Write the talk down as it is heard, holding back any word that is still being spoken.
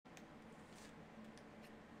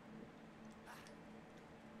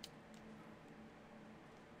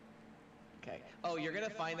Okay. Oh, you're gonna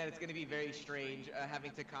find that it's gonna be very strange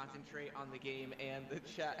having to concentrate on the game and the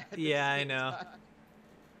chat at the Yeah, I same know.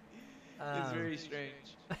 time. It's very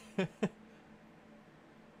strange. Okay.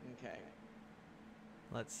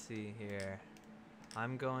 Let's see here.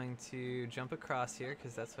 I'm going to jump across here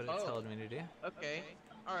because that's what it Oh, told me to do. okay.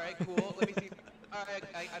 All right, cool. Let me see. All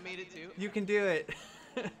right, I made it too. You can do it.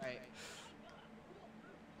 All right.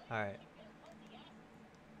 All right.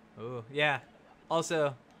 Ooh, yeah.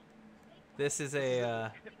 Also, this is This is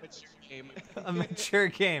a a mature game. a mature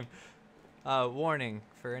game. Warning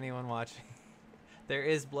for anyone watching. There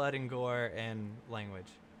is blood and gore and language.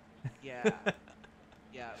 Yeah.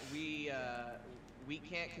 Yeah, we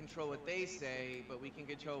can't control what they say, but we can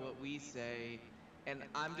control what we say. And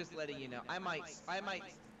I'm just letting you know. I might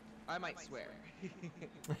swear.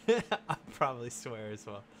 I'll probably swear as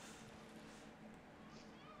well.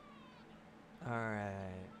 All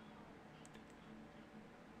right.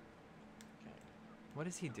 Okay. What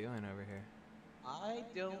is he doing over here? I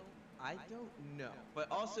don't I don't know. But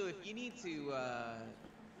also if you need to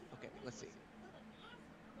okay, let's see.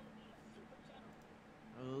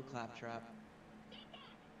 Oh, claptrap.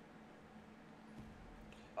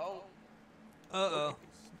 Oh, Uh-oh. okay.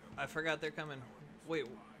 I forgot they're coming. Wait.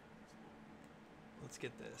 Let's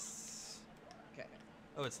get this. Okay.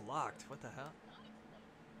 Oh, it's locked. What the hell?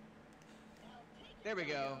 There we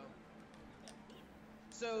go.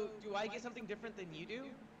 So, do I get something different than you do?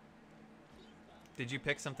 Did you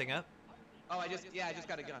pick something up? Oh, I just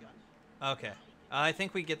got a gun. Okay. I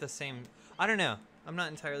think we get the same. I don't know. I'm not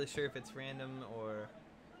entirely sure if it's random or.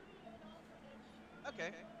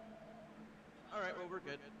 Okay. All right, well, we're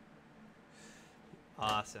good.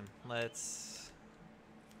 Awesome. Let's.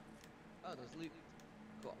 Oh, there's loot.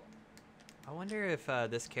 Cool. I wonder if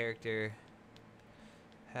this character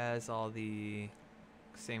has all the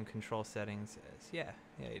same control settings as. Yeah,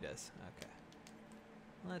 he does. Okay.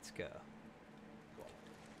 Let's go.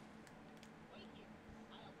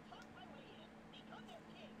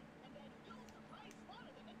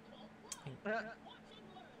 Cool. All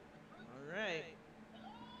right.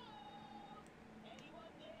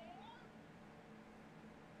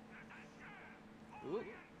 Ooh.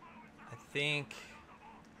 I think.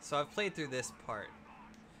 So I've played through this part.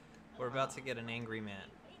 We're about to get an angry man,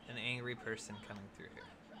 an angry person coming through here.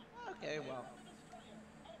 Okay, well.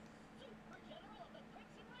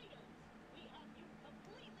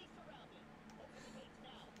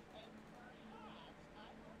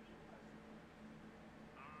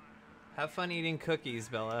 Have fun eating cookies,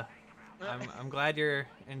 Bella. I'm glad you're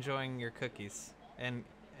enjoying your cookies and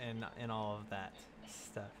all of that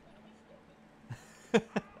stuff. Oh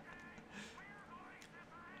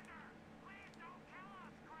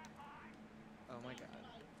my god.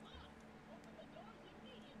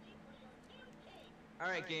 All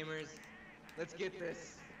right, gamers. Let's get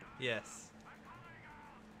this. Yes.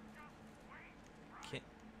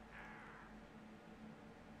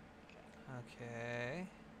 Okay.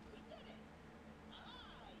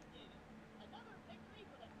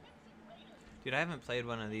 Dude, I haven't played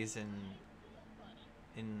one of these in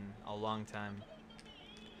a long time.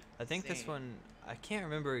 I think this one, I can't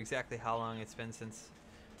remember exactly how long it's been since.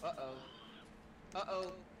 Uh-oh.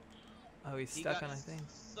 Uh-oh. Oh, he's stuck on a thing.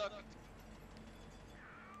 Sucked.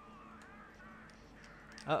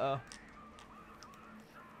 Uh-oh.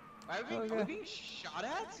 Are we being shot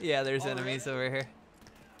at? Yeah, there's enemies over here.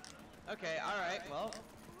 Okay, alright, well.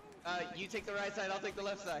 You take the right side, I'll take the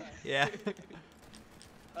left side. Yeah.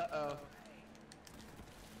 Uh-oh.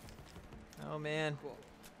 Oh, man. Cool.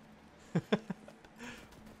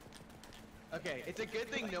 Okay, it's a good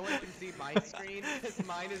thing no one can see my screen, because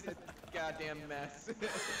mine is a goddamn mess.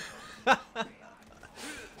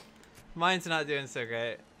 Mine's not doing so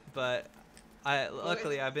great, but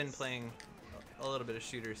luckily I've been playing a little bit of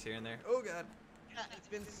shooters here and there. Oh god. Yeah, it's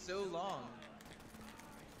been so long.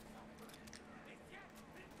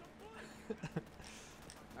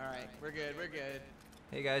 All right, we're good. We're good.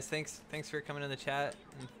 Hey guys, thanks for coming in the chat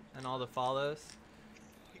and all the follows.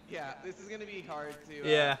 Yeah, this is gonna be hard to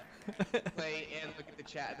yeah. play and look at the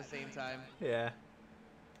chat at the same time. Yeah.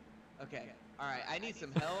 Okay. All right, I need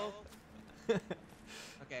some health.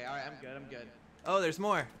 Okay. All right, I'm good. I'm good. Oh, there's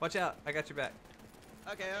more. Watch out. I got your back.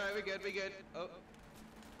 Okay. All right, we good. We good. Oh.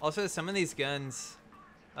 Also, some of these guns,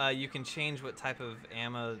 you can change what type of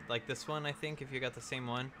ammo. Like this one, I think, if you got the same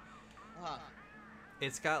one. Uh-huh.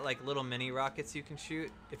 It's got like little mini rockets you can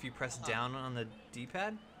shoot if you press down on the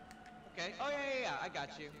D-pad. Okay. Oh yeah. I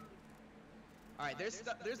got you. All right. There's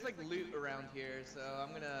like loot around here, so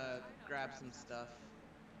I'm gonna grab some stuff.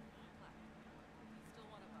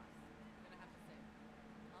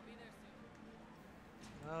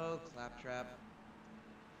 Oh, claptrap.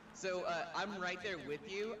 So I'm right there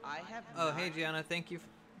with you. I have. Oh, not... hey Gianna, thank you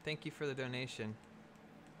for the donation.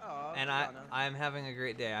 Oh, And Gianna. I'm having a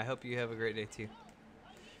great day. I hope you have a great day too.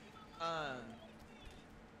 Okay.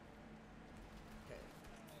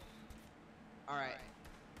 All right.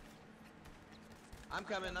 I'm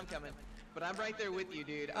coming. But I'm right there with you,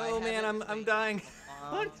 dude. Oh man, I'm dying.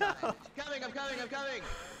 Oh, no. I'm coming.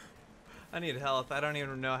 I need health. I don't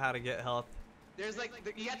even know how to get health. There's like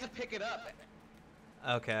you have to pick it up.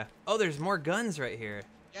 Okay. Oh, there's more guns right here.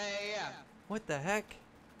 Yeah. What the heck?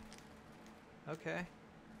 Okay.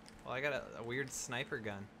 Well, I got a weird sniper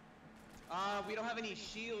gun. We don't have any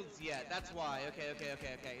shields yet. That's why. Okay.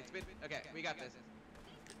 It's been okay. We got this.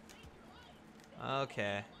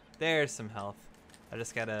 Okay. There's some health. I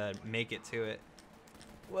just gotta make it to it.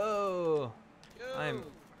 Whoa! Yo, I'm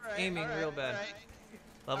aiming real bad. Right.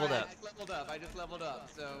 Leveled up. I just leveled up.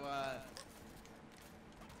 So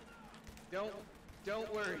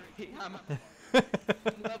don't worry. I'm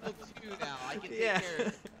level 2 now. I can take care of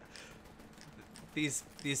it.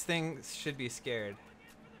 These things should be scared.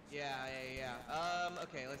 Yeah.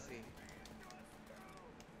 Okay, let's see.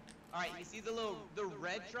 All right, you see the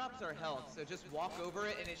red drops are health, so just walk over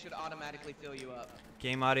it and it should automatically fill you up.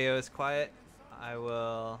 Game audio is quiet. I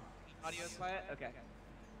will. Audio is quiet. Okay.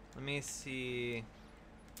 Let me see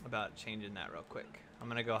about changing that real quick. I'm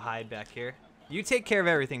gonna go hide back here. You take care of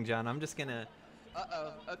everything, John. I'm just gonna.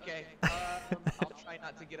 Okay. I'll try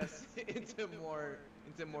not to get us into more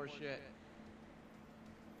shit.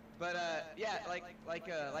 But yeah, like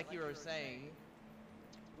you were saying.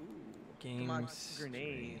 Ooh. Games. Come on,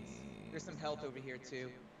 grenades. There's some health over here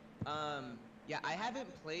too. Yeah, I haven't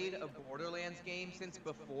played a Borderlands game since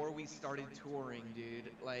before we started touring,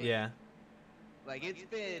 dude. Like, yeah. Like it's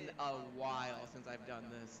been a while since I've done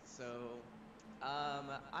this, so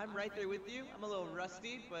I'm right there with you. I'm a little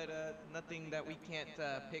rusty, but nothing that we can't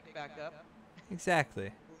pick back up.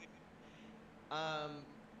 Exactly.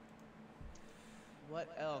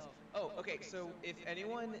 What else? Oh, okay. So if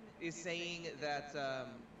anyone is saying that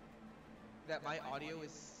that my audio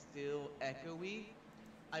is still echoey,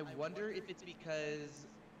 I wonder if it's because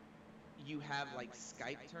you have like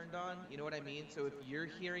Skype turned on. You know what I mean? So if you're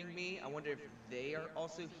hearing me, I wonder if they are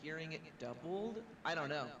also hearing it doubled. I don't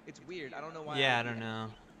know. It's weird. I don't know why. Yeah, I don't know.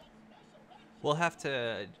 We'll have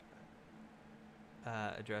to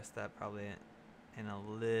address that probably in a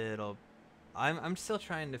little. I'm still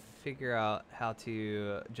trying to figure out how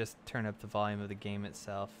to just turn up the volume of the game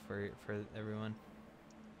itself for everyone.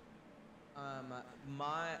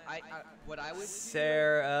 What I would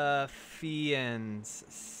Seraphians.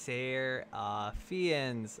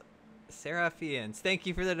 Thank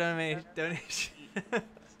you for the donation.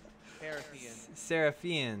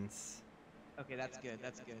 Seraphians. Okay, that's good.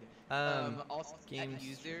 Also, games. that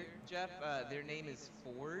user, Geoff, their name is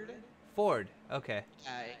Ford. Okay.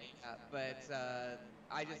 But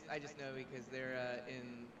I just know because they're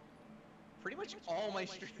in pretty much all my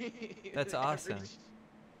streams. That's awesome.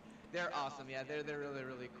 They're awesome. Yeah, they're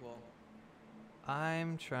really cool.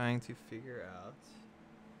 I'm trying to figure out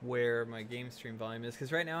where my game stream volume is,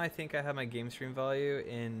 because right now I think I have my game stream volume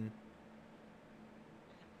in.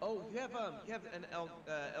 Oh, you have an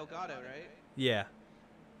Elgato, right? Yeah.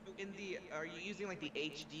 Are you using like the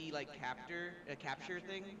HD like capture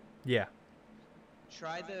thing? Yeah.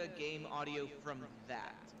 Try the game audio from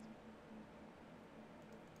that.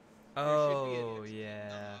 Oh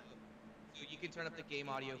yeah. So you can turn up the game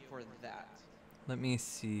audio for that. Let me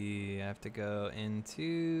see. I have to go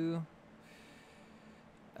into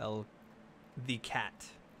the cat.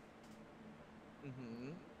 Mm-hmm.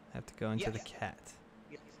 I have to go into the cat.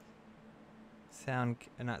 Yes.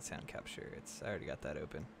 Not sound capture. I already got that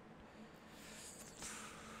open.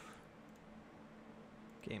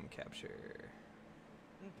 Game capture.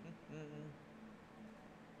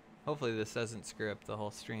 Hopefully this doesn't screw up the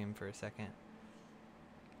whole stream for a second.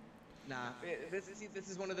 Nah, this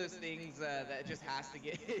is one of those things that just has to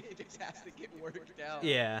get worked out.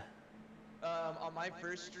 Yeah. On my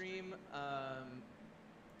first stream,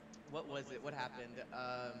 what was it? What happened?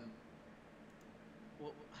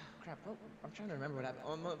 Well, crap. I'm trying to remember what happened.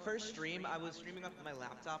 On my first stream, I was streaming off my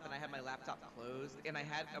laptop, and I had my laptop closed, and I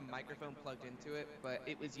had a microphone plugged into it, but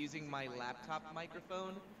it was using my laptop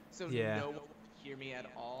microphone, so no one could hear me at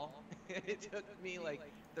all. It took me like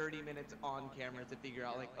 30 minutes on camera to figure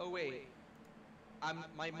out, like, oh wait,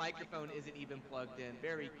 my microphone isn't even plugged in.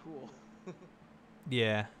 Very cool.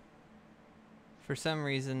 Yeah. For some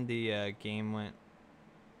reason, the game went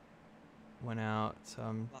out, so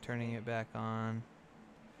I'm turning it back on.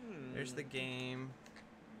 There's the game.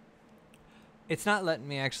 It's not letting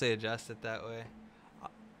me actually adjust it that way.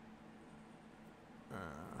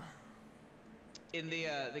 In the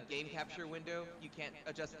game capture window, you can't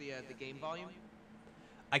adjust the game volume.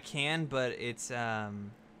 I can, but it's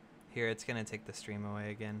here. It's gonna take the stream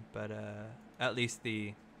away again, but at least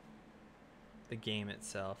the game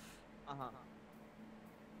itself. Once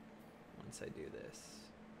I do this,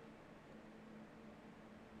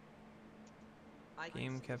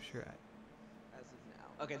 game capture. As of now.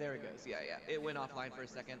 Okay, there it goes. Yeah, yeah. It went offline for a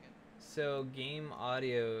second. So game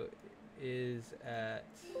audio is at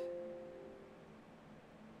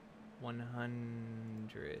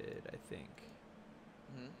 100, I think.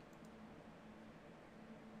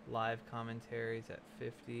 Live commentaries at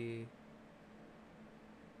 50.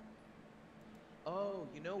 Oh,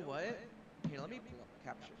 you know what? Here, let me pull up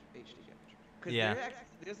capture HD capture. Because Yeah.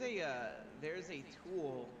 there's a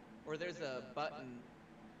tool, or there's a button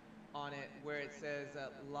on it where it says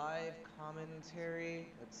live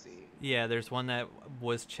commentary. Let's see. Yeah, there's one that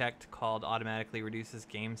was checked called automatically reduces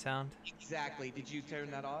game sound. Exactly. Did you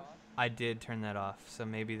turn that off? I did turn that off, so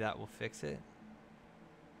maybe that will fix it.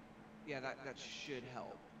 Yeah, that should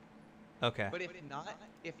help. Okay. But if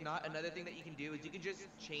not, another thing that you can do is you can just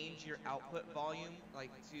change your output volume,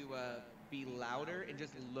 like to be louder, and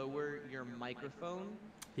just lower your microphone.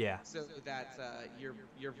 Yeah. So that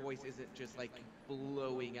your voice isn't just like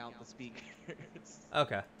blowing out the speakers.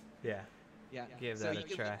 Okay. Yeah. Yeah. Give so that you a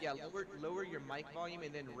can, try. Yeah, lower your mic volume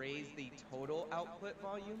and then raise the total output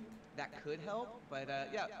volume. That could help. But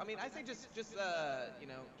yeah, I mean, I say just you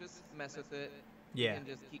know, just mess with it. Yeah. And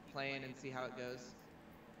just keep playing and see how it goes.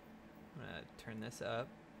 I'm gonna turn this up.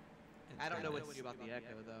 I don't know what to do about the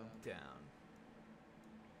echo though. Down.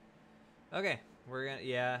 Okay, we're gonna.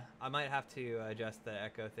 Yeah, I might have to adjust the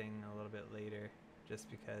echo thing a little bit later, just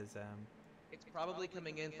because. It's probably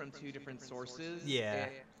coming in from two different sources. Yeah.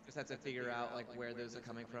 Just have to figure out like where those are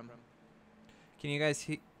coming from. Can you guys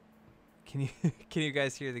Can you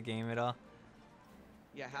guys hear the game at all?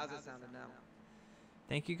 Yeah, how's it sounding now?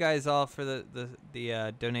 Thank you guys all for the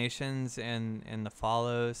donations and the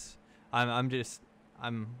follows. I'm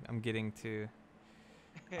getting to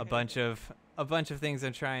a bunch of things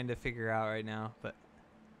I'm trying to figure out right now, but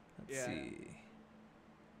let's see.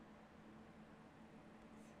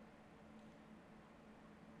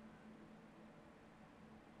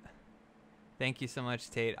 Thank you so much,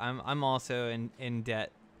 Tate. I'm also in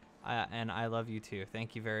debt, and I love you too.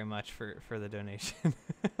 Thank you very much for the donation.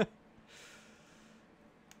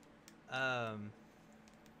 All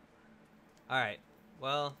right.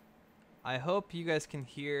 Well, I hope you guys can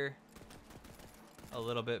hear a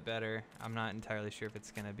little bit better. I'm not entirely sure if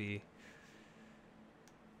it's gonna be.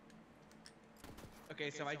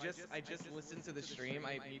 Okay, so I just listened to the stream.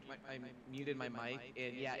 I muted my mic,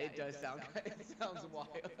 and yeah, it does sound. It sounds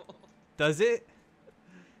wild. Does it?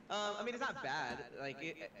 I mean, it's not bad.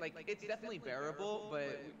 It's definitely bearable,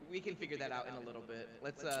 but we can figure that out in a little bit.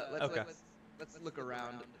 Let's look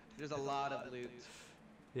around. There's a lot of loot.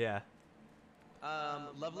 Yeah.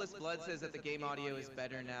 Loveless Blood says that the game audio is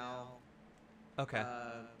better now. Okay.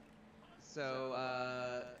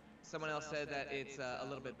 Someone else said that it's a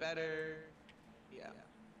little bit better. Yeah.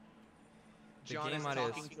 The John game is audio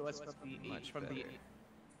talking is to us from the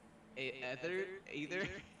either.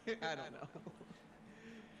 I don't know.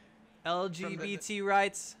 LGBT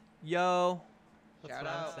rights, yo. That's Shout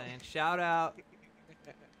what out. I'm saying. Shout out.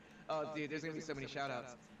 Oh, dude, there's gonna be so many shout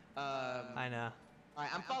outs. I know.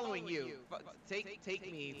 Alright, I'm following you.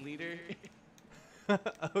 Take me, leader.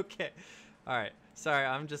 Okay. All right. Sorry,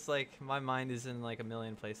 I'm just like my mind is in like a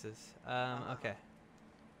million places. Okay.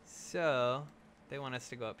 So they want us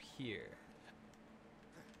to go up here.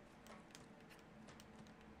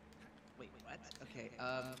 Wait, what? Okay.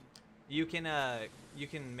 You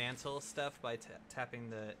can mantle stuff by tapping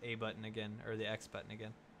the A button again, or the X button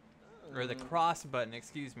again, or the cross button.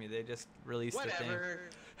 Excuse me. They just released the thing. Whatever.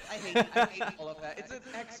 I hate all of that. It's an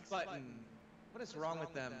X button. What is wrong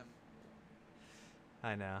with them?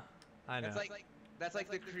 I know. That's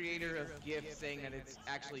like the creator of GIF saying that it's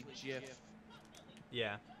actually GIF.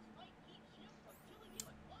 Yeah.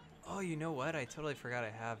 Oh, you know what? I totally forgot I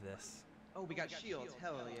have this. Oh, we got shields.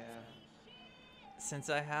 Hell yeah. Since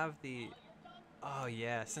I have the, oh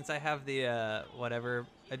yeah, since I have the whatever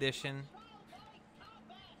edition.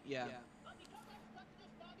 Yeah.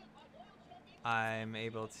 I'm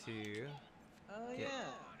able to Oh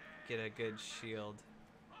get a good shield.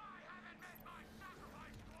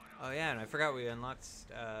 Oh yeah, and I forgot we unlocked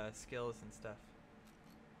skills and stuff.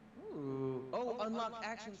 Ooh. Oh, unlock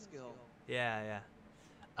action skill. Yeah.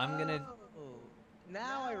 I'm gonna. Oh,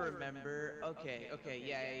 now I remember. Okay.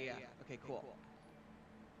 Yeah. Okay, cool.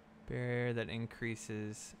 Bear that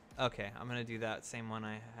increases. Okay, I'm gonna do that same one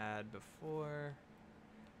I had before.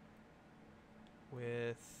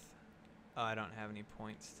 with... Oh, I don't have any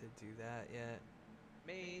points to do that yet.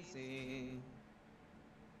 Amazing.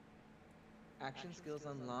 Action skills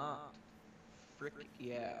unlocked. Frick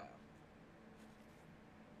yeah.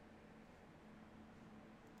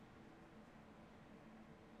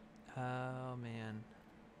 Oh, man.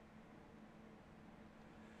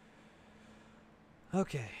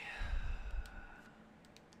 Okay.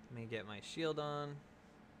 Let me get my shield on.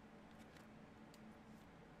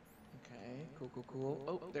 Okay, cool.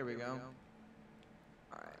 Oh, there we go.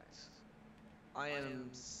 Alright. I am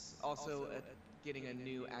also getting a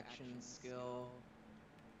new action skill.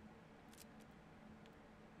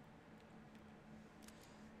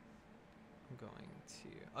 I'm going to...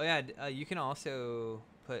 Oh, yeah, you can also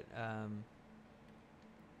put...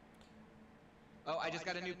 Oh, I just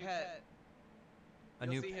got a new pet.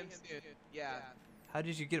 You'll see him soon. Yeah. How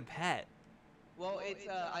did you get a pet? Well, it's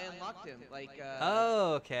I unlocked him like.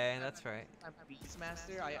 Oh, okay, that's right. I'm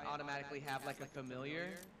Beastmaster. I automatically have like a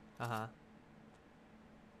familiar. Uh-huh.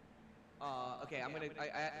 Okay,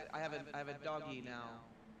 I have a doggy now.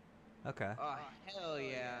 Okay. Oh hell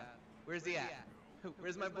yeah! Where's he at?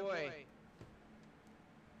 Where's my boy?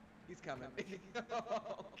 He's coming.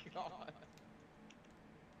 Oh god.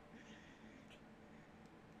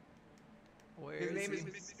 His name is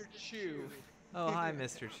Mr. Chew. Oh, hi,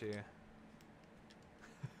 Mr. Chew.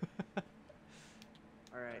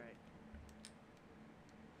 Alright.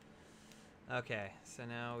 Okay, so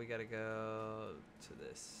now we gotta go to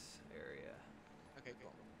this area. Okay,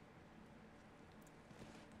 cool.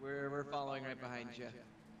 We're following right behind you.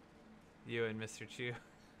 You and Mr. Chew.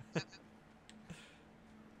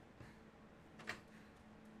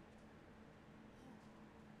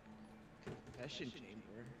 Confession chamber.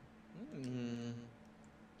 Hmm.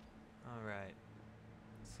 All right.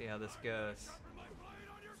 Let's see how this goes.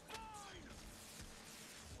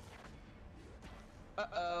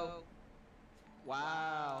 Uh-oh.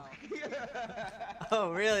 Wow.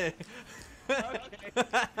 Oh, really? Okay.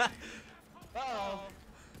 Uh-oh.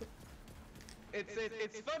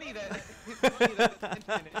 It's funny that it's mentioned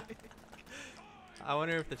it. I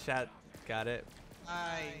wonder if the chat got it.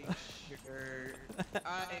 I'm sure.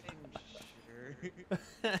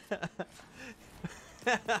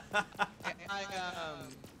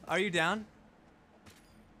 Are you down?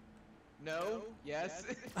 No. Yes.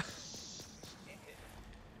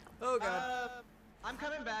 Oh god. I'm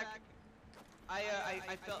coming back. I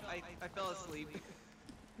fell asleep.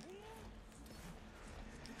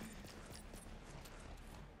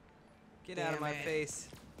 Get out of my face.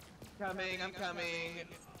 I'm coming.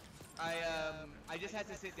 I just had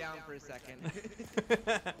to sit down for a second.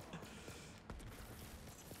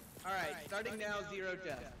 All right, starting now, zero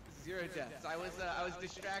deaths. I was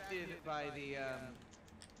distracted by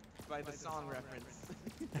the song reference.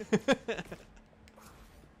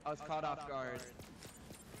 I was caught off guard.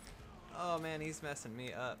 Oh man, he's messing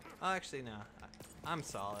me up. Oh, actually, no. I'm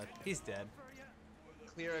solid. He's dead.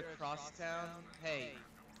 Clear across town. Hey.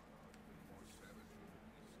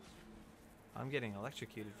 I'm getting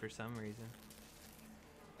electrocuted for some reason.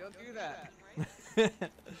 Don't do that.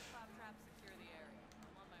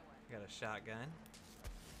 Got a shotgun.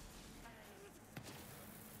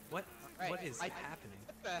 What? Right. What is happening?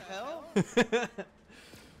 What the hell?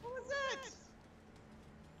 What was that?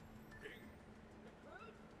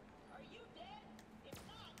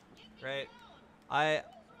 Right.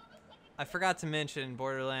 I forgot to mention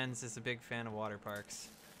Borderlands is a big fan of water parks.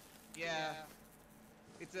 Yeah.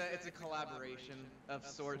 It's a collaboration of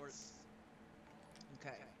sorts.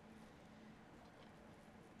 Okay.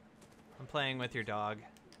 I'm playing with your dog.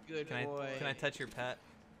 Good Can boy. Can I touch your pet?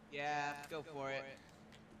 Yeah, go for it.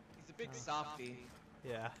 He's a big softie.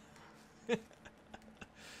 Yeah. He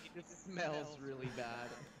just smells really bad.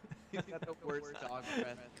 He's got the worst dog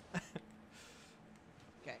breath.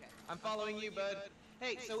 Okay, I'm following you, bud.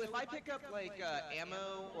 Hey, so if I pick up like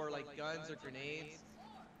ammo or like guns or grenades,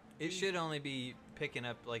 It should only be picking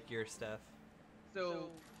up like your stuff. so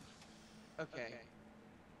okay.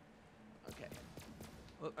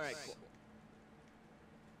 Whoops. All right, cool.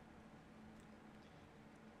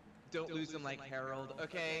 Don't lose them like Harold.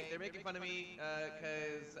 Okay, they're making fun of me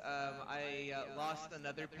because I lost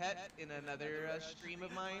another pet in another stream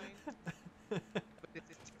of mine. But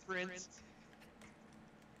it's different.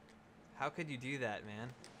 How could you do that, man?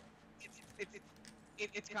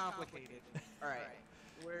 It's complicated. All right.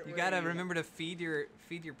 You gotta remember to feed your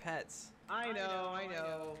pets. I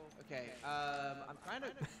know. Okay. I'm trying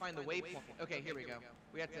to find the waypoint. Okay, here we go.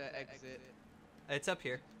 We have to exit. It's up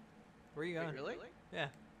here. Where are you going? Wait, really? Yeah.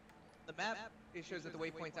 The map, it shows that the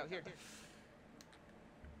waypoint's out here.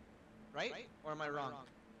 Right? Or am I wrong?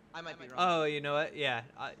 I might be wrong. Oh, you know what? Yeah,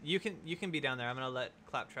 you can be down there. I'm gonna let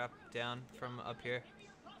Claptrap down from up here.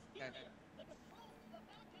 Okay.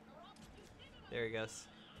 There he goes.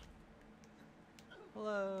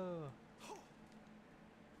 Hello.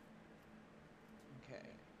 Okay.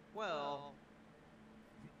 Well.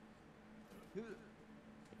 Who?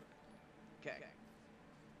 Okay.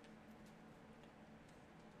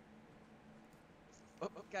 Oh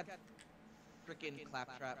God! Frickin'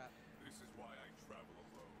 Claptrap. This is why I travel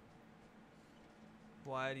alone.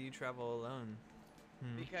 Why do you travel alone?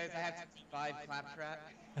 Because I have to survive Claptrap.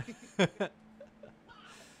 I did it!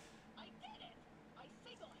 I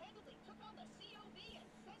single-handedly took on the COV and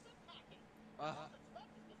sent it packing. All that's left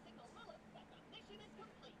is to signal Lilith that the mission is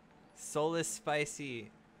complete. Soulless Spicy.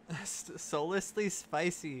 Soullessly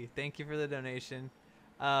Spicy. Thank you for the donation.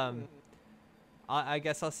 I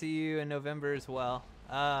guess I'll see you in November as well.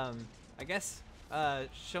 I guess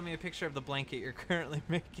show me a picture of the blanket you're currently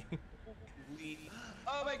making.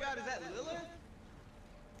 Oh my God, is that Lilith?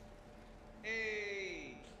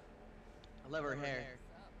 Hey! I love her hair.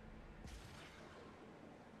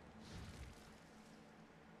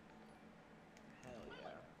 Hell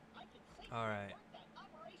yeah. All right.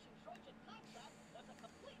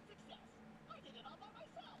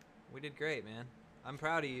 We did great, man. I'm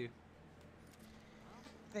proud of you.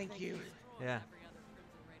 Thank you. Yeah.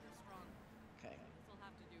 Okay.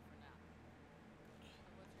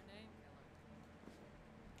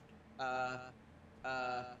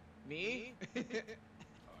 Me? I am Flag,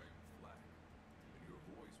 and your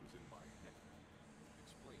voice was in my head.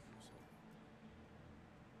 Explain yourself.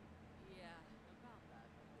 Yeah, about that.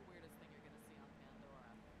 The weirdest thing you're gonna see on Pandora.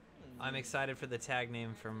 I'm excited for the tag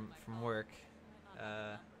name from work.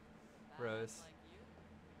 Rose.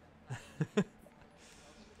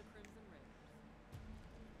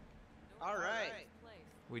 All right.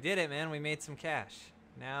 We did it, man. We made some cash.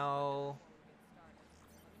 Now,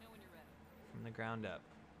 from the ground up.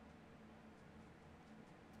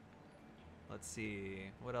 Let's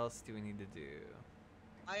see. What else do we need to do?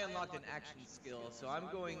 I unlocked an action skill, so I'm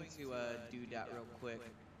going to do that real quick.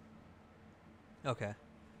 Okay.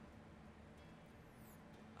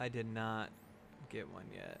 I did not get one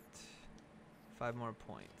yet. 5 more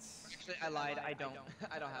points. Actually, I lied. I don't.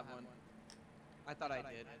 I don't have one. I thought I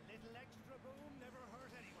did.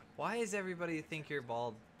 Why does everybody think you're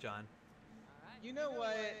bald, John? You know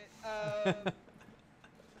what?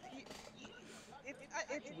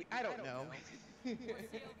 I don't know.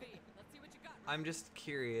 I'm just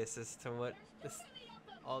curious as to what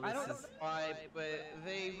all this I don't know is. why, but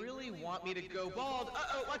they really want me to go bald.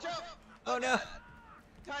 Uh-oh, watch out! Oh no!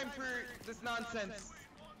 Time for this nonsense.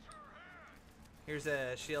 Here's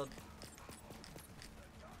a shield.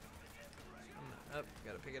 Oh,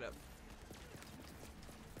 gotta pick it up.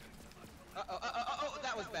 Oh,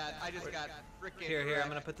 that was bad. I just got frickin' Here, wrecked. I'm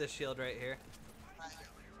gonna put this shield right here.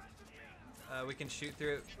 We can shoot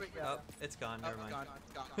through it. Oh, it's gone. Never mind.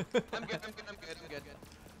 It's gone. I'm good.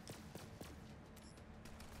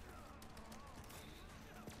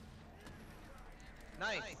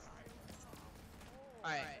 Nice.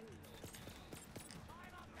 Alright.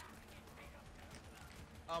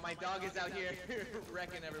 Oh, my dog is out here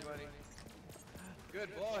wrecking everybody.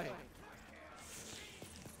 Good boy.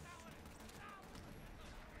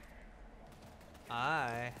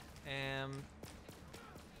 I am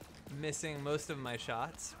missing most of my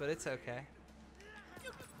shots, but it's okay.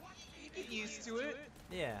 You get used to it.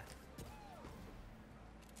 Yeah.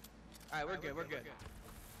 Alright, we're good.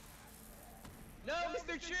 No,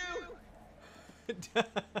 Mr. Chew!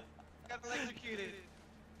 Got electrocuted.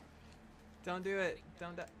 Don't do it.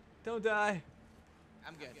 Don't die. Don't die.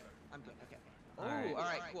 I'm good. Okay. Oh, Alright.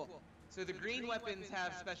 alright, cool. So the green weapons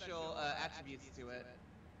have special attributes to it.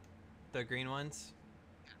 The green ones?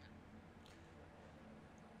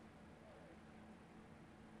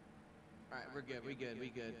 Alright, we're good.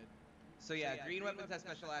 So yeah, green weapons have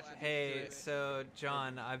special attributes to Hey, it. so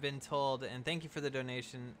John, I've been told, and thank you for the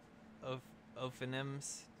donation of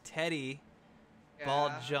Ophanims. Teddy,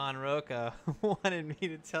 bald Jawn Rocha, wanted me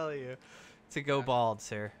to tell you to go bald,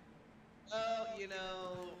 sir. Well, you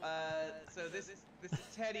know, so this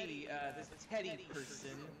Teddy, this Teddy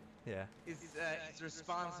person Yeah. is he's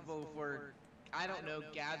responsible for, I don't know,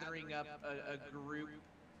 gathering up a group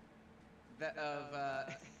that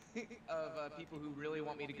of people who really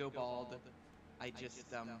want me to go bald. I just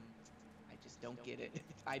don't get it.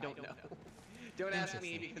 I don't know. Don't ask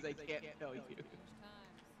me because I can't tell you.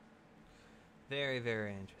 Very,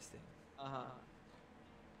 very interesting. Uh-huh.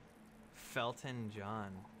 Felton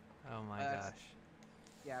John. Oh my gosh.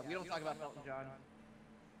 Yeah, we don't talk about Felton John.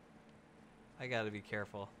 I gotta be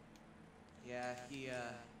careful. Yeah,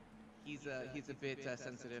 He's a bit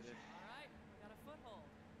sensitive. All right, we got a foothold.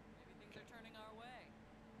 Maybe things are turning our way.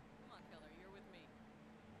 Come on, Killer, you're with me.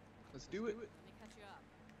 Let's do it. Let me catch you up.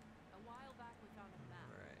 A while back, we found a map.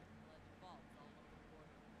 Right. Alleged vaults all over the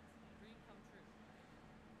Borderlands. Dream come true, right?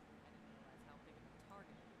 I didn't realize how big of a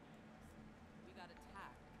target it would make us. We got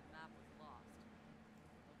attacked, and the map was lost.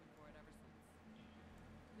 Looking for it ever since.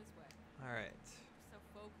 This way. All right. So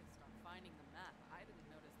focused on finding the map, I didn't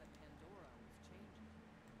notice that Pandora was changing.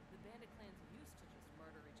 The bandit clans used to just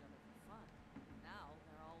murder each other for fun. Now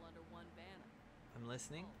they're all under one banner. I'm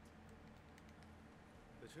listening. Vault.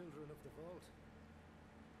 The children of the vault.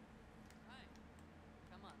 Right.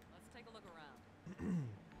 Come on, let's take a look around.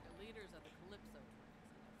 Their leaders are the Calypso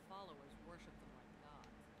twins, and their followers worship them like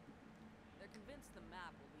gods. They're convinced the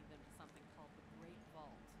map will lead them to something called the Great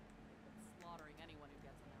Vault. They've been slaughtering anyone who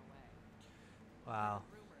gets in their way. Wow.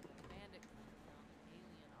 There's a rumor that the bandit clan found an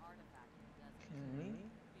alien artifact in the desert. Mhm. Could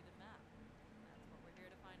be the map. That's what we're here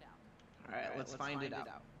to find out. All right, let's find it out.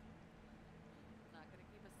 Not gonna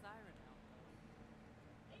keep a siren out, though.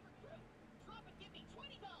 Hey, recruit, drop and give me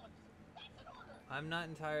 $20. That's an order. I'm not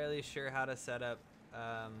entirely sure how to set up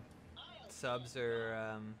I'll subs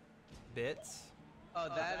or bits. Oh,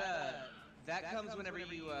 that comes whenever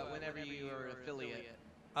you are an affiliate.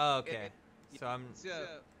 Oh, okay. So I'm.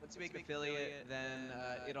 So once you make affiliate, then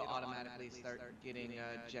it'll automatically start getting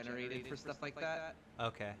generated for stuff like that.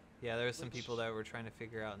 Okay. Yeah, there were some people that were trying to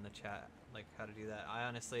figure out in the chat like how to do that. I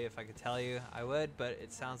honestly, if I could tell you, I would, but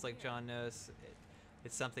it sounds like John knows.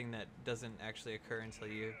 It's something that doesn't actually occur until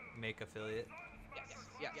you make affiliate.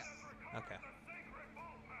 Yes. Okay.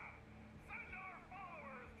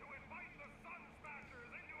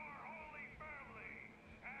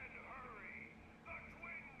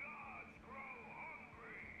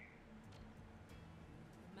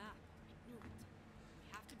 The map. I knew it.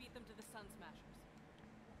 We have to beat them to the Sun Smashers.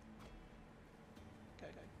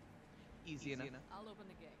 Okay. Easy enough. I'll open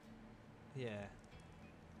the gate. Yeah.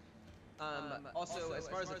 Also, as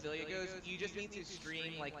far as affiliate goes, you just need to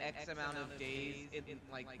stream like X amount of days in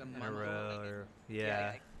like the In a month, row or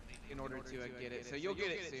yeah. in order to get it. So you'll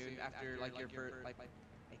get it soon after like your first, like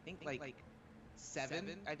I think like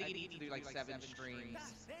 7. I think you need to do like 7 streams,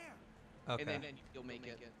 Okay. and then you'll make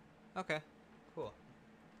it. Okay. Cool.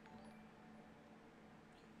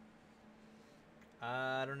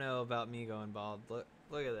 I don't know about me going bald. Look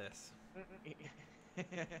at this.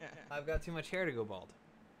 I've got too much hair to go bald.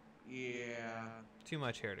 Yeah. Too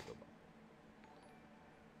much hair to go bald.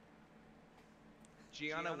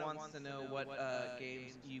 Gianna wants to know what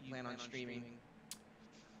games you plan on streaming.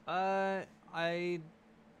 I'm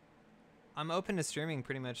open to streaming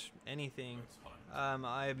pretty much anything.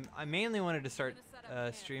 I mainly wanted to start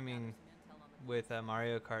streaming with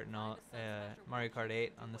Mario Kart and all, Mario Kart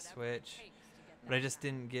 8 on the Switch, but I just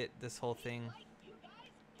didn't get this whole thing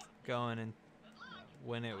going and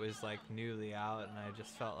when it was like newly out, and I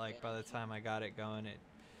just felt like by the time I got it going,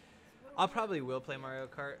 I'll probably will play Mario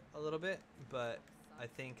Kart a little bit, but I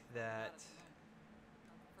think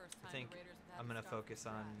I'm gonna focus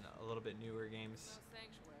on a little bit newer games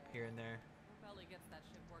here and there.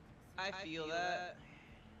 I feel that.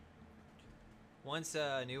 Once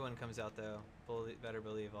a new one comes out, though, better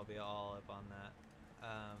believe I'll be all up on that.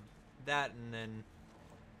 That, and then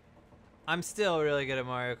I'm still really good at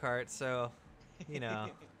Mario Kart, so you know,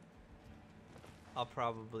 I'll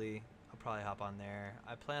probably hop on there.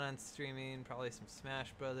 I plan on streaming probably some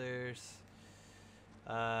Smash Brothers.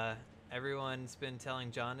 Everyone's been telling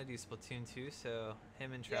John to do Splatoon 2, so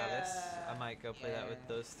him and Travis, I might go play that with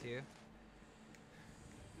those two.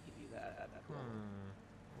 We can do that.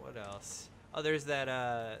 What else? Oh, there's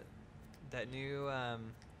that new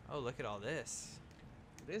oh, look at all this.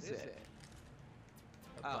 What is it?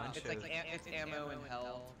 Bunch It's like of it's ammo and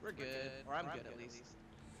health. We're good, or I'm good at least.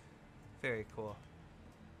 very cool.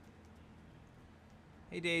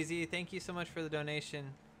 Hey Daisy, thank you so much for the donation.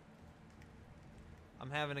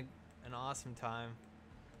 I'm having an awesome time,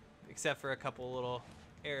 except for a couple little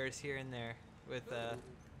errors here and there with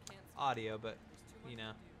audio, but you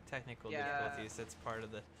know, technical difficulties. That's part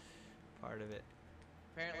of it.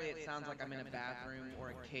 Apparently, it sounds like I'm in a bathroom or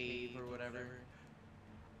a cave or whatever.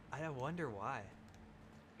 I wonder why.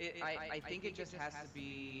 I think it just has to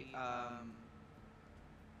be.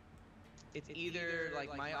 It's either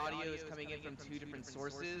like my audio is coming in from 2 different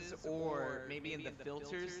sources, or maybe in the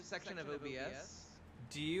filters section of OBS.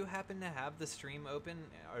 Do you happen to have the stream open?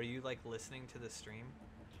 Are you like listening to the stream?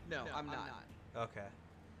 No, I'm not. Okay.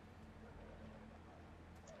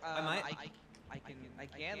 I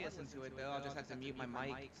can listen to it though. I'll just have to mute my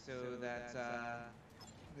mic so that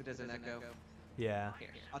it doesn't echo. Yeah. Here,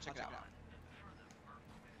 I'll check it out.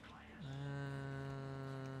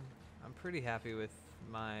 pretty happy with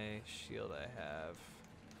my shield I have.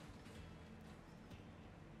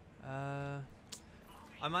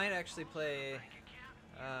 I might actually play.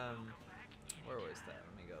 Where was that?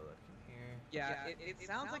 Let me go look in here. Yeah, it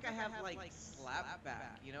sounds like I have like slap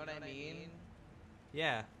back. You know what I mean?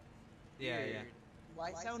 Yeah. Yeah, Weird. yeah.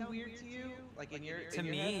 Why sound weird to you? Like in your To in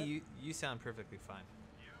your me, head? you sound perfectly fine.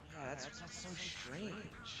 Yeah, that's so strange.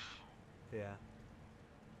 Yeah.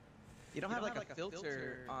 You don't have like a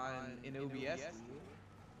filter on in OBS, do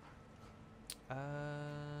you?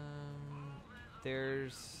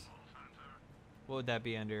 There's. What would that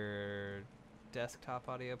be under? Desktop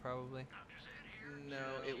audio, probably.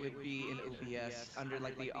 No, it would be in OBS under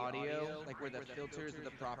like the audio, like where the filters of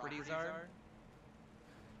the properties are.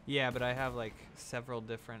 Yeah, but I have like several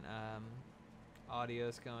different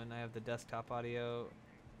audios going. I have the desktop audio,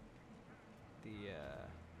 the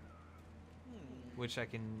which I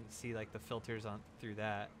can see like the filters on through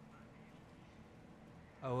that.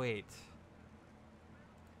 Oh wait.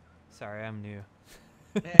 Sorry, I'm new.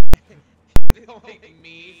 Like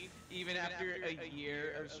me, even after a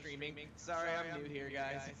year of streaming. Sorry, I'm new here,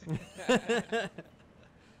 guys.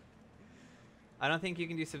 I don't think you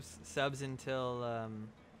can do subs until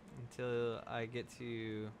I get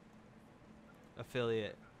to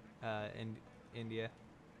affiliate in India.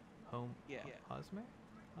 Home. Yeah. Hosmer?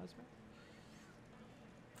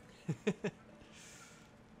 Let's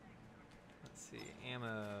see.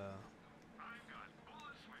 Ammo.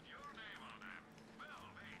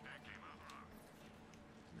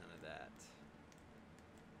 None of that.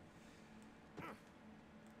 I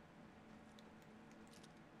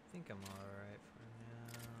think I'm alright for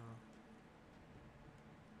now.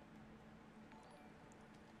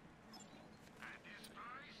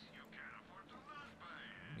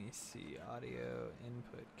 Let me see. Audio,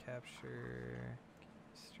 input, capture,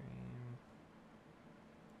 stream.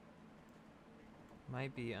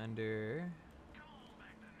 Might be under.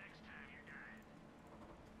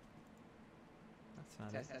 That's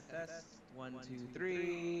not Test, it. test, test. 1, 2,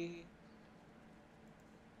 3.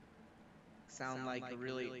 Sound like a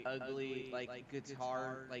really ugly, like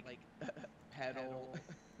guitar, like pedal,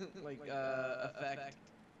 like effect.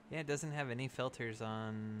 Yeah, it doesn't have any filters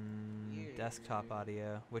on desktop Weird.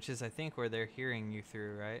 audio, which is I think where they're hearing you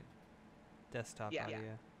through, right? Desktop Yeah.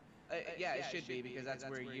 audio. Yeah, it should be because that's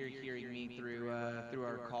where you're hearing me through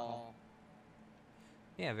our call.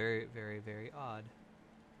 Yeah, very, very, very odd.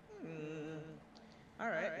 All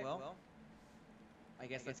right, well, I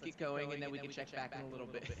guess let's keep going and then we can check back in a little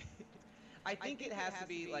bit. I think it has to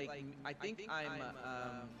be like I think I'm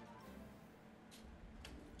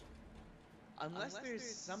unless there's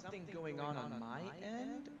something going on my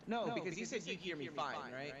end. No, because you said you hear me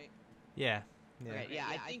fine, right? Yeah. Yeah. Okay, yeah,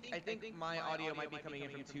 I think my audio might be coming in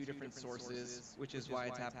from 2 different sources, which is why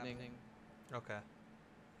it's happening. Okay.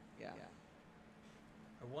 Yeah.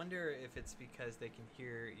 I wonder if it's because they can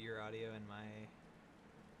hear your audio in my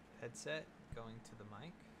headset going to the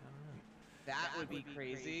mic. I don't know. That would be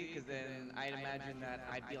crazy, because then I'd imagine that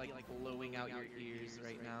I'd be like blowing out your ears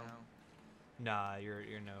right now. Nah, you're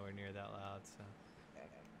nowhere near that loud. So. Okay.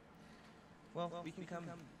 Well, we can come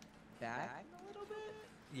back a little bit.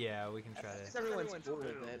 Yeah, we can try If to. everyone's cool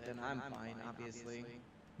with it, then I'm fine, obviously.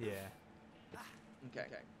 Yeah. Okay.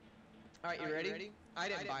 All right, you ready? I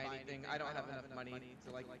didn't buy anything. I don't have enough money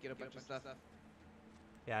to like get a bunch of stuff.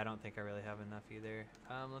 Yeah, I don't think I really have enough either.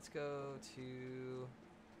 Let's go to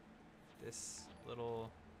this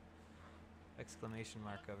little exclamation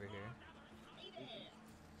mark over here.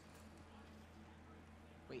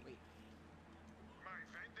 Wait.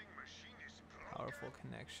 Powerful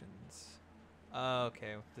connections. Oh,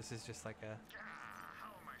 okay. This is just like a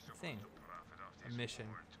thing. A mission.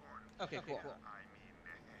 Okay, cool.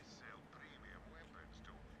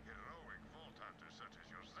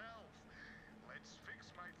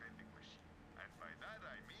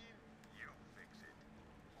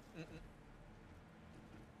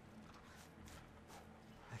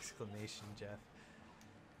 Exclamation, Jeff.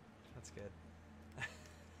 That's good.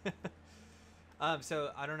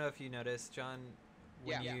 So I don't know if you noticed, John,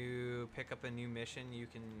 when you pick up a new mission, you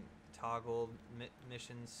can toggle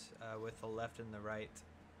missions with the left and the right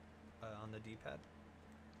on the D-pad.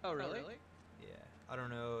 Oh, really? Yeah. I don't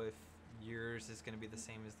know if yours is going to be the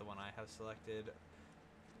same as the one I have selected.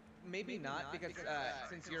 Maybe not, because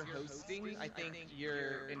since you're hosting, I think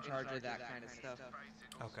you're in charge of that kind of stuff.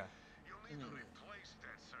 Okay.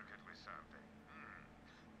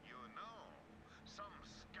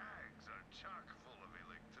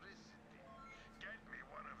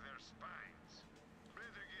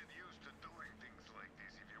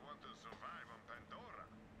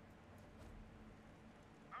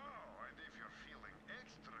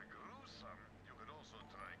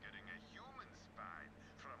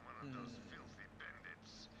 those filthy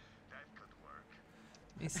bandits. That could work.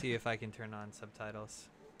 Let me see if I can turn on subtitles.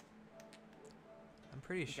 I'm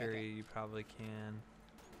pretty sure okay. you probably can.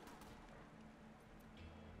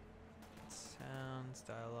 Sounds,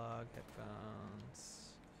 dialogue,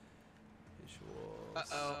 headphones, visuals.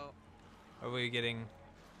 Uh-oh. Are we getting...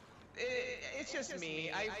 It's just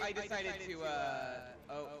me. I decided to,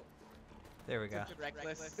 oh. There we go.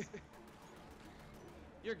 Reckless.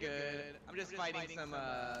 You're good. I'm just fighting some,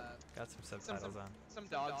 Got some subtitles on. some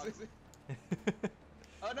dogs.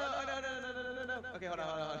 Oh, no. Okay, hold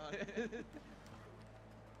on.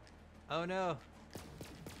 Oh no.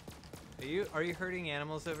 Are you hurting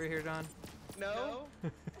animals over here, John? No.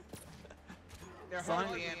 They're Fine.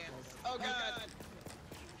 hardly animals. Oh, God.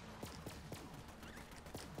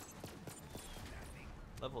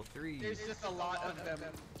 Level 3. There's just a lot of them.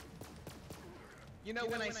 You know,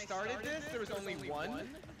 when I started this, there was only one.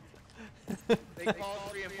 They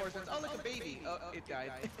called reinforcements. Oh, look, a baby. Oh, it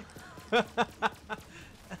died.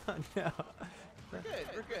 Oh no. We're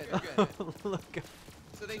good. Look.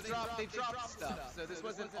 So they dropped stuff. So this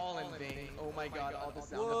wasn't all in vain. Oh my God, all the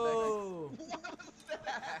sound Whoa. effects. What was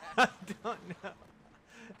that? I don't know.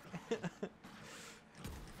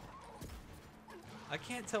 I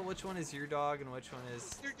can't tell which one is your dog and which one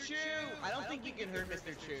is... Mr. Chew! I don't think you can hurt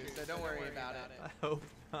Mr. Chew, so don't worry about it. I hope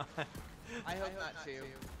not. I hope not too.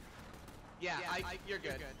 Yeah, you're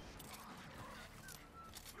good.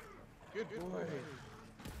 Good boy.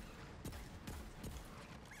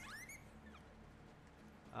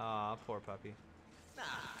 Aw, poor puppy. Nah,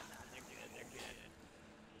 they're good.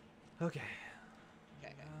 Okay.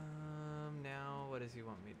 Okay. Now what does he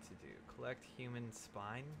want me to do? Collect human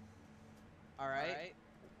spine? Alright.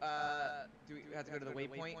 Do we have to go to the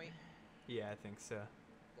waypoint? Yeah, I think so.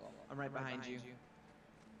 I'm right behind you.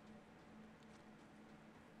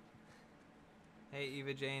 Hey,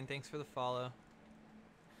 Eva Jane, thanks for the follow.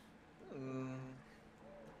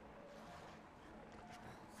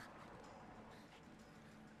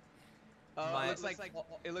 Oh,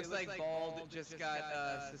 it looks like Bald just got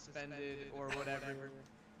suspended or whatever.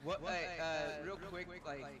 What? Real quick,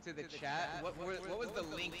 like to the chat. What was the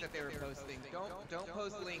link that they were posting? Don't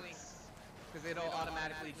post links because it'll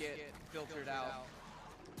automatically get filtered out.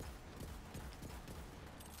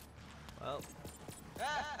 Well, Oh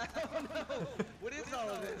no! What is all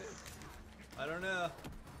of this? I don't know.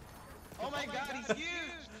 Oh my God, he's huge!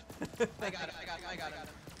 I got it.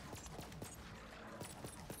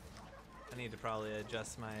 I need to probably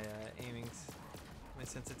adjust my aimings, my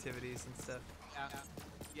sensitivities and stuff.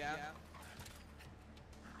 Yeah.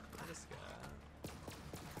 I just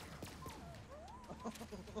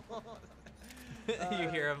you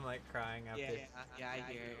hear him like crying out there. Yeah,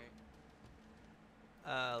 I hear it.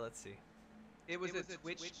 Let's see. It was a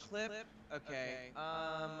Twitch clip? Okay.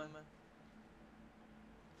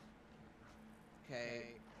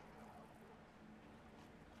 Okay.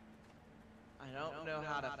 I don't know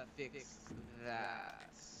how to fix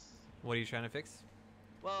that. What are you trying to fix?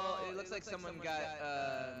 Well, it looks like someone got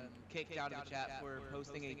kicked out of the chat for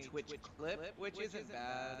posting a Twitch clip, which isn't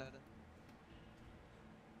bad.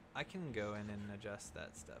 I can go in and adjust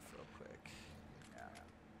that stuff real quick.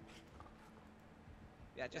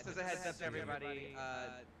 Yeah, just as a heads up to everybody,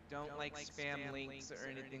 don't like spam links or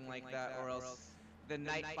anything like that, or else the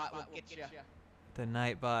Nightbot will get you. The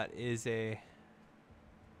Nightbot is a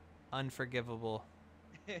unforgivable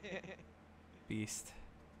beast.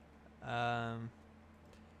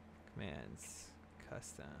 Commands,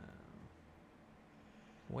 custom.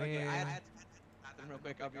 Where? Okay, I had to real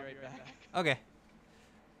quick. I'll be right back. Okay.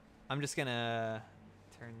 I'm just gonna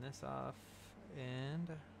turn this off and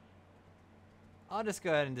I'll just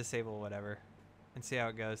go ahead and disable whatever and see how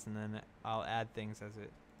it goes, and then I'll add things as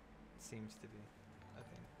it seems to be. Okay.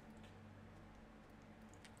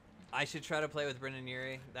 I should try to play with Brendan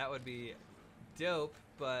Urie. That would be dope,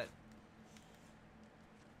 but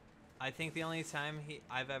I think the only time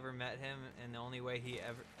I've ever met him and the only way he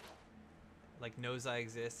ever like knows I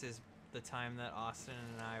exist is the time that Austin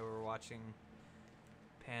and I were watching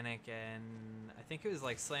Panic, and I think it was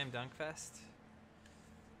like Slam Dunk Fest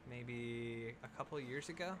maybe a couple of years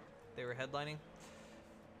ago. They were headlining,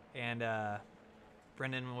 and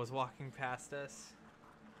Brendan was walking past us,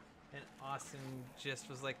 and Austin just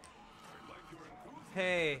was like,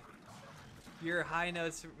 hey, your high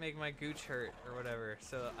notes make my gooch hurt or whatever.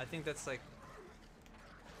 So I think that's like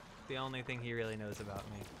the only thing he really knows about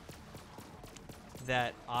me,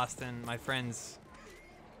 that Austin, my friend's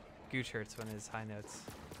gooch hurts when his high notes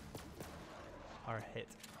are hit.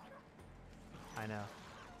 I know.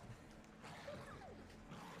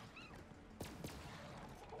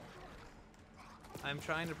 I'm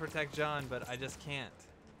trying to protect John, but I just can't.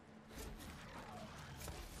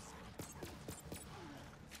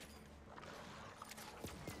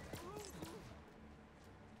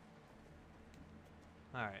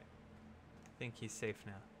 All right. I think he's safe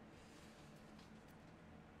now.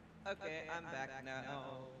 Okay, I'm back now.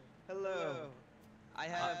 Hello. I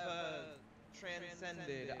have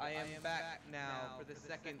transcended. I am back now for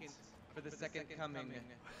the second coming.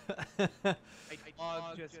 My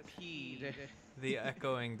dog just peed. The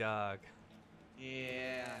echoing dog.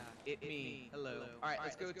 Yeah, it me. Hello. All right,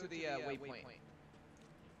 let's go to the waypoint.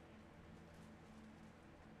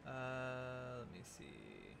 Let me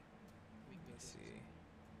see. Let me see.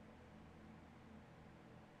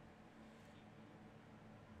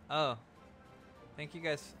 Oh, thank you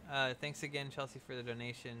guys. Thanks again, Chelsea, for the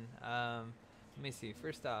donation. Let me see.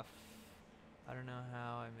 First off, I don't know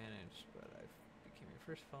how I managed, but I became your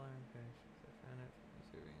first follower. Okay, I found it.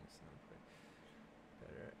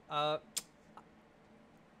 Better.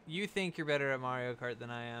 You think you're better at Mario Kart than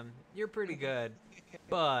I am. You're pretty good,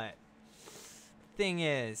 but thing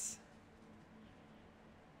is,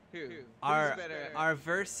 our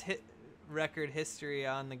verse hit record history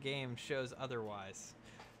on the game shows otherwise.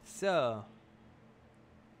 So,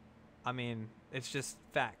 I mean, it's just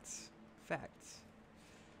facts.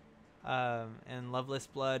 And Loveless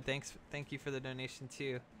Blood, thank you for the donation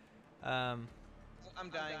too. I'm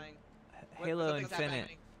dying. Halo What's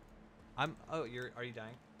Infinite. happening? Are you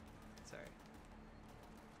dying? Sorry.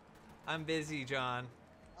 I'm busy, John.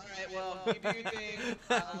 All right, well, you do your thing.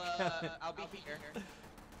 I'll be here.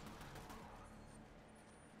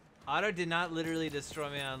 Otto did not literally destroy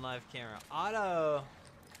me on live camera. Otto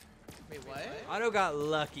Wait, what? got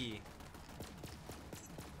lucky.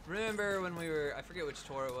 Remember when I forget which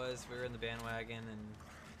tour it was, we were in the bandwagon, and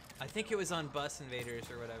I think it was on Bus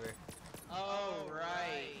Invaders or whatever. Oh,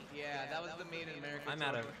 right. Yeah, that was the Made in America I'm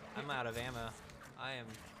out of ammo. I am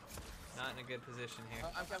not in a good position here.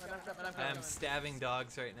 I'm coming. I am stabbing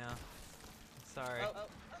dogs right now. Sorry. Oh,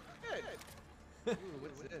 good. Ooh,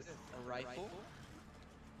 what's this? A rifle?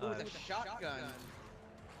 Ooh, it's a shotgun.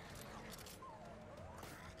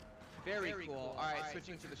 Very cool. Alright,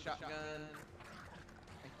 switching to the shotgun.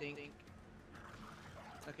 I think.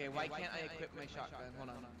 Okay, why can't I equip my shotgun? Hold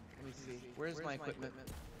on. Let me see. Where's my equipment? There's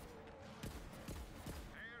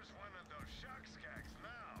one of those shock skags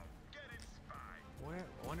now. Get it, spy.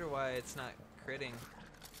 I wonder why it's not critting.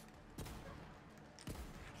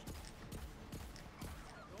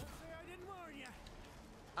 Don't say I didn't warn you.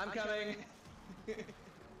 I'm coming.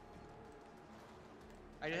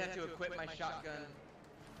 I just have to equip my shotgun.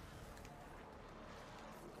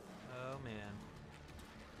 Oh man.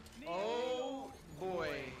 Oh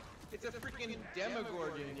boy. It's a freaking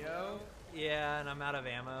Demogorgon, yo. Yeah, and I'm out of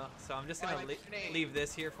ammo, so I'm just gonna Alright, what's your name? leave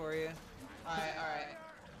this here for you. Alright.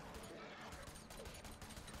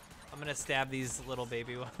 I'm gonna stab these little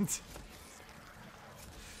baby ones.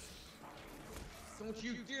 Don't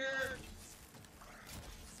you dare!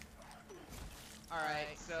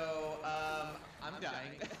 Alright, so, I'm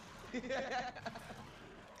dying.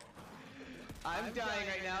 I'm dying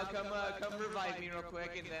right now. Come revive me real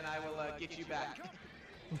quick, and then I will get you back.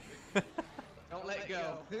 Don't let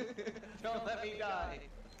go. Don't let me die.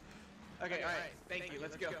 Okay, alright. Thank you.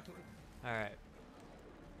 Let's go. Alright.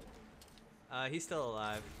 He's still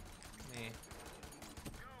alive. Me.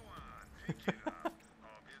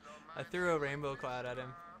 I threw a rainbow cloud at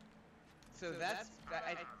him. So that's...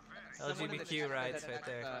 someone in the LGBTQ chat rights said right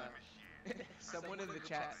there. someone in the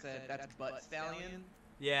chat said that's Butt Stallion.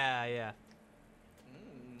 Yeah.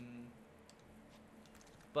 Mm.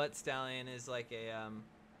 Butt Stallion is like a,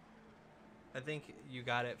 I think you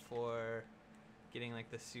got it for getting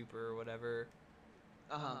like the super or whatever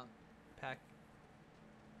pack.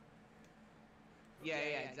 Yeah,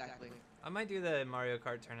 exactly. I might do the Mario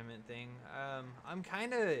Kart tournament thing. I'm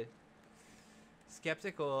kind of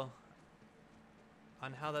skeptical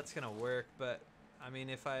on how that's gonna work, but I mean,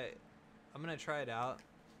 I'm gonna try it out.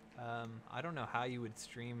 I don't know how you would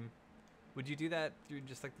stream. Would you do that through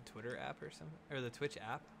just like the Twitter app or something, or the Twitch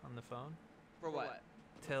app on the phone? For what?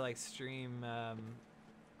 To like stream a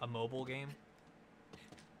mobile game?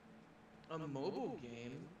 A mobile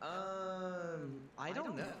game? I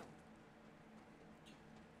don't know.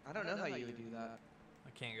 I don't know how you would do that. I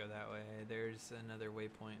can't go that way. There's another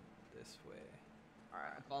waypoint this way.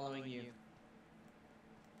 Alright, I'm following you.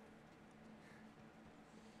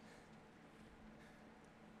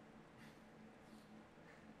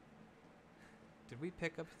 Did we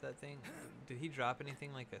pick up that thing? Did he drop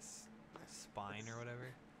anything like a spine or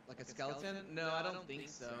whatever? Like a skeleton? No, I don't think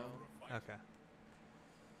so. Okay.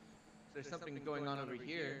 There's something going on over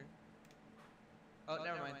here. Oh,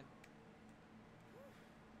 never mind.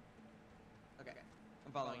 Okay,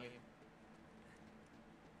 I'm following you.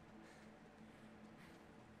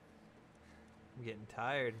 I'm getting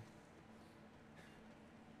tired.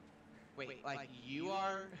 Wait, like you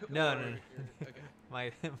are? No, Or no, no. you're- Okay. My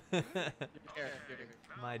Your character.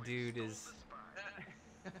 my dude is.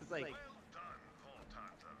 I was like, Well done, Vault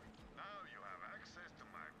Hunter. Now you have access to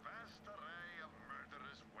my vast array of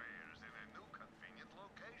murderous wares in a new convenient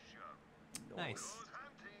location. Nice. Good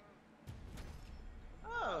hunting.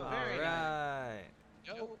 oh, All very nice. right.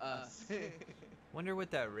 Go us. Wonder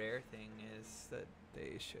what that rare thing is that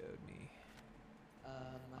they showed me. um,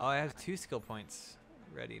 Oh, I have 2 skill points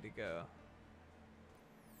ready to go.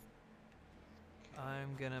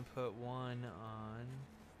 I'm gonna put one on.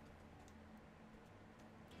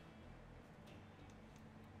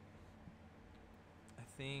 I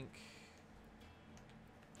think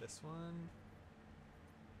this one.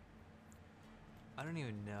 I don't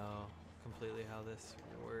even know completely how this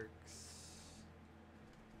works.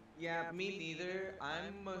 Yeah, me neither.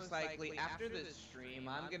 I'm most likely after this stream,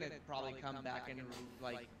 I'm gonna probably come back and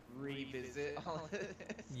like revisit all of this.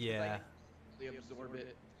 'Cause Yeah. I can really absorb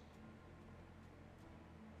it.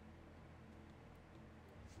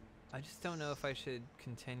 I just don't know if I should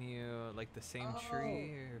continue like the same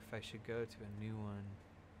tree or if I should go to a new one.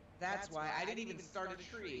 That's why I didn't even start a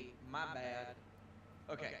tree. My bad.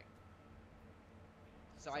 Okay.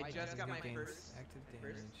 So I just got my Gains first active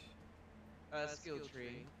first, damage. skill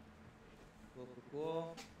tree. Cool, cool,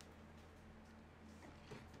 cool.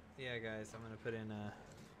 Yeah, guys, I'm gonna put in a.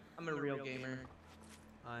 I'm a real gamer.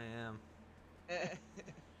 I am.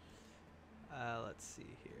 Let's see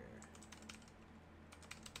here.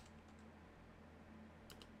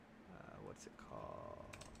 What's it called?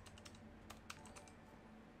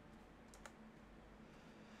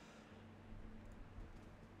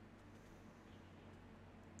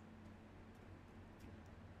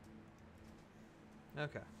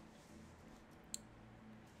 Okay.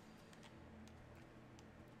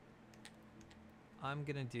 I'm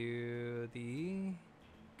gonna do the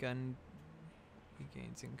gun. He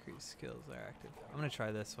gains increased skills are active. I'm gonna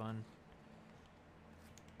try this one.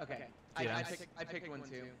 Okay. Dude, I picked one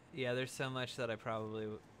too. Yeah, there's so much that I probably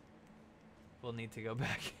will need to go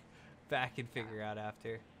back and figure out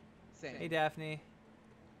after. Same. Hey, Daphne.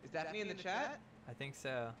 Is Daphne in the chat? I think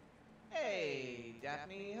so. Hey,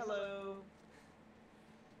 Daphne. Hello.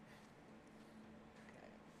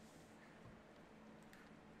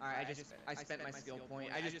 Alright, I spent my skill point.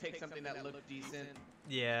 I just picked something that looked decent.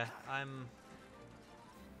 Yeah, I'm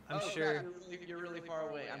Oh, sure. God, you're really far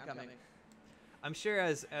away. I'm coming. I'm sure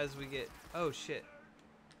as we get. Oh shit.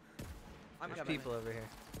 I'm There's coming. people over here.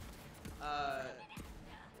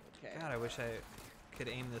 Okay. God, I wish I could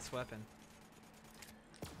aim this weapon.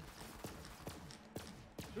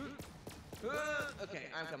 Okay,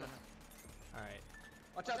 I'm coming. All right.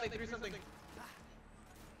 Watch out, they threw something.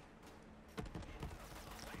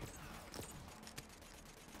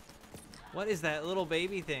 What is that little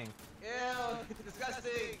baby thing? Ew,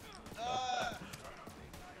 disgusting.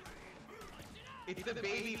 It's the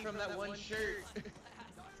baby from that one shirt.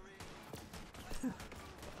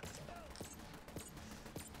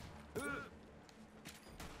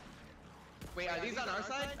 Wait, are these on our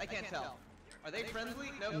side? I can't tell. Are they friendly?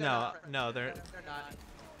 Nope, they're No, not friendly. no, they're not.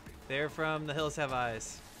 they're from The Hills Have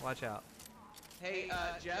Eyes. Watch out. Hey,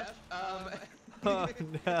 Geoff. Oh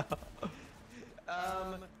no.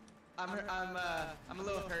 I'm a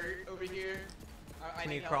little hurt over here. I Can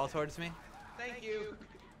need you help. crawl towards me? Thank you.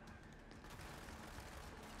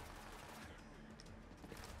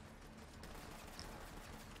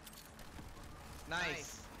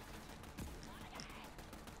 Nice.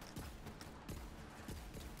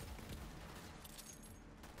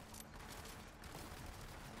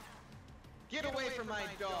 Get away from my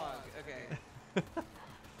dog. Okay.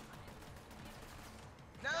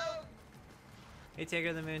 No. Hey, Taker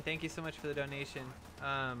of the Moon, thank you so much for the donation.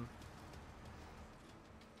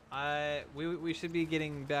 We should be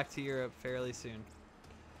getting back to Europe fairly soon.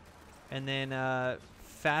 And then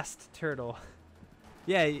Fast Turtle.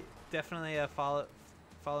 Yeah, definitely follow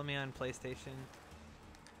me on PlayStation.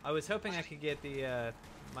 I was hoping I could get the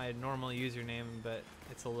my normal username, but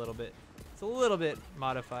it's a little bit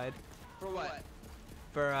modified For what?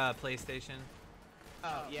 for PlayStation.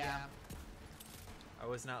 Oh yeah. I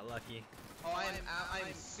was not lucky. Oh,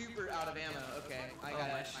 I'm super out of ammo. Okay, I Oh,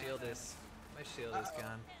 got my it. shield is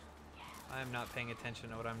gone. I am not paying attention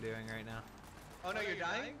to what I'm doing right now. Oh no, you're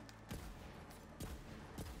dying?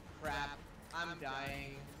 Crap, I'm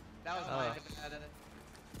dying. That was my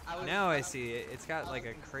bad. Now I see it. It's got like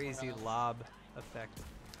a crazy lob effect.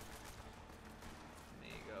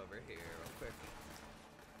 over here real quick.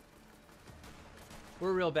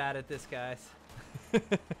 We're real bad at this, guys.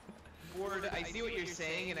 Ward, I see what you're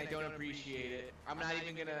saying and I don't appreciate it. I'm not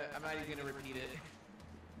even gonna repeat it.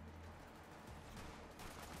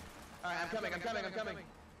 Alright, I'm coming.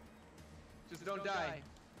 Just don't die.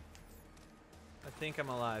 I think I'm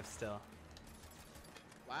alive still.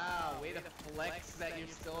 Wow, way to flex that you're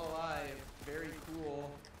still alive. Very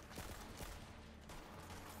cool.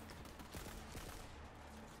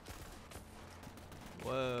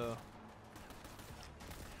 Whoa.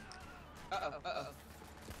 Uh-oh.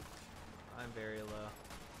 I'm very low.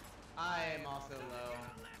 I am also low.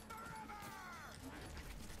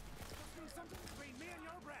 Something between me and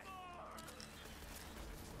your bread.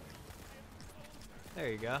 There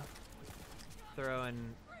you go.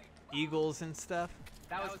 Throwing eagles and stuff.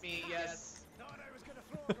 That was me, yes. Thought I was gonna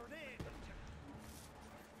throw a grenade.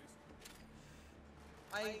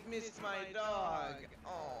 I missed my dog.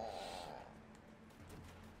 Oh.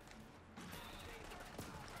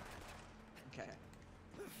 Okay.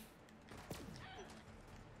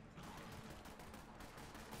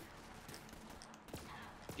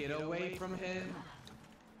 Get away from him.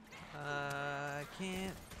 I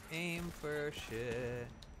can't aim for shit.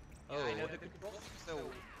 Yeah, I know the controls are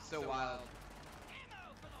so wild.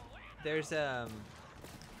 There's There's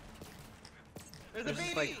a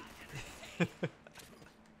just baby. like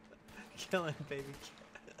killing baby.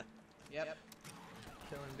 Yep.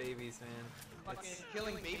 Killing babies, man. Fucking It's,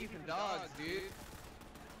 killing babies and dogs, dude.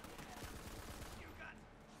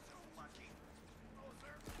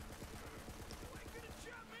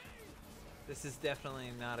 this is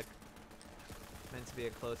definitely not meant to be a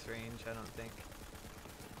close range, I don't think.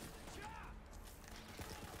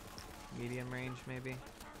 Medium range, maybe.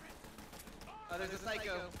 Oh, there's a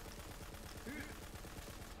psycho.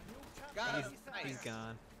 Got him. Nice. He's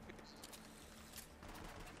gone.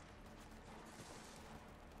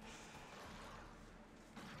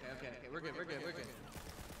 Okay. We're good.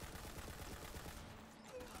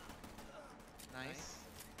 Nice.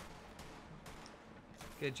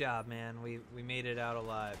 Good job, man. We made it out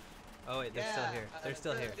alive. Oh wait, they're still here. They're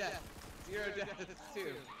still here. Zero deaths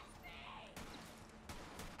too.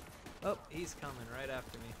 Oh, he's coming right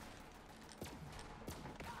after me.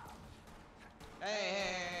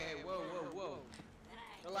 Hey, whoa.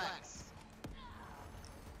 Relax.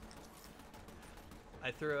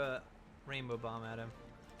 I threw a rainbow bomb at him.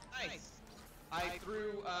 Nice. I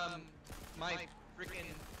threw my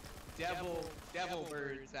freaking devil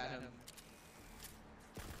birds at him.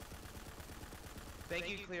 Thank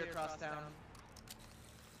you, Clear Cross Town.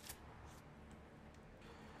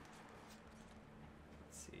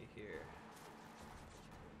 Let's see here.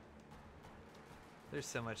 There's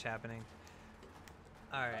so much happening.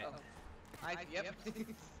 All right. Yep.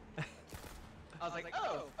 I was like,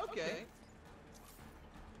 oh, okay.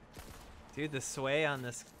 Dude, the sway on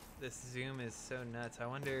this zoom is so nuts. I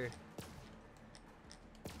wonder.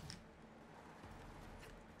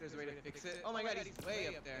 There's a way to fix it. Oh my god, he's way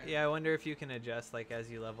up there. Yeah, I wonder if you can adjust like as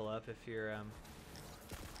you level up, if your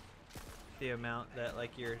the amount that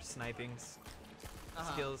like your sniping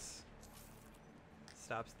skills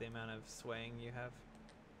stops the amount of swaying you have.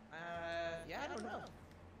 Yeah, I don't know.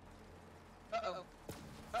 Uh-oh.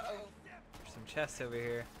 There's some chests over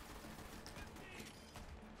here.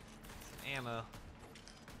 Some ammo.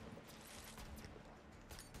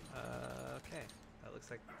 Okay. That looks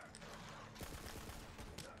like...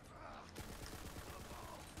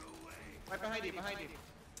 Right behind you.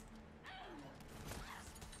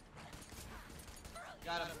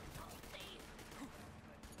 Got him.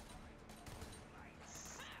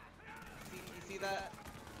 You see that?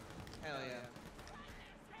 Hell yeah.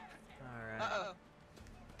 Alright. Uh-oh.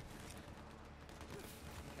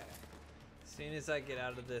 Okay. As soon as I get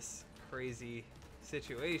out of this crazy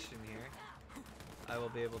situation here, I will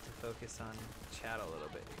be able to focus on chat a little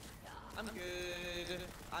bit. I'm good.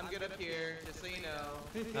 I'm good up here, just so you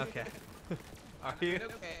know. Okay. Are you? Good,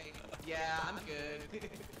 okay. Yeah, I'm good.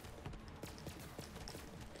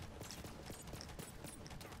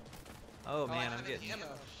 Oh man, I I'm have getting ammo.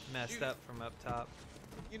 messed Shoot. up from up top.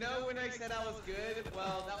 You know when I said I was good?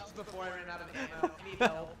 Well, that was before I ran out of ammo. I need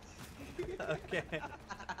help. Okay.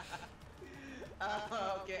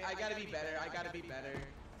 Okay, I gotta be better.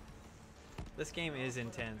 This game is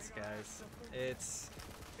intense, guys. It's...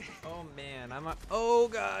 Oh man, oh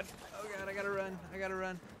god! Oh god, I gotta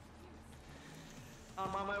run.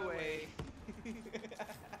 I'm on my way.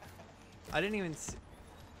 I didn't even see...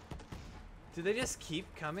 Do they just keep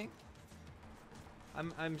coming?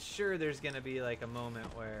 I'm sure there's gonna be like a moment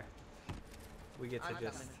where we get to I'm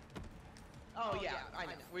just... coming. Oh yeah, I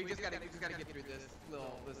know. We just gotta get through this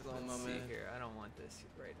little Let's moment. see here. I don't want this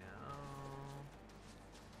right now.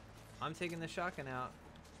 I'm taking the shotgun out.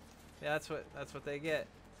 Yeah, that's what they get.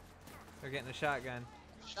 They're getting a shotgun.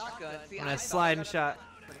 Shotgun. See, And I a thought sliding that- shot.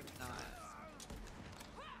 but it's not.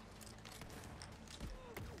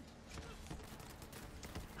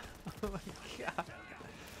 Oh my god.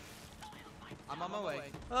 I'm on my way.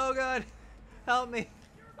 Oh god. Help me.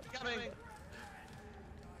 Coming.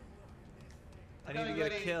 I need to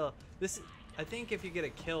get a kill. I think if you get a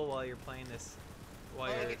kill while you're playing this,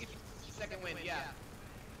 while Oh, you're, get second wind. Yeah.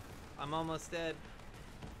 I'm almost dead.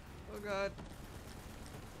 Oh god.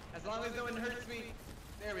 As long as no one hurts me.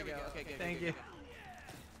 There we go. Okay, good. Thank good, you.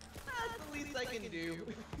 good. That's the least I can do.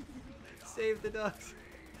 Save the dogs.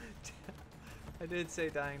 I did say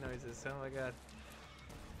dying noises. Oh my god.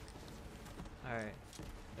 Alright.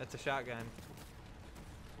 That's a shotgun.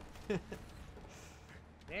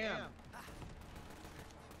 Damn.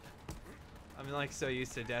 I'm like so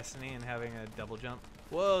used to Destiny and having a double jump.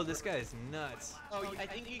 Whoa, this guy is nuts. Oh, I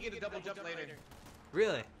think you get a double jump later.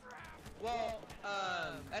 Really? Well,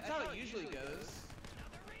 that's how it usually goes.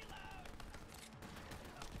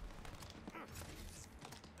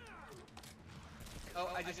 Oh,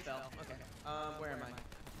 I just fell. Okay. Where am I?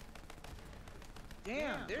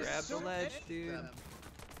 Damn, there's Grab so the ledge, many of dude. them.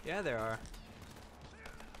 Yeah, there are.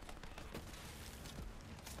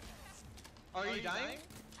 Are you dying?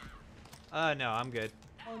 No, I'm good.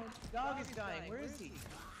 Oh, the dog is dying. Where is he?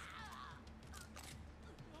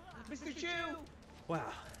 Mr. Chew! Wow,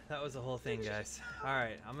 that was the whole thing, guys.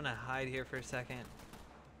 Alright, I'm gonna hide here for a second.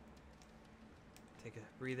 Take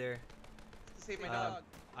a breather. Save my dog.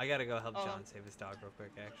 I gotta go help Oh. John save his dog real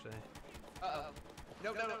quick, actually. Uh-oh.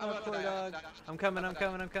 No, I'm Oh, about to poor die. dog. I'm coming.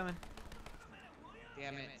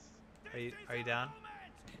 Damn it. Are you down?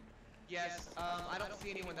 Yes, I don't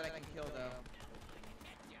see anyone that I can kill, though.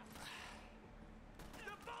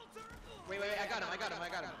 Wait, I got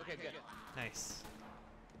him. Okay, good. Nice.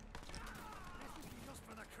 Just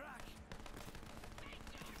for the crack.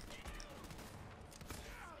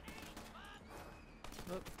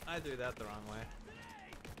 Oop, I threw that the wrong way.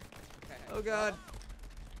 Okay. Oh god.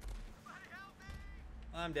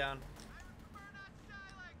 I'm down.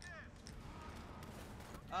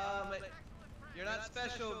 You're not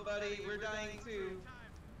special, buddy. We're dying too.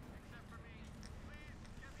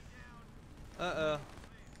 Uh-oh.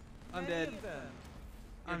 I'm dead. Save them.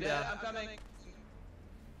 I'm You're dead. down. I'm coming.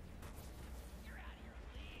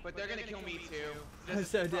 But they're gonna kill me too. I'm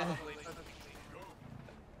so dead. Probably.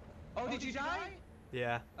 Oh, did you die?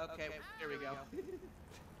 Yeah. Okay, here we go.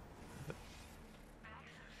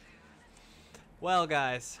 Well,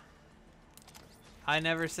 guys. I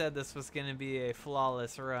never said this was gonna be a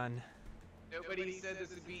flawless run. Nobody said this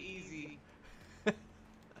would be easy. I'm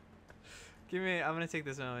gonna take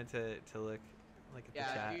this moment to look at the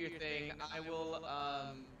Yeah, chat. do your thing. I will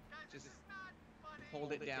just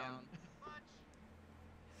hold it down.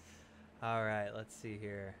 All right, let's see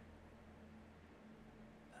here.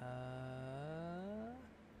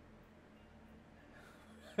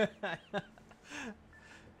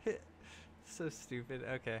 So stupid.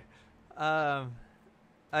 Okay.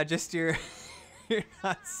 Just you're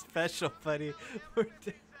not special, buddy.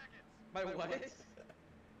 My what?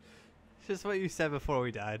 Just what you said before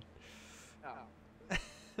we died. Oh.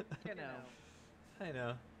 You know. I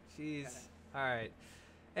know. Jeez. All right.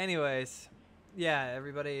 Anyways, yeah,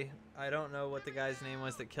 everybody. I don't know what the guy's name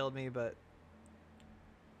was that killed me, but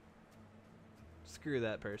screw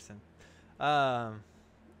that person. You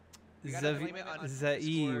gotta blame it on Zaev.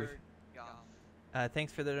 UnderscoreGeoff.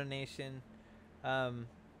 Thanks for the donation. I'm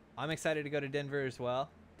excited to go to Denver as well.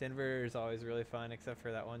 Denver is always really fun, except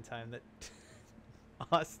for that one time that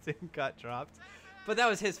Austin got dropped. But that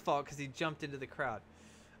was his fault because he jumped into the crowd.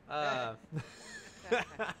 I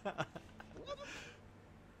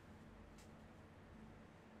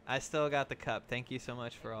still got the cup. Thank you so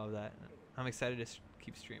much for all of that. I'm excited to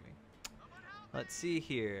keep streaming. Let's see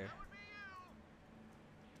here.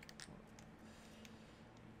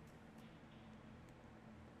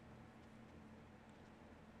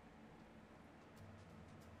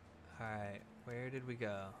 Alright, where did we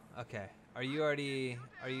go? Okay. Are you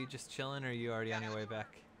just chilling or are you already on your way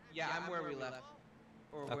back? Yeah, I'm where we left.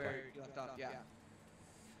 Or Okay. where you left off, yeah.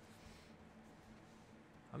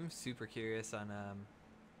 I'm super curious on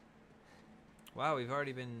wow, we've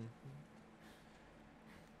already been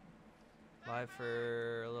live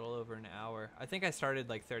for a little over an hour. I think I started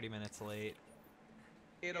like 30 minutes late.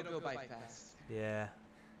 It'll go by fast. Yeah.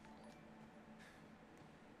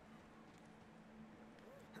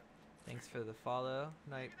 Thanks for the follow.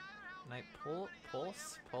 Night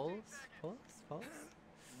pulse?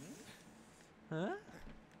 Huh?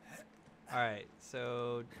 Alright,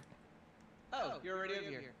 so Oh, you're already over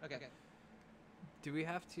here. Okay. do we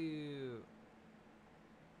have to...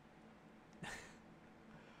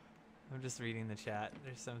 I'm just reading the chat.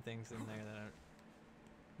 There's some things in there that are...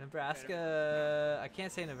 Nebraska... I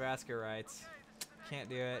can't say Nebraska rights. Can't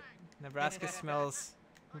do it. Nebraska smells...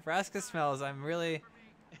 Nebraska smells. I'm really...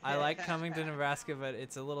 I like coming to Nebraska, but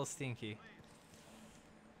it's a little stinky.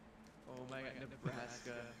 Oh my god,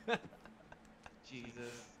 Nebraska.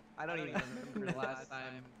 Jesus. I don't even remember the last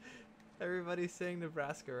time. Everybody's saying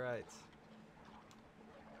Nebraska rights.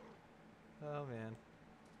 Oh man.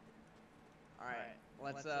 Alright,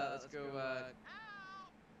 let's go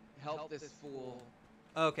help this fool.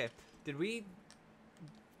 Okay. Did we...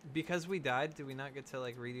 Because we died, did we not get to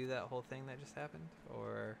like redo that whole thing that just happened?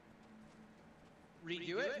 Or...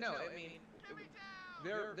 Redo it? No, I mean,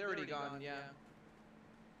 they're already gone, yeah.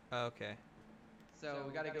 Okay. So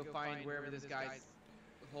we gotta go find wherever this guy's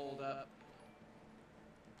holed up.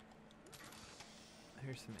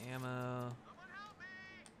 Here's some ammo.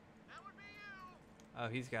 Oh,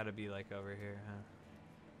 he's got to be like over here, huh?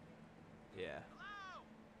 Yeah.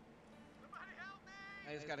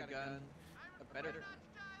 I just got a gun. A better.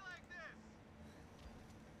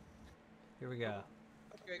 Here we go.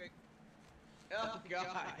 Okay. Oh god.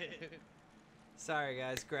 Sorry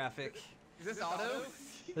guys, graphic. Is this auto?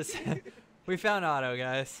 This, we found auto,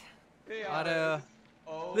 guys. Hey, Auto.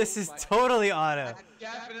 Oh, This is totally auto. That's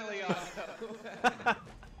definitely auto.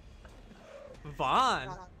 Vaughn.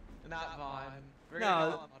 Not Vaughn. We're No,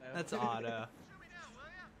 gonna call him auto. that's auto.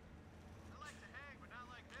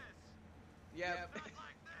 Yep.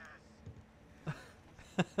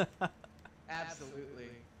 Absolutely.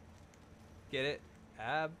 Get it?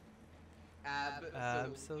 Absolutely.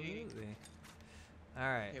 Absolutely. All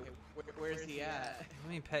right. Okay, where's he at? Let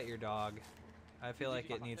me pet your dog. I feel like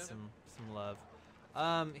it needs some love.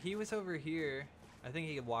 He was over here. I think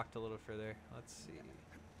he walked a little further. Let's see.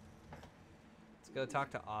 Let's go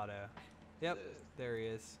talk to Otto. Yep, there he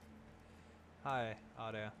is. Hi,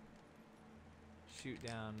 Otto. Shoot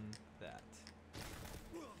down that.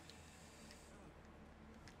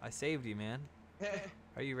 I saved you, man.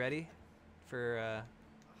 Are you ready for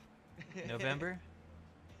November?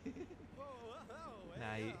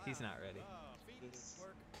 Nah, he's not ready.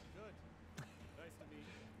 Work. Good. Nice to meet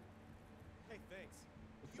you. Hey, thanks.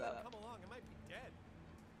 What's You gotta up? come along. I might be dead.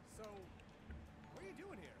 So, what are you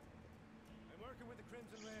doing here? I'm working with the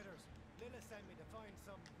Crimson Raiders. Lila sent me to find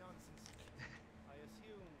some nonsense. I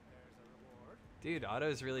assume there's a reward. Dude,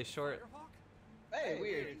 Otto's really short. Firehawk? Hey,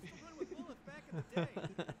 weird. Used to run with Bullet back in the day.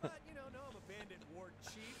 But, you know, now I'm a bandit ward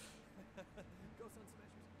chief. Go Sun Smashers.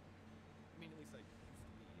 I mean, at least I used to be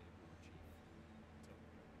a ward chief. Until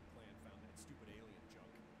the clan found that stupid alien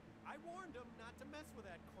junk. I warned them not to mess with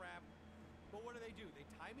that crap. But what do? They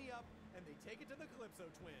tie me up and they take it to the Calypso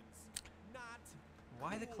twins. Not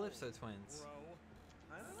Why the cool, Calypso twins? bro.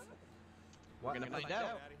 I don't know. What? We're gonna find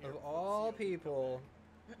out. Of all people.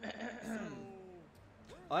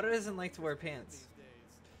 Otto doesn't like to wear pants.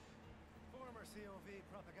 Former COV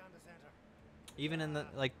propaganda center. Even in the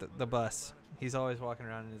the bus. He's always walking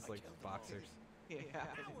around in his like boxers. Yeah.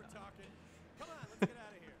 Now we're talking. Come on, let's get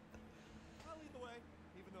out of here. I'll lead the way,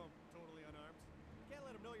 even though I'm totally unarmed. Can't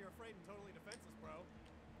let them know you're afraid and totally defenseless, bro.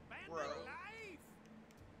 Bandit Bro. life!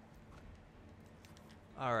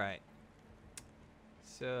 All right.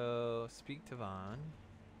 So speak to Vaughn.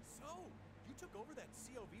 So, you took over that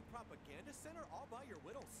COV propaganda center all by your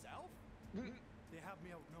little self? They have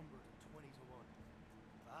me outnumbered 20 to 1.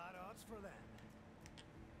 Bad odds for them.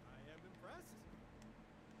 I am impressed.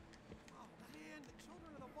 Oh man, the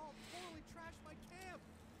children of the vault totally trashed my camp.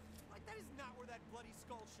 Like, that is not where that bloody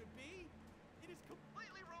skull should be. It is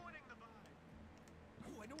completely ruining the vibe.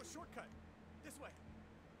 Oh, I know a shortcut. This way.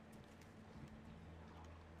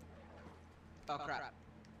 Oh crap.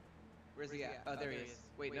 Where's he at? Oh, there he is.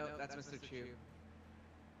 Wait, no, that's Mr. Chu.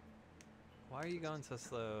 Why are you going so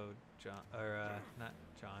slow, John? Or not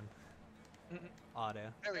John. Otto.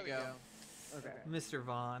 There we go. Okay. Mr.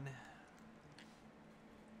 Vaughn.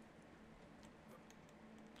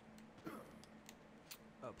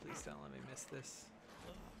 Oh, please don't let me miss this.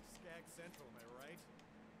 Skag Central, am I right?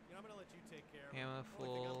 You know, I'm gonna let you take care of it. Ammo The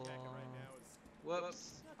only thing I'm full. packing right now is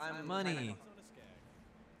Whoops. I'm Money. kinda- on a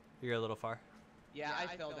skag. You're a little far. Yeah,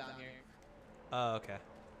 I fell down here. Oh, okay.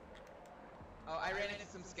 Oh, I ran into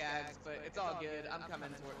some skags, but it's all good. I'm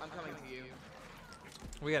coming to you.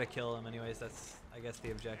 We gotta kill him anyways. That's, I guess,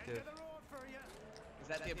 the objective. End of the road for you. Is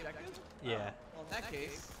that the objective? Yeah. Oh, well, in that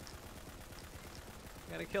case,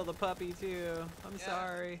 Gotta kill the puppy too. I'm Yeah.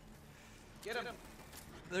 sorry. Get him.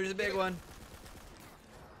 There's a big one.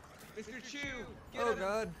 Mr. Chew. Get Oh him.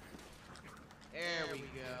 god. There we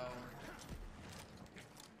go.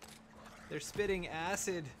 They're spitting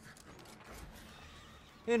acid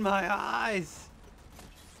in my eyes.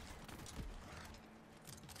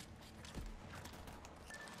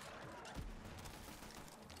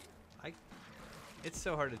 It's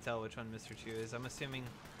so hard to tell which one Mr. Chew is. I'm assuming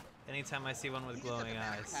anytime I see one with glowing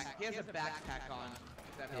eyes. He has a backpack on.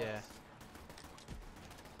 If that helps. Yeah.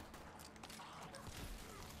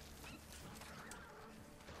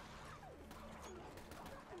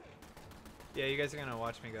 Yeah, you guys are gonna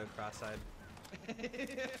watch me go cross-eyed.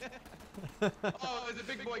 Oh, there's a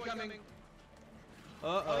big boy coming.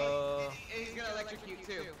 Uh-oh. Oh, he's gonna electrocute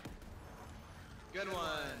too. Good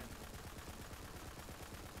one.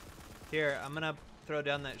 Here, I'm gonna throw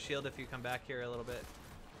down that shield if you come back here a little bit.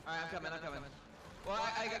 Alright, I'm coming. Well,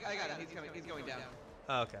 I got him. He's coming. He's going down.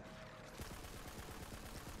 Oh, okay.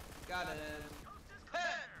 Got him.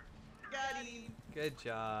 Got him. Good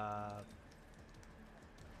job.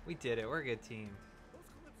 We did it. We're a good team. Those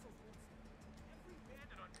Calypsos won't stand. Every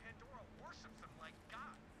bandit on Pandora worships them like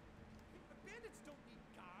gods. The bandits don't need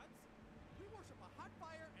gods. We worship a hot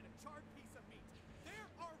fire and a charred piece of meat. There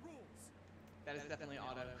are rules. That is definitely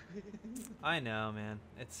auto. I know, man.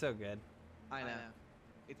 It's so good. I know.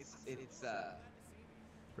 It's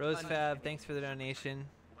Rosefab, thanks for the donation.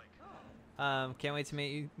 Can't wait to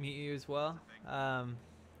meet you as well. I'm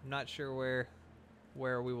not sure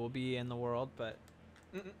where we will be in the world, but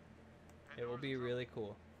it will be really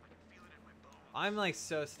cool. I'm like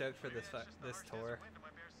so stoked for this tour.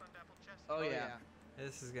 Oh yeah.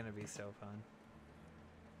 This is gonna be so fun.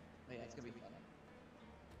 Oh, yeah, it's gonna be fun.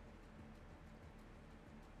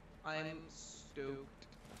 I'm stoked.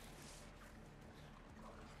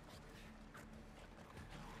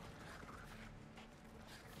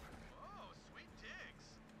 Oh, sweet digs.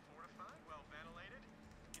 Fortified, well ventilated.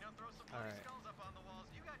 You know, throw some All bloody right. skulls up on the walls.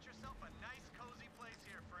 You got yourself a nice, cozy place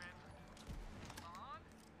here, friend. Vaughn?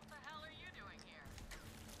 What the hell are you doing here?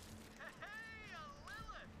 Hey, a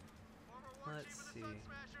Lilith! Former war Let's chief of see. the Sun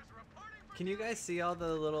Smashers reporting for Can you guys see all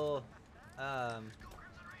the little Go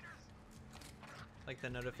Crimson Raiders! like the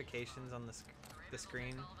notifications on the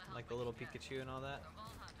screen, like the little Pikachu and all that?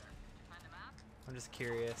 Vault Hunter. Find the map? I'm just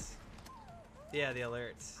curious. Yeah, the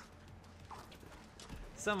alerts.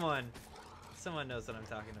 Someone knows what I'm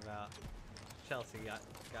talking about. Chelsea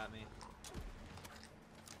got me.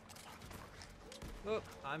 Oh,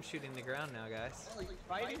 I'm shooting the ground now, guys. Oh, you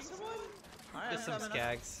fighting someone? Alright, Just some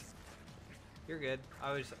skags. You're good.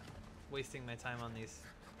 I was wasting my time on these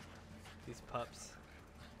pups.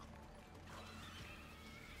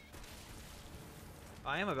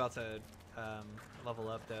 I am about to level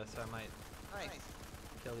up though, so I might Nice.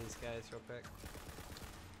 kill these guys real quick.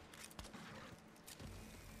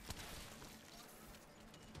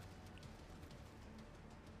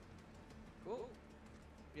 Cool.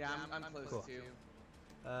 Yeah, I'm close Cool. too.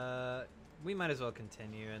 We might as well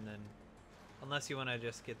continue, and then, unless you want to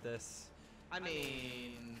just get this. I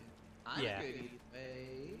mean, I'm Yeah. good either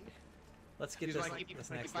way. Let's get You just wanna keep this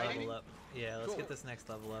fighting? next level up. Yeah, let's Cool. get this next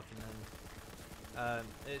level up, and then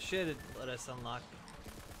it should let us unlock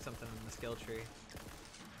something in the skill tree.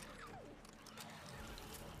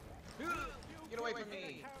 Get away from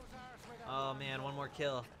me. Oh man, one more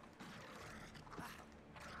kill.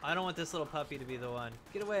 I don't want this little puppy to be the one.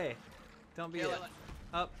 Get away! Don't be Kill it. it.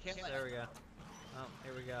 Oh, Kill it. there we go. Oh,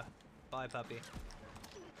 here we go. Bye, puppy.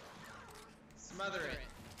 Smother it.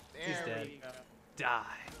 There He's dead. we go.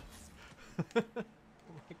 Die. Oh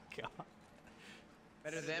my god.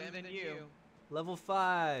 Better them than you. Level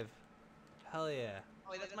 5. Hell yeah.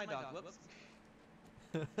 Oh, wait, that's my dog. Whoops.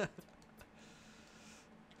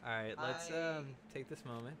 Alright, let's I- take this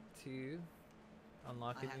moment to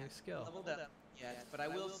unlock I a new haven't skill. Leveled up yet, but I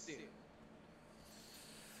will soon.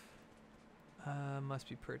 Must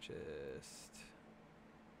be purchased.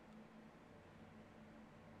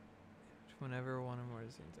 Whenever one or more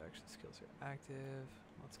Zoom's action skills are active.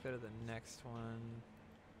 Let's go to the next one.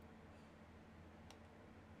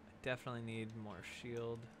 I definitely need more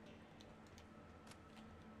shield.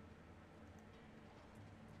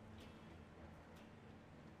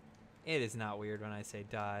 It is not weird when I say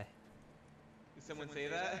die. Did someone say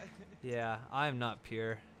that? Yeah, I'm not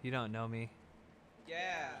pure. You don't know me.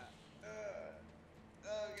 Yeah.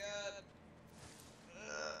 Oh god.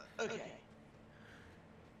 Okay.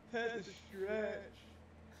 Had to stretch.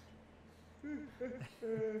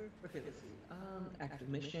 Okay, let's see. Active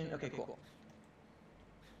mission. Okay, cool.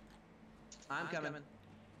 I'm coming.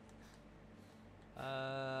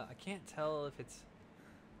 I can't tell if it's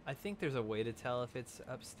I think there's a way to tell if it's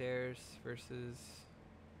upstairs versus.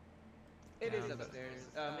 It is down, but- upstairs.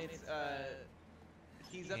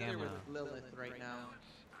 He's up there with Ammo. Lilith right now.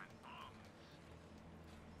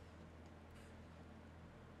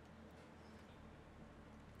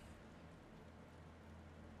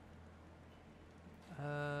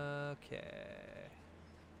 Okay.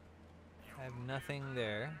 I have nothing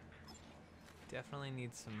there. Definitely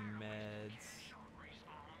need some meds.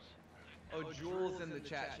 Oh, Jules in the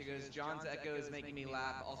chat. She goes, John's echo is making me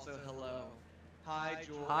laugh. Also, hello. Hi,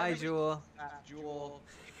 Jewel. Hi, Everybody Jewel. laugh, Jewel.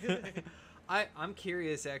 I'm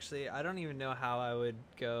curious actually. I don't even know how I would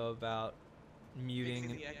go about Fixing muting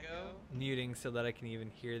the echo. muting so that I can even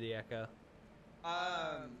hear the echo.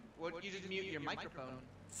 Well, you just mute your microphone.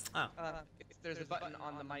 Oh. There's a button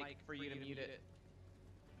on the mic for you to mute it.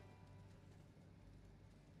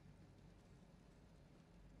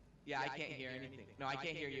 Yeah, I can't hear anything. No, I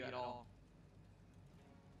can't hear you at all.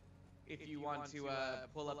 If you want to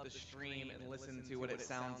pull up the stream and listen to what it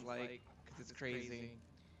sounds like, because it's crazy.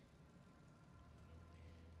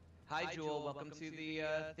 Hi, Jewel. Welcome to the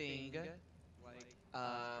thing.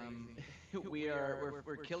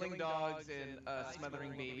 We're killing dogs and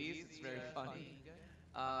smothering babies. It's very funny.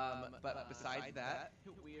 But besides that,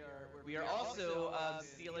 we are also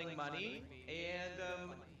stealing money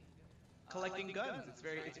and collecting guns. It's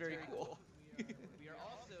very cool. We are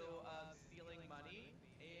also stealing money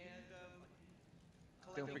and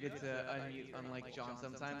don't forget to unmute, unlike John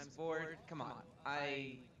sometimes. Bored. Come on,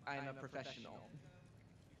 I'm a professional.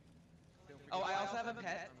 Oh, I also have a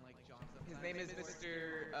pet. His name is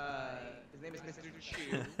Mr.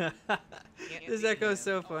 Chew. This echo is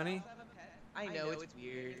so funny. I know it's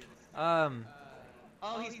weird. Oh,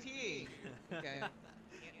 he's peeing. Okay.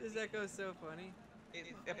 this echo is so funny.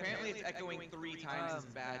 Apparently it's echoing 3 times as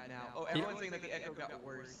bad now. Oh, everyone's saying that the echo got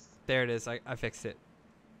worse. There it is. I fixed it.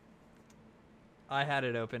 I had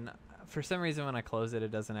it open. For some reason, when I close it,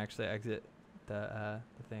 it doesn't actually exit the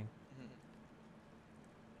thing.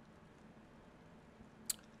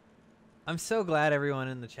 I'm so glad everyone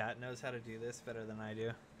in the chat knows how to do this better than I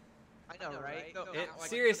do. I know, right? No,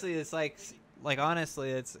 Seriously, it's like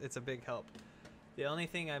honestly, it's a big help. The only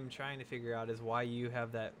thing I'm trying to figure out is why you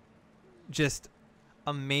have that just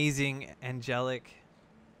amazing angelic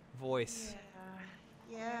voice.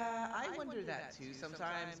 Yeah, I wonder that too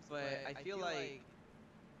sometimes, but I feel like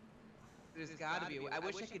there's gotta be a way. I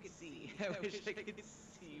wish I could see. I wish I could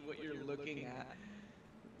see what you're looking at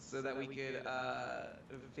so that we could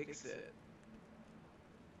fix it.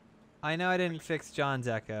 I know I didn't fix John's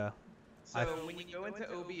echo. So when you go into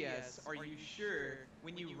OBS, are you sure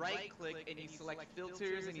when you right click and you select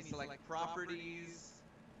filters and you select properties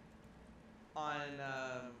on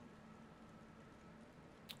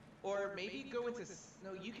or maybe go into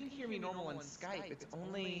no, you can hear me normal on Skype. It's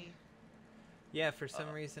only Yeah, for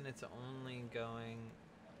some reason it's only going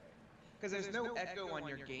because there's no echo on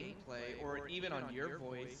your gameplay or even on your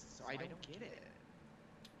voice, so I don't get it.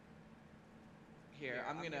 Here,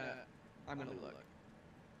 I'm gonna look.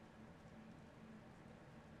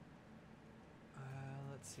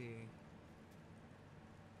 Let's see.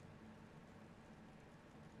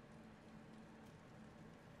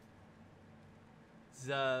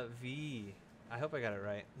 Zavi. I hope I got it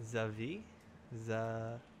right. Zavi?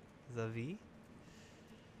 Zavi?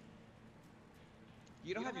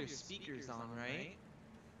 You don't have your speakers on, right?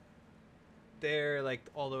 They're like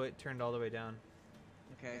turned all the way down.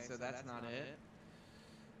 Okay, so that's not it.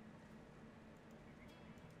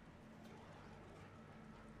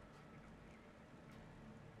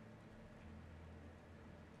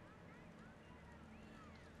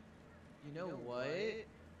 You know what?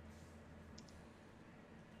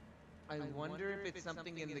 I wonder if it's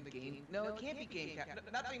something in the game. No, it can't be game cap.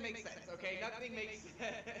 Nothing makes sense. Okay, nothing makes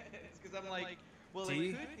sense because I'm like, well, it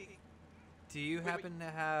could be. Do you happen to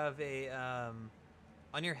have a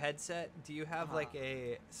on your headset? Do you have like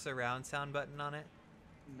a surround sound button on it?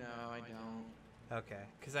 No, I don't. Okay,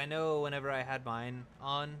 because I know whenever I had mine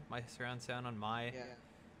on my surround sound on my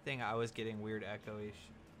thing, I was getting weird echoey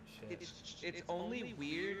shit. It's only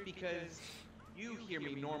weird because you hear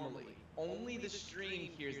me normally. Only the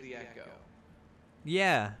stream hears the echo.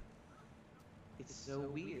 Yeah. It's so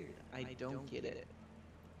weird. I don't get it.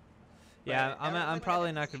 Yeah, I'm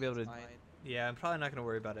probably not gonna be able to. Yeah, I'm probably not gonna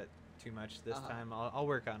worry about it too much this time. I'll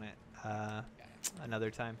work on it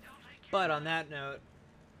another time. But on that note,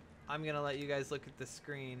 I'm gonna let you guys look at the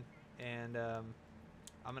screen, and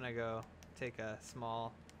I'm gonna go take a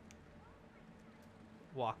small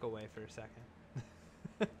walk away for a second.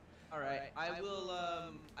 All right, I will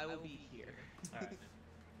be here. All right.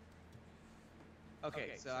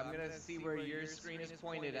 Okay, so I'm gonna see where your screen is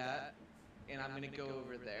pointed at, and I'm gonna go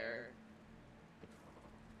over there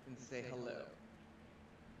and say hello.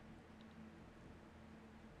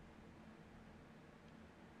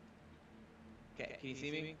 Okay, can you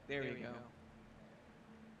see me? There we go.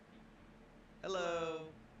 Hello.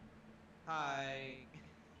 Hi.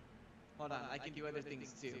 Hold on, I can do other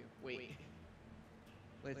things too. Wait.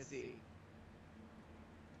 Let's see.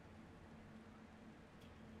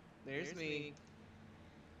 There's me.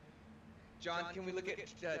 John, can we look at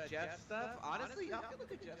Geoff's stuff? Honestly, y'all can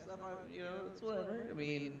look at Geoff's stuff. You know, it's whatever. I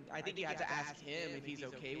mean, I think you have to ask him if he's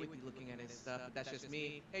okay with you looking at his stuff, but that's just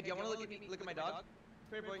me. Hey, do y'all want to look at me? Look at my dog?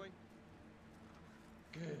 Come here, boy.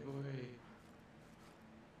 Good boy.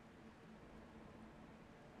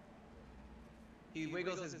 He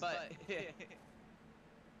wiggles his butt. Do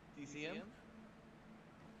you see him?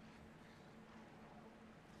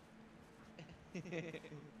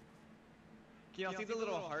 Can y'all see the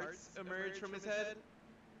little hearts emerge from his head?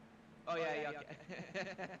 Oh yeah, okay.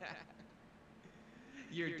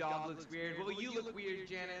 Your dog looks weird. Well, you look weird,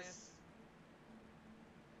 Janice.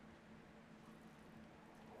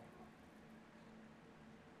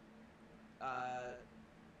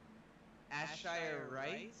 Ashire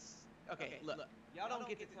Rights? Okay, look. Y'all don't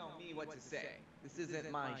get to tell me what to say. This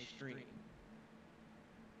isn't my stream.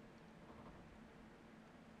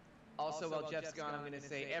 Also, while Geoff's gone, I'm gonna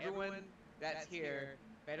say everyone that's here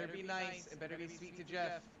better be nice and better be sweet to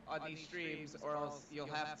Geoff on these streams, or else you'll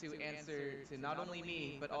have to answer to not only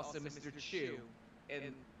me, but also Mr. Chew.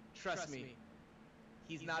 And trust me,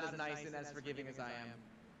 he's not as nice and as forgiving as I am.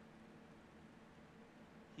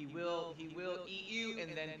 He will eat you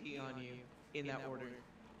and then pee on you in that order.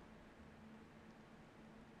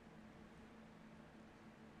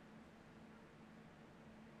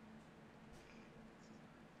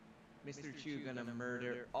 Mr. Chew gonna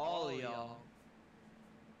murder all of y'all.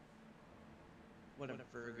 What a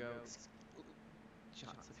Virgo.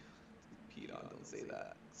 Johnson. Peed on, don't say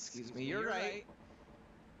that. Excuse me, you're right.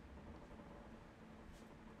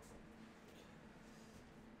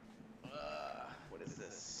 What is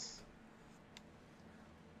this?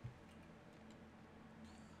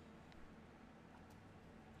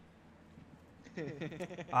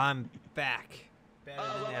 I'm back. Better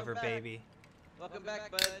than welcome ever, back. baby. Welcome back,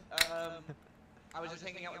 bud. I was just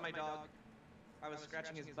hanging out with my dog. I was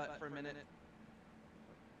scratching his butt for a minute.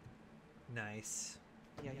 Nice.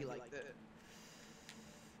 Yeah, he liked it.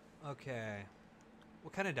 Okay.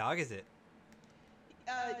 What kind of dog is it?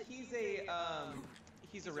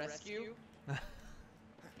 He's a rescue.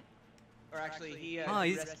 Or actually, he. Oh,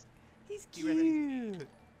 he he's he res- cute.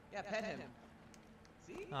 Yeah, pet him.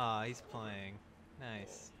 See? Oh, he's playing.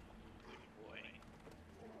 Nice.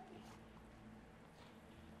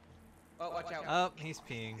 Oh, watch out. Oh, he's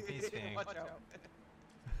peeing. He's peeing. Watch out.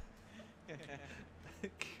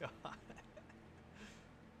 God.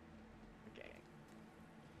 Okay.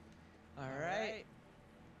 All right.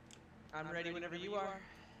 I'm ready whenever you are.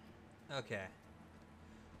 Okay.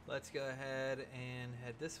 Let's go ahead and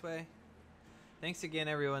head this way. Thanks again,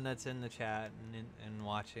 everyone that's in the chat and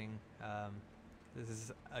watching. This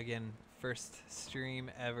is, again, first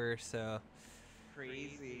stream ever, so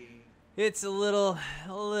Crazy. it's a little,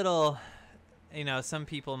 you know, some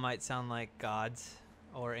people might sound like gods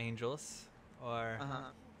or angels or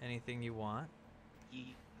anything you want.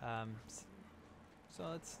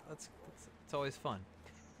 So it's always fun.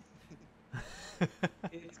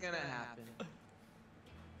 It's gonna happen.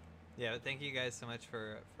 Yeah, but thank you guys so much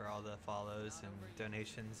for all the follows and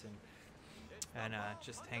donations and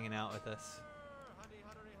just hanging out with us.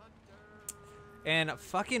 And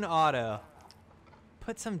fucking Auto,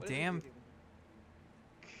 put some damn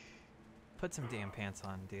pants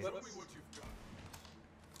on, dude.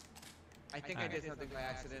 I think I did something by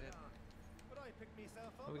accident.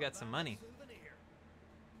 Oh, we got some money.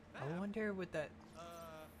 I wonder what that.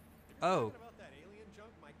 Oh.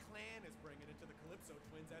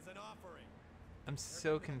 I'm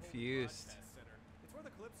so confused. It's where the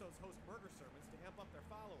Calypsos host murder sermons to amp up their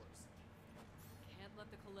followers. Can't let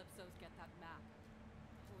the Calypsos get that map.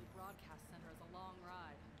 Holy Broadcast Center is a long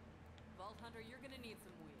ride. Vault Hunter, you're gonna need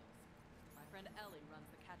some wheels. My friend Ellie runs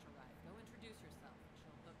the catch-a-ride. Go introduce yourself and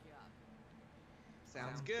she'll hook you up.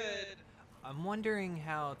 Sounds good. I'm wondering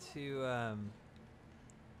how to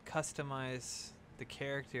customize the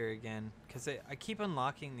character again, because I keep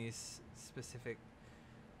unlocking these specific,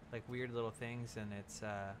 like, weird little things, and it's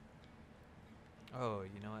oh,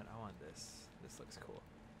 you know what, I want this looks cool.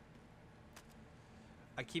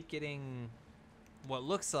 I keep getting what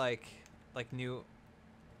looks like new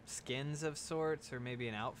skins of sorts, or maybe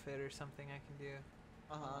an outfit or something I can do.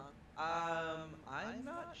 I'm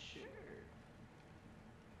not sure.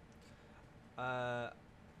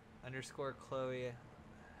 Underscore Chloe,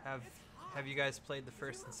 have you guys played the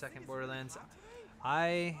first and second Borderlands?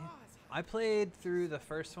 I played through the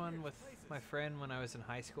first one with my friend when I was in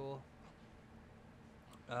high school.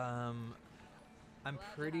 I'm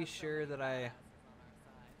pretty sure that I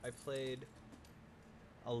played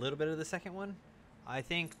a little bit of the second one. I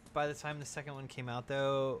think by the time the second one came out,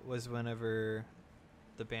 though, was whenever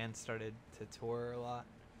the band started to tour a lot.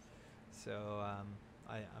 So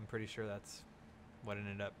I'm pretty sure that's what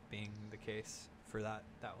ended up being the case for that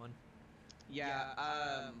one.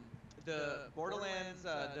 Yeah, the Borderlands,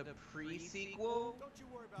 the pre-sequel, Don't you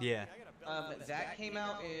worry about Yeah. me. I got a belt that came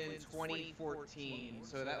out in 2014,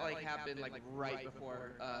 so that like happened like right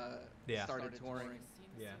before Yeah. started touring.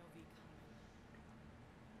 Yeah.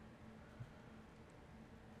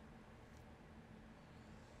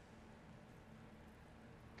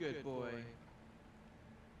 Good boy.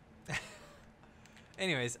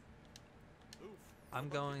 Anyways, Oof. I'm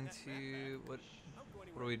going to what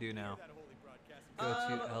do we do now? That holy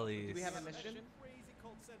broadcasting Go to Ellie's. Do we have a mission? crazy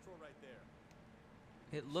cult central right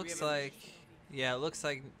there. It looks have a like, yeah, it looks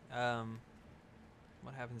like.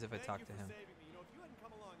 What happens if I Thank talk you to for him? saving me. You know, if you hadn't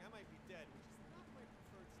come along, I might be dead, which is not my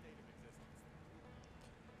preferred state of existence.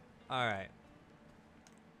 All right.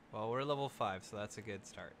 Well, we're level 5, so that's a good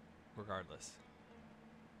start, regardless.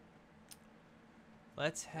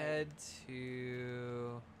 Let's head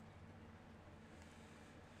to.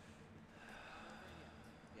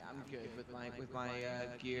 Yeah, I'm good with my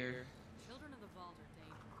gear. Children of the vault are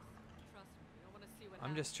dangerous. Trust me, you don't want to see what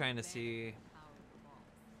I'm just happens trying to when they see abandon the power of the vault.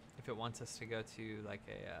 if it wants us to go to like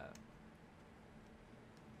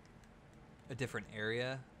a different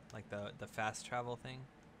area, like the fast travel thing.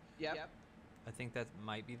 Yep. I think that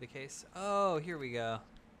might be the case. Oh, here we go.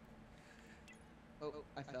 Oh,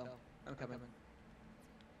 I fell. I'm coming.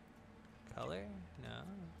 Color? No.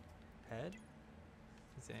 Head?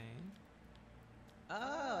 Zane?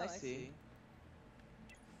 Oh, I see.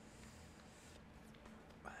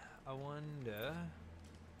 I wonder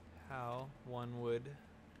how one would.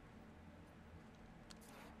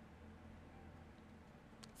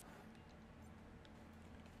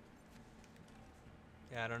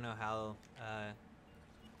 Yeah, I don't know how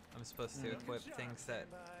I'm supposed to equip things that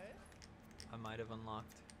I might have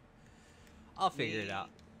unlocked. I'll figure it out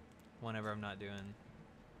whenever I'm not doing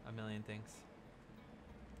a million things.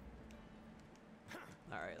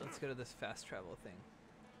 Alright, let's go to this fast travel thing.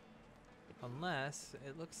 Unless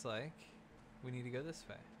it looks like we need to go this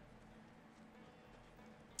way.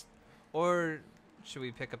 Or should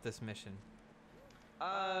we pick up this mission?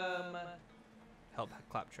 Help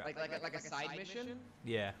Claptrap. Like a side mission?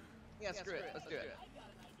 Yeah. Yeah, screw it. Let's do it. I got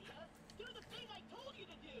an idea. Do the thing I told you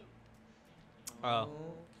to do. Oh.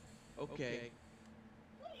 Okay.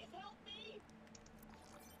 Please help me.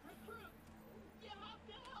 Recruit, you have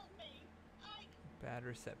to help me. Bad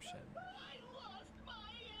reception. I lost my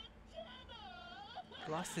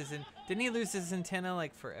antenna. Lost his didn't he lose his antenna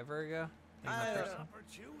like forever ago? In the first one?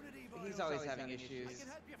 Opportunity, He's Biles. always having I issues. can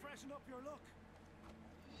help you freshen up your look.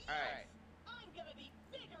 Alright. I'm gonna be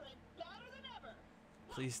bigger and badder than ever.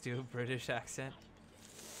 Please do a British accent.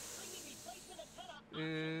 Bringing replacement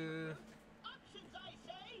antenna options, I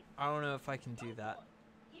say. I don't know if I can do that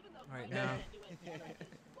Even though right finding now. a new antenna is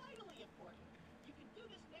vitally important, you can do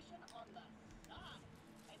this mission on the side.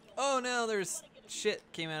 And you'll Oh no, there's shit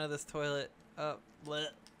came out of this toilet. Oh, bleh.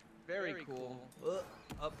 Very cool.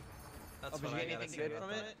 Up. That's Did what you I get gotta anything say good about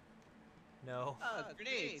from that. it? No. Oh,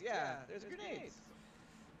 grenades. Yeah, there's grenades.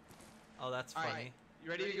 Oh, that's All funny. right. You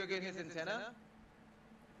ready to go get his antenna?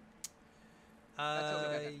 Uh, That's what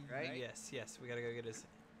we gotta do, right? yes, we gotta go get his.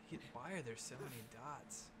 Why are there so many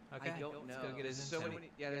dots? Okay, I don't know. let's go get his There's so antenna. many.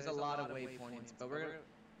 Yeah, there's a lot of waypoints, but we're gonna.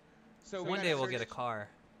 So One day we'll get a car.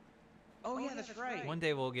 Oh yeah, that's right. One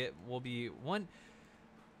day we'll be one.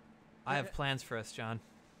 I have plans for us, John.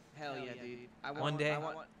 Hell yeah, dude. One day.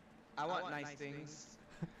 I want nice things.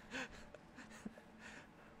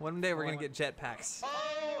 One day we're gonna get jetpacks.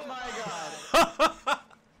 Oh my god.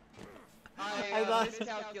 I thought-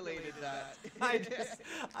 miscalculated that.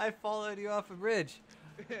 I followed you off a bridge.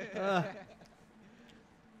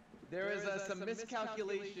 There was some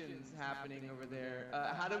miscalculations happening over there.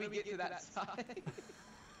 How do we get to that side?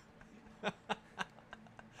 All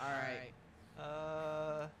right.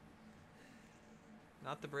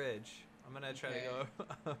 Not the bridge. I'm gonna try to go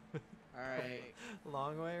All right.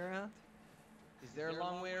 long way around. Is there a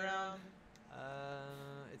long way around?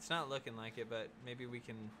 It's not looking like it, but maybe we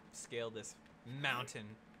can scale this mountain.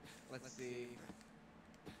 Let's see.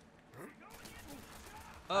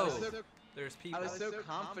 Oh, There's people. I was so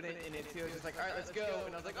confident in it too. I was just like, all right, let's go.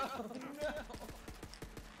 And I was like, oh no.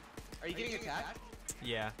 Are you getting attacked?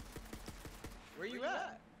 Yeah. Where are you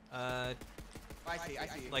at? Uh, I see.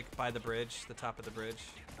 like by the bridge, the top of the bridge.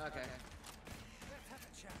 Okay. Let's have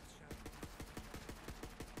a chat, shall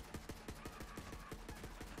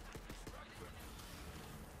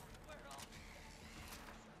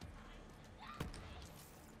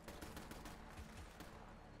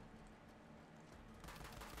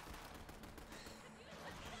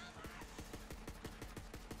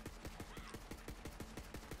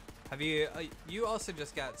Have you? You also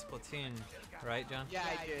just got Splatoon, right, John? Yeah,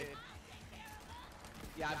 I did.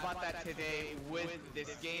 Yeah, I bought that today with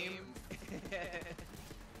this game.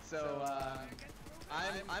 So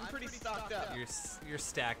I'm pretty stocked up. You're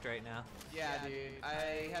stacked right now. Yeah, dude.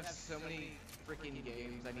 I have so many freaking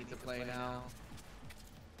games I need to play now.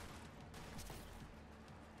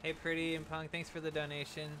 Hey, Pretty and Punk, thanks for the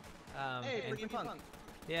donation. Hey, and Pretty Punk.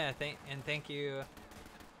 Yeah, thank you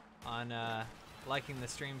on liking the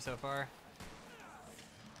stream so far.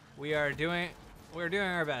 We're doing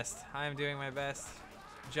our best. I'm doing my best.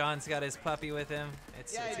 John's got his puppy with him.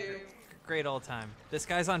 It's Yeah, I do. a great old time. This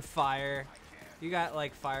guy's on fire. You got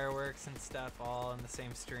like fireworks and stuff all in the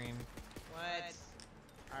same stream. What?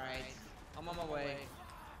 Alright. I'm on my way.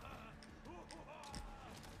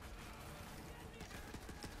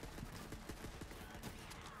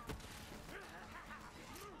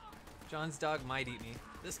 John's dog might eat me.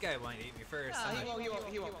 This guy might eat me first. No, I'm he like,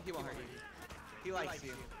 won't hurt you. He likes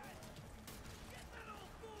you.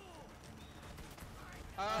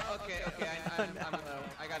 Okay. I'm low.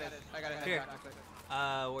 I gotta head Here. back real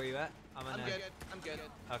quick. where you at? I'm good.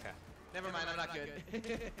 Okay. Never mind, I'm not good.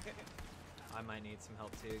 I might need some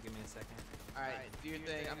help too. Give me a second. Alright, do your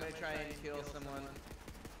thing. I'm gonna try and kill someone.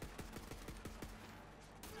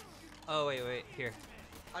 Oh wait, here.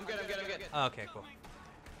 I'm good. Oh, okay, cool.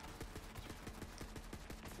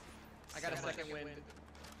 I got a second wind.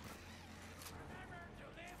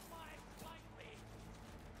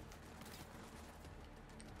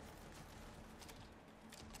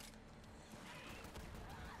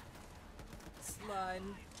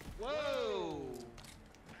 Sliding. Whoa!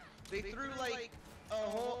 They threw like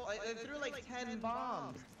they threw like 10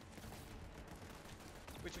 bombs.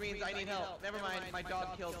 Which means I need help. Never mind, my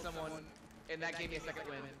dog killed someone, and that gave me a second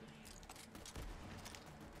wind.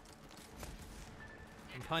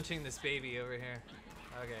 I'm punching this baby over here.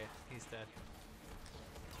 Okay, he's dead.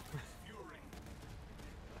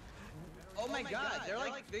 Oh my god,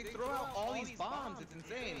 they throw out all these bombs, it's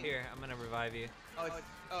insane. Here, I'm gonna revive you.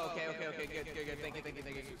 Okay, good. Thank you.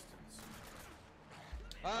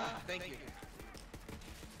 Ah, thank you.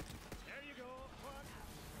 There you go.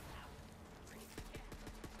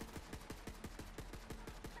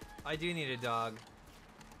 I do need a dog.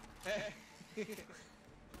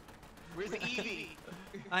 Where's Evie?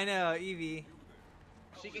 I know, Evie.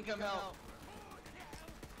 She can come help.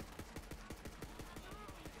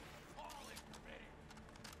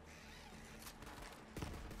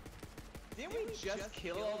 Didn't we just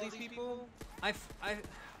kill all these people? I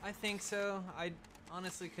think so. I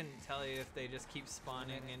honestly couldn't tell you if they just keep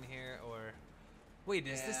spawning in here or... Wait,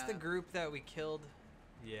 is this the Yeah. group that we killed?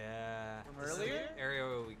 Yeah. From This is the earlier? area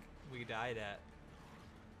where we died at.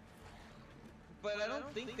 But I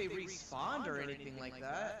don't think they respawned or anything like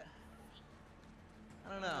that.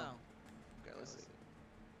 I don't know. Okay, let's see.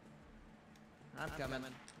 I'm coming.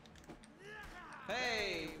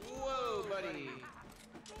 Hey! Whoa, buddy!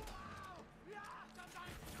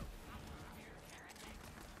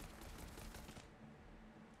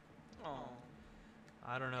 Oh.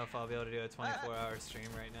 I don't know if I'll be able to do a 24-hour stream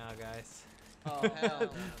right now, guys. Oh, hell no.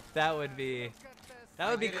 That would be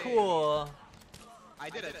I be did it. cool. I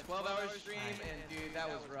did a 12-hour stream, and dude, that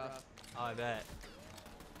was rough. Oh, I bet.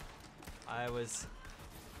 I was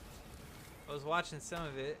watching some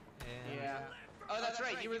of it, and Yeah. Oh, that's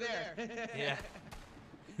right, you were there. yeah.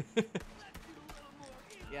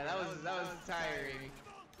 Yeah, that was tiring.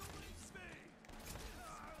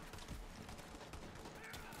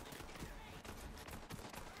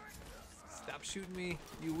 Stop shooting me,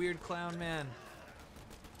 you weird clown man.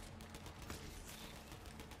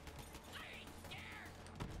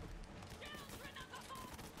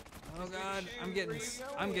 Oh god, I'm getting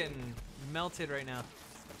melted right now.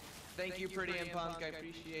 Thank you, Pretty and Punk. I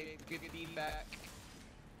appreciate good feedback.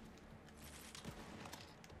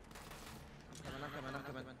 I'm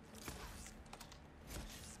coming.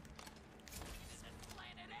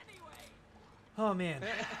 Oh man.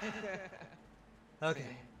 Okay.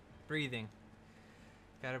 Breathing.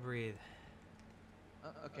 Gotta breathe.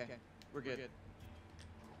 Okay, we're good.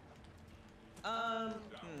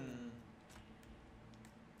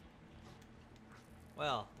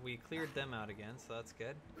 Well, we cleared them out again, so that's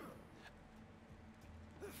good.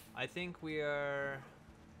 I think we are...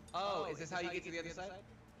 Oh, is this how you get to the other side?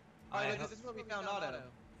 Oh, I look, ho- this is where we found Otto.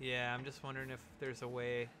 Yeah, I'm just wondering if there's a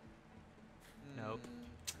way... Nope.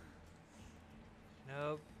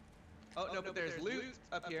 Nope. Oh, no, but there's loot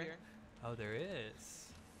up here. Oh, there is.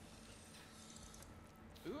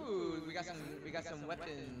 Ooh, we got some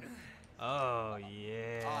weapons. Oh,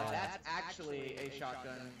 yeah. Oh, that's actually a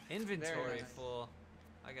shotgun. Inventory Very nice. full.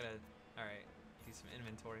 I gotta... Alright, do some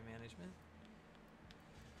inventory management.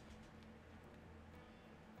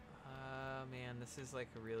 Man, this is like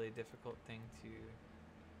a really difficult thing to...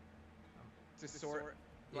 To sort,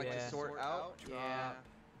 like Yeah. to sort out. Drop. Yeah.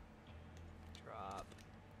 Drop.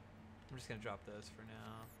 I'm just gonna drop those for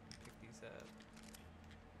now. Pick these up.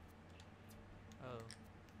 Oh.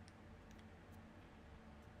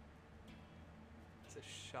 It's a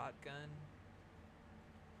shotgun.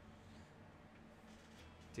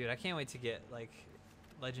 Dude, I can't wait to get like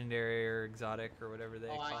legendary or exotic or whatever they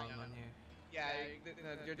call I them know. on here. Yeah,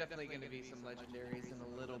 you're definitely going to be some legendaries in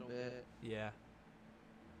a little bit. Yeah.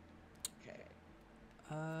 Okay.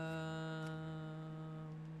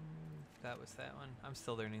 That was that one. I'm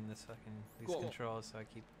still learning these Cool. controls, so I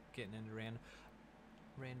keep getting into random.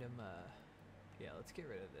 Yeah, let's get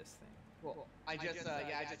rid of this thing. Cool. I just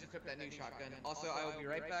equipped that new shotgun. Also, I will be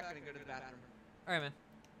right back. I'm going to go to the bathroom. All right, man.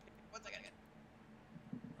 One second.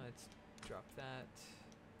 Let's drop that.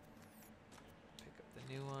 Pick up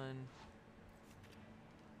the new one.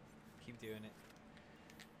 Keep doing it.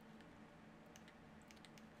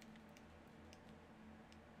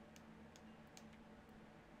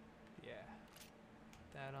 Yeah.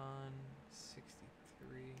 That on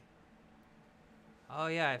 63. Oh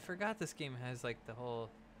yeah, I forgot this game has like the whole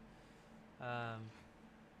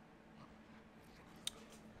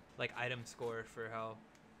like item score for how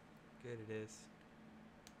good it is.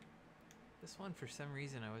 This one for some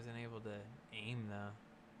reason I wasn't able to aim though.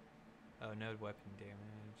 Oh, no weapon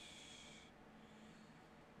damage.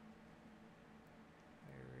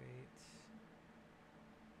 Fire rate.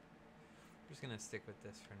 I'm just gonna stick with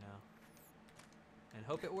this for now. And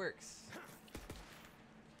hope it works.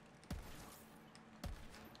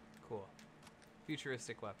 Cool.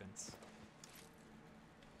 Futuristic weapons.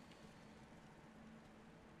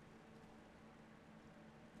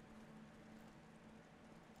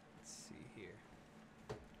 Let's see here.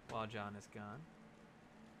 While John is gone.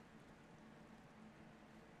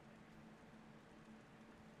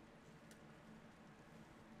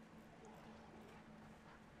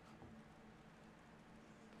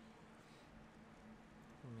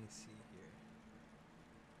 Let me see here.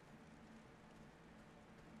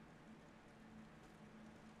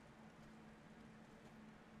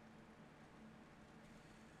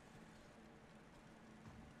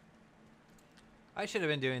 I should have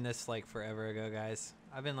been doing this like forever ago, guys.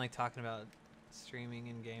 I've been like talking about streaming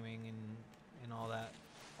and gaming and all that.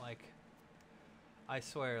 Like, I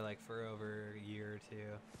swear, like for over a year or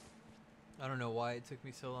two. I don't know why it took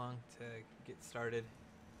me so long to get started.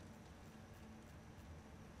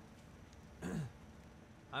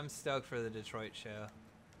 I'm stoked for the Detroit show.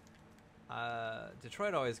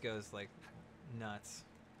 Detroit always goes like nuts.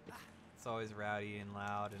 It's always rowdy and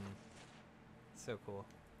loud and so cool.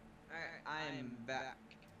 I'm back.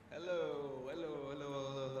 Hello, hello, hello,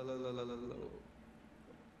 hello, hello, hello,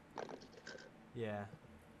 hello. Yeah.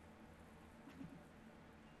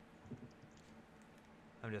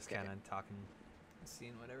 I'm just kind of talking,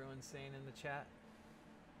 seeing what everyone's saying in the chat.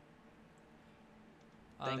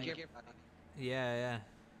 Thank you. Yeah, yeah.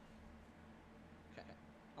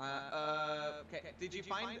 Okay. Okay. Did you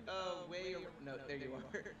find a way? No, there you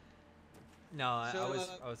are. No, I So,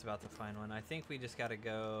 was about to find one. I think we just gotta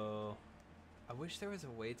go. I wish there was a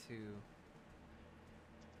way to.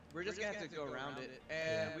 We're just gonna have to go around it,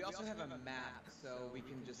 and we also have a map, so we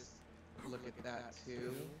can just look at that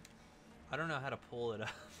too. I don't know how to pull it up.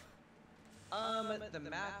 The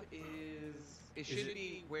map is. It should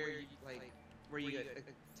be where you where you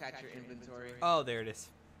attach your inventory. Oh, there it is.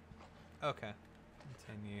 Okay.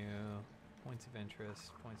 Continue. Points of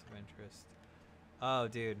interest. Points of interest. Oh,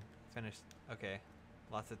 dude. Finished. Okay.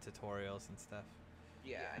 Lots of tutorials and stuff.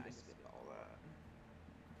 Yeah, I just did all that.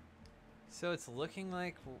 So it's looking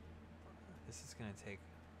like this is gonna take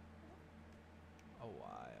a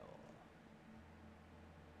while.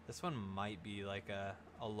 This one might be like a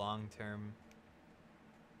long-term.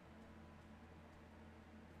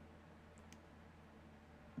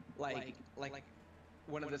 Like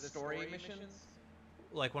one of the story missions.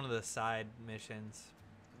 Like one of the side missions.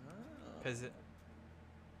 Because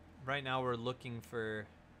right now we're looking for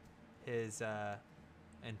his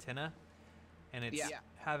antenna, and it's Yeah.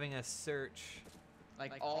 having us search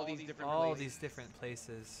Like all these different all places. these different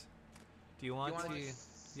places. Do you want wanna to? just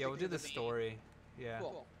Yeah, we'll stick do to the the main? story. Yeah.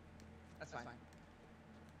 Cool. That's fine.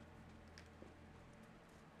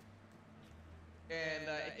 And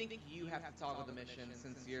I think you have to toggle the mission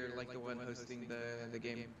since you're like the one hosting the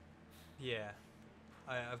game. Yeah.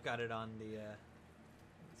 I've got it on the. It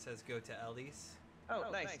says go to Ellie's. Oh,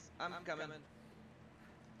 nice. I'm coming.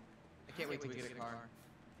 I can't wait till we get a car.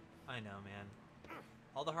 I know, man.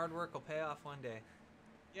 All the hard work will pay off one day.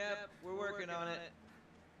 Yep, we're working on it.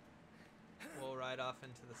 We'll ride off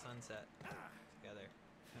into the sunset together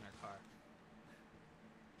in our car.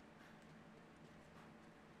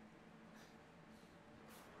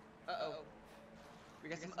 Uh-oh. We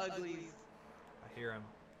got some uglies. I hear him.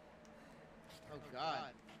 Oh,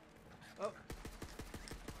 God. Oh.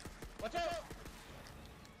 Watch out!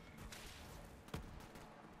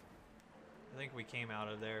 I think we came out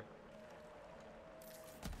of there.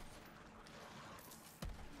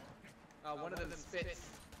 One of them spits.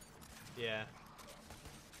 Yeah.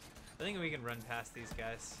 I think we can run past these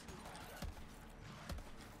guys.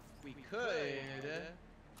 We could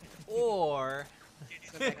Or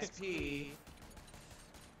get some XP.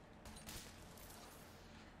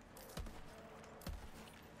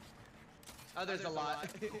 Oh, there's a lot.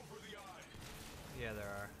 yeah, there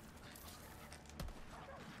are.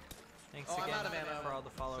 Thanks Oh, I'm again out of ammo, for all the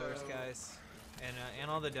followers, so- guys,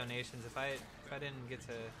 and all the donations. If I didn't get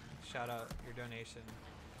to shout out your donation,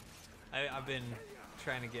 I've been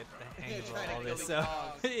trying to get the hang of Trying to all kill this. these So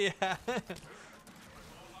dogs. yeah,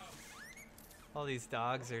 all these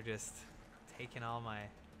dogs are just taking all my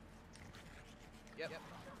Yep.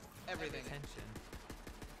 Everything. attention.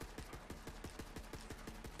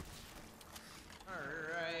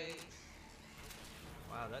 Alright.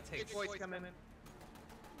 Wow, that takes. Big boy's coming.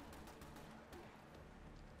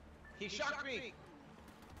 He shocked me!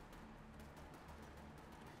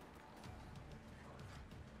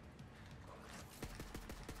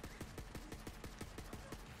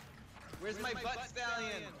 Where's my butt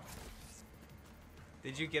stallion?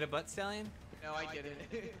 Did you get a butt stallion? No, I didn't.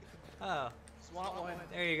 Oh, Swamp one.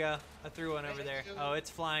 there you go. I threw one over Thank there. you. Oh, it's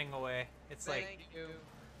flying away. It's like Thank you.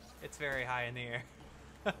 it's very high in the air.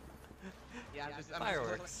 Yeah, I'm just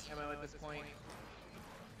Fireworks. ammo at this point.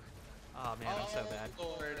 Oh man, I'm so bad.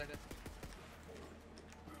 Lord.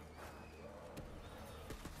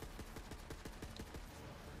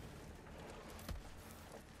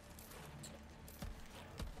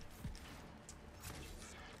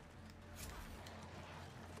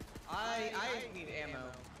 I need ammo,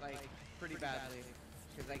 like, pretty badly,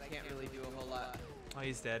 because I can't really do a whole lot. Oh,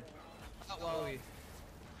 he's dead. Oh, well, Oh, okay.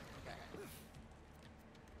 kind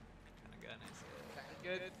of gun is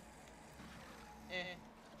Good. Eh.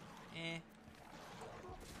 Eh.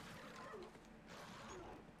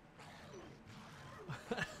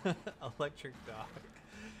 Electric dog.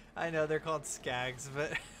 I know they're called skags,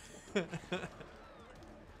 but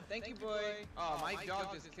Thank you, boy. Oh, my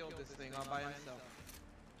dog just killed this thing all by himself.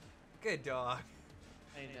 good dog.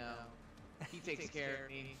 I know. He takes care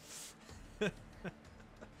of me.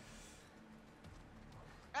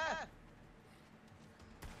 Ah!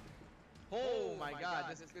 Oh my God!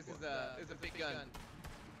 This is a big gun.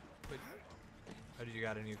 Oh, did you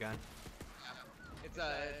got a new gun? It's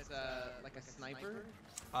like a sniper.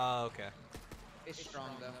 Oh, okay. It's strong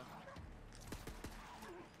though.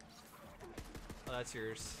 Oh, that's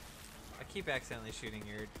yours. I keep accidentally shooting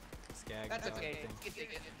your skag That's dog okay. thing. It's okay.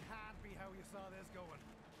 Can't be how you saw this going.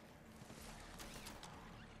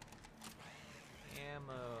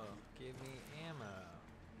 Ammo. Give me ammo.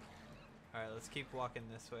 Alright, let's keep walking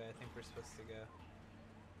this way. I think we're supposed to go.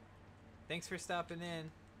 Thanks for stopping in.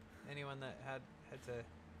 Anyone that had to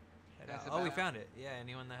head Has out. to Oh, we bounce. found it. Yeah,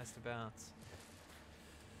 anyone that has to bounce.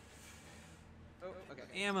 Oh,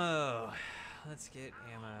 okay. Ammo. Let's get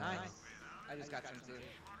ammo. Nice. I just got some too.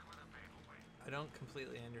 I don't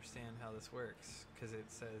completely understand how this works because it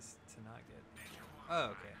says to not get. Oh,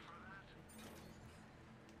 okay.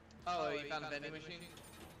 Oh, you found a vending machine?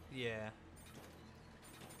 Yeah.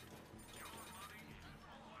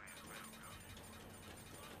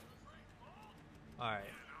 Alright,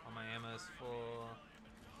 all my ammo's full.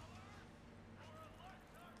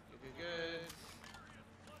 Good, good, good.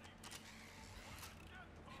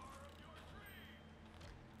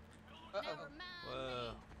 Uh-oh. Never mind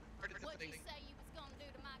Whoa. me. Heard it's a What'd thing. you say you was gonna do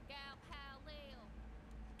to my gal pal Lil?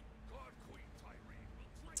 God, Queen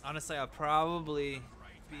Tyree. Honestly, I'll probably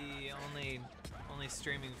be only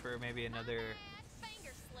streaming for maybe another My ass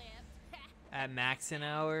finger slipped. at max an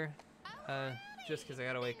hour. Oh, Just 'cause I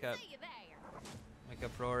gotta wake didn't up. see you there. Wake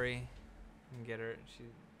up Rory and get her. She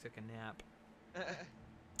took a nap.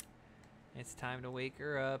 It's time to wake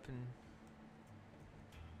her up and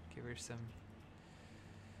give her some.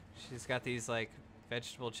 She's got these like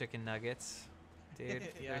vegetable chicken nuggets, dude.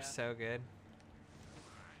 Yeah. They're so good.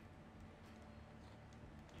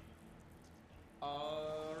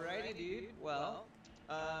 Alrighty, dude. Well,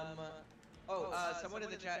 someone in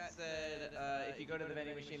the chat said if you go to the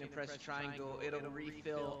vending machine and press triangle, it'll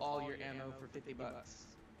refill all your ammo for $50.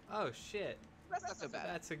 Oh shit. That's not so bad.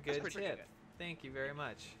 That's a good pretty tip. good. Thank you very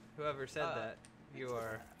much. Whoever said that, you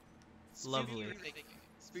are lovely.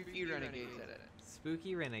 Spooky Renegade said it.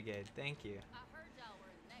 Spooky Renegade. Thank you. I heard y'all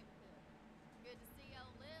were in the neighborhood. Good to see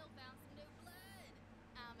old Lil found some new blood.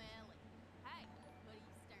 I'm Ellie. Hey, what are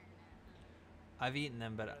you staring at, huh? I've eaten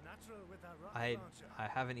them, but Natural with that rocket I launcher.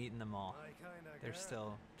 haven't eaten them all. My kinda There's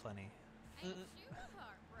girl. still plenty. Ain't you a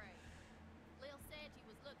heartbreak? Lil said you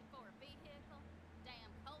was looking for a vehicle.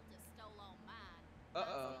 Damn cultist stole all mine.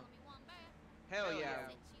 Uh-oh. Tell me one back. Hell I'll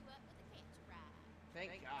yeah. set you up with a catch a ride.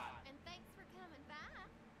 Thank God. And thanks for coming by.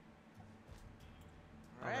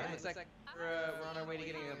 Alright, looks like we're on our way to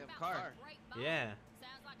getting a car. Yeah.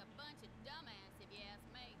 Sounds like a bunch of dumbass if you ask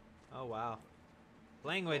me. Oh wow.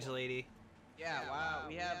 Language lady. Yeah, wow.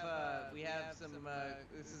 We have some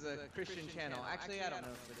this is a Christian channel. Actually, I don't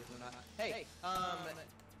know if it is or not. Hey,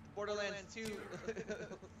 Borderlands 2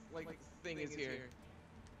 like thing is here.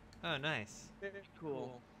 Oh nice. Very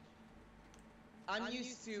cool. I'm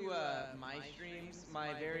used to my streams,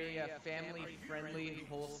 my very family-friendly,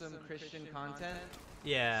 wholesome Christian content.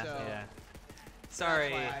 Yeah, So, yeah. That's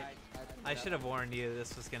Sorry. why I should have warned you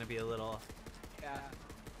this was gonna be a little Yeah,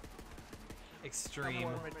 a extreme.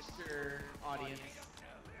 more mature audience.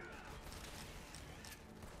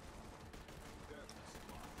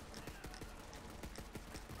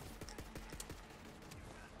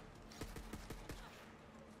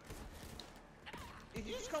 Did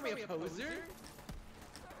you just call me a poser?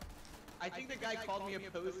 I think the guy called me a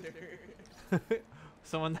poser.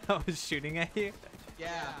 Someone that was shooting at you?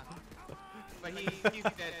 Yeah. But he's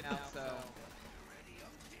dead now, so.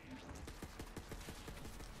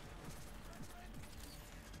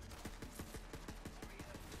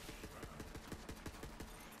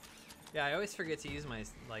 Yeah, I always forget to use my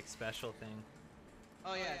like special thing.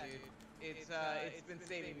 Oh yeah, dude. It's been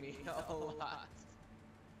saving me a lot.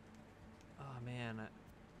 Oh man.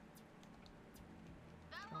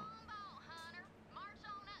 Go on, ball, Hunter. March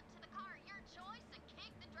on up to the car of your choice and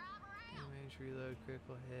kick the driver out. Damage, reload,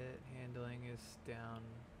 critical hit, handling is down.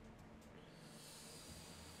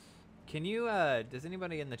 Can you does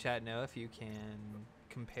anybody in the chat know if you can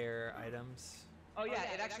compare items? Oh yeah,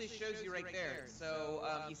 it actually shows you right there. So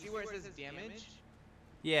you see where it says damage?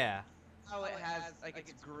 Yeah. How it has like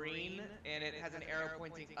it's green and it has an arrow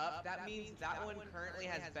pointing up. That means that one currently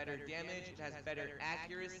has better damage. It has better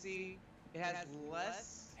accuracy. It has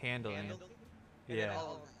less Handling. and Yeah. then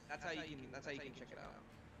all of that. That's how you can check it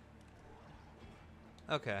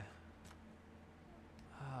out. Okay.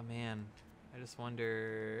 Oh man. I just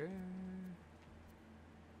wonder.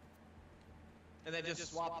 And then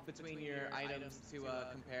just swap between your items to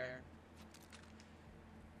compare.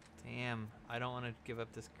 Damn, I don't want to give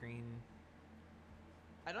up this green.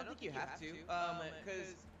 I don't think you have to,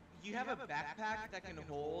 because you have a backpack that can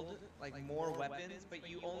hold like more weapons, but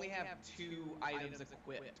you only have 2 items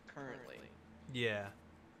equipped currently. Yeah.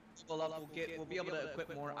 We'll be able to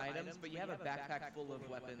equip more items, but you have a backpack full of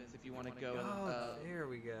weapons if you want to go. Oh, there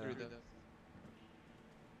we go. Through those.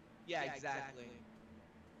 Yeah, exactly.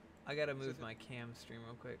 I gotta move my cam stream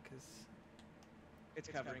real quick, cause It's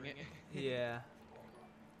covering it. yeah.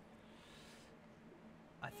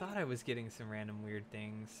 I thought I was getting some random weird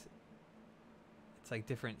things. It's like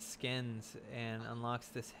different skins and unlocks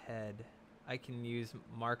this head. I can use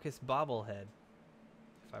Marcus Bobblehead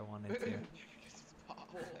if I wanted to.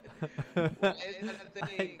 What is that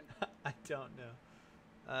thing? I don't know.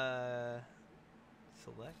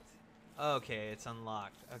 Select. Okay, it's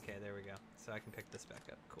unlocked. Okay, there we go. So I can pick this back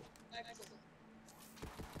up. Cool. Excellent.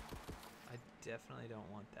 I definitely don't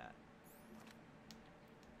want that.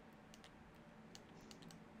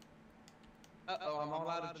 Uh-oh, I'm all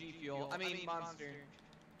out of G Fuel. I mean, monster.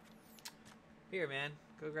 Here, man.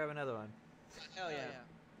 Go grab another one. Hell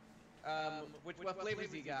yeah. What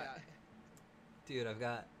flavors you got? Dude, I've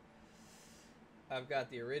got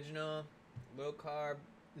the original, low carb,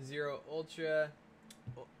 zero ultra,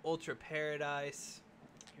 ultra paradise.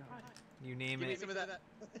 You name Give me it. some of that.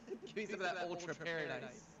 Give me some of that ultra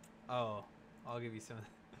paradise. Oh, I'll give you some of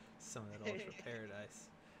that ultra paradise.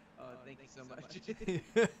 Oh, thank you so much.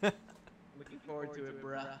 Looking forward to it,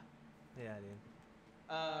 bruh. Yeah, dude.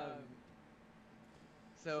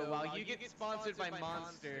 So while you get sponsored by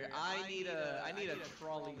Monster, I need a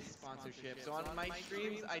trolley sponsorship. So on my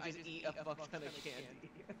streams, I just eat a fuck ton of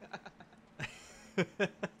candy.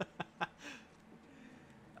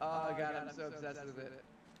 Oh god, I'm so obsessed with it.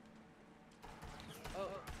 Oh,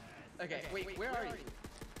 okay. Wait, where are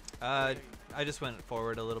you? I just went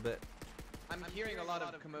forward a little bit. I'm hearing a lot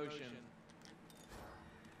of commotion.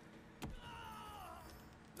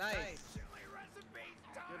 Nice.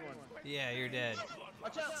 Good one. Yeah, you're dead.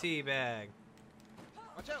 Watch out. Teabag.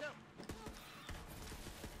 Watch out.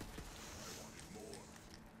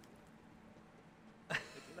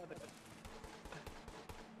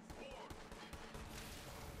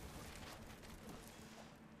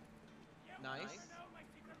 Nice.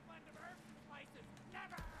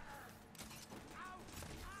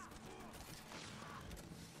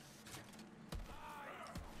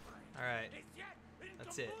 All right.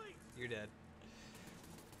 That's it. You're dead.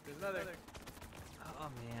 There's another. Oh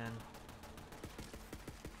man.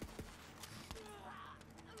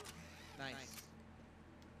 Nice.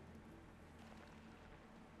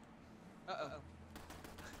 Uh-oh.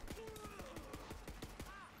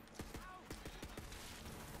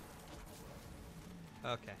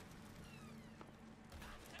 Okay.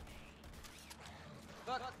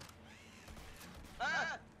 Fuck.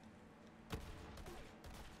 Ah!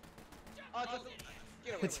 Oh, it's a,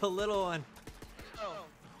 get away. It's a little one. Oh.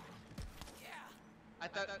 I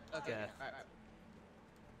thought. Okay. Yeah. Alright.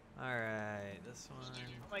 All right, this one.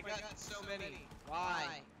 Oh my god, so many. Why?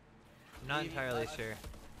 I'm not entirely sure.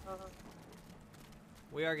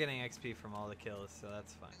 We are getting XP from all the kills, so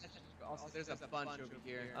that's fine. Also, there's a bunch over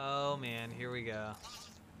here. Oh man, here we go.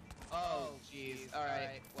 Oh, jeez. All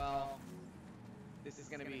right. Well, this is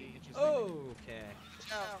gonna be interesting. Okay.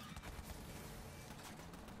 Ciao.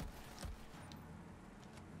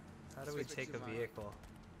 How do we Switch take to a mine. vehicle?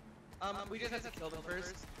 We just have to kill them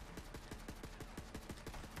first.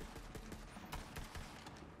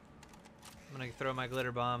 I'm gonna throw my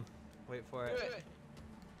glitter bomb. Wait for Do it. it.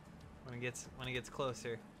 When it gets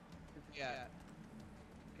closer. Yeah.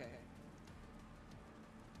 Okay.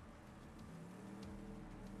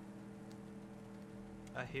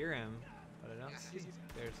 I hear him, but I don't see.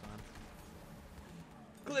 There's one.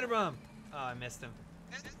 Glitter bomb. Oh, I missed him.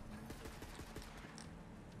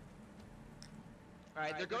 All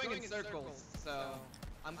right, they're going in circles, so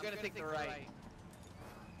I'm gonna take the right.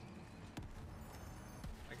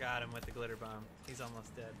 I got him with the glitter bomb. He's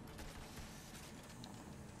almost dead.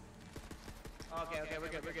 Okay, we're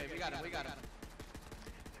good. We got him.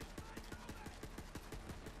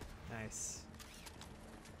 Nice.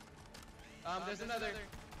 There's another.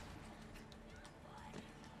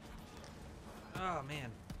 Oh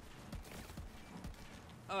man.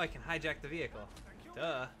 Oh, I can hijack the vehicle.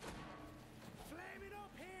 Duh. Flaming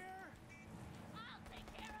up here. I'll take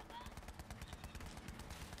care of them.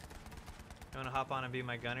 You wanna hop on and be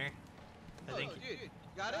my gunner? I think dude, you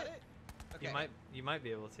got it? Okay. you might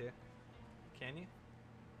be able to. Can you?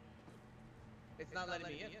 It's not letting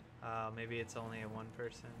me in. Maybe it's only a one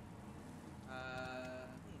person. Uh.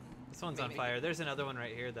 This one's on maybe. fire. There's another one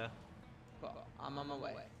right here though. Cool. I'm on my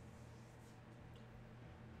way.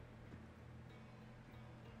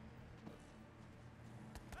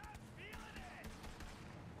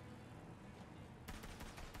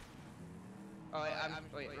 Oh,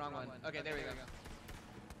 wait, wrong one. Okay, there we go.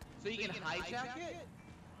 So you can hijack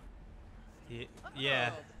it?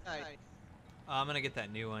 Yeah. Oh, nice. I'm gonna get that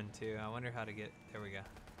new one too. I wonder how to get. There we go.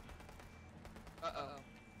 Uh-oh.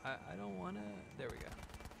 I don't wanna. There we go.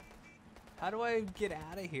 How do I get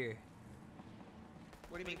out of here?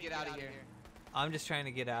 What do you mean get out of here? I'm just trying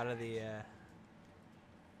to get out of the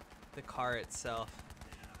car itself,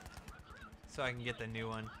 so I can get the new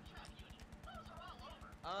one.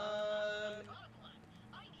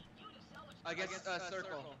 I guess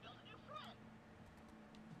circle.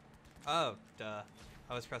 Oh, duh.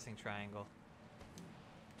 I was pressing triangle.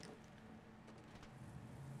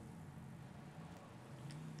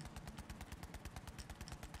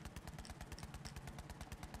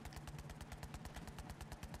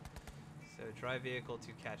 So drive vehicle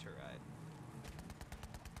to catch a ride.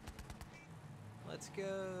 Let's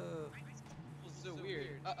go. It's so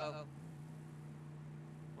weird. Uh-oh.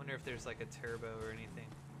 Wonder if there's like a turbo or anything.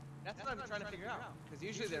 That's what I'm trying to figure out. Because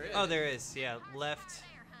usually there is. Oh, there is. Yeah, left.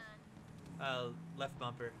 Left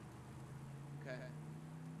bumper. Okay.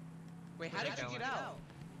 Wait, how did you get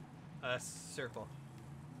out? Circle.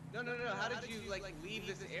 No. How did you, like, leave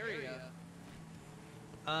this area?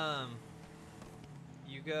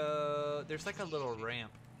 You go. There's like a little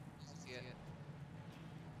ramp. I see it.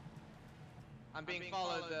 I'm being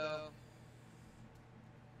followed, though.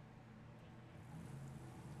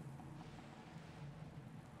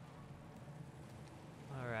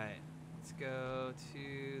 go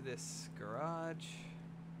to this garage.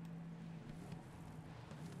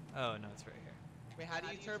 Oh, no, it's right here. Wait, how do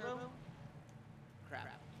you turbo?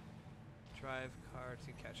 Crap. Drive car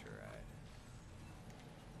to catch a ride.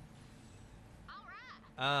 All right.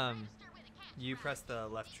 Register with a catch You ride. press the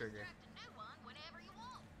left You trigger. construct a new one whenever you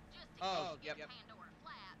want. Just in Oh, case you yep. get Pandora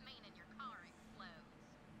flat, meaning your car explodes.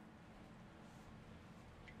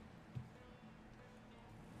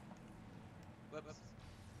 Whoops.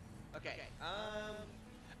 Okay.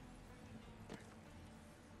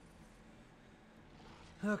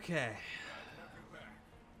 Okay. Have your back.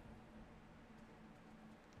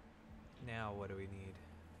 Now what do we need?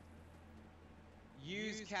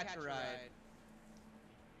 Use catch a ride.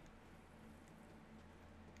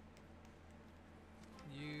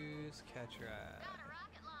 Use catch a Got ride. a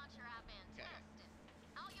rocket launcher I've been testing.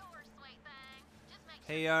 All yours, sweet thing. Just make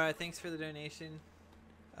Hey Yara, thanks for the donation.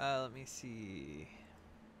 Let me see.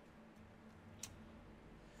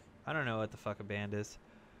 I don't know what the fuck a band is.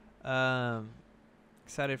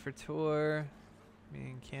 Excited for tour. Me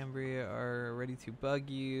and Cambria are ready to bug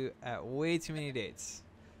you at way too many dates.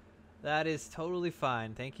 That is totally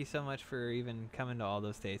fine. Thank you so much for even coming to all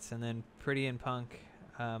those dates. And then Pretty and Punk,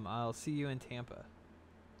 I'll see you in Tampa.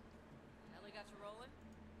 Ellie got you rolling?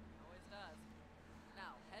 Always does.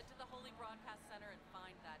 Now, head to the Holy Broadcast Center and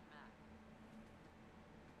find that map.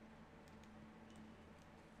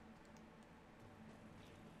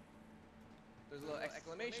 There's a little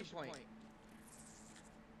exclamation point.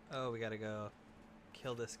 Oh, we gotta go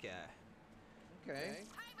kill this guy. Okay.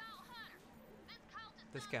 Hey, Vault Hunter.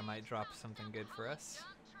 This guy might drop something good for us.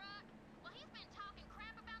 Dump truck. Well, he's been talking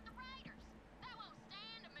crap about the Raiders. That won't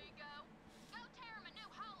stand, amigo. Go tear him a new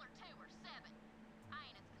hole or two or seven. I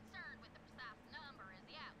ain't as concerned with the precise number as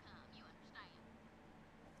the outcome, you understand.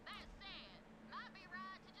 That said, might be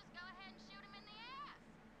right to just go ahead and shoot him in the ass.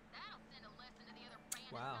 That'll send a lesson to the other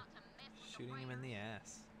bandits Wow. not to mess with Shooting the him in the Raiders.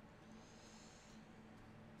 ass.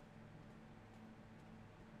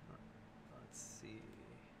 Let's see.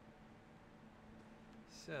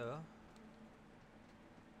 So,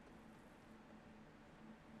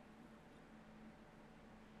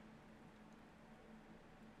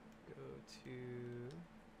 go to.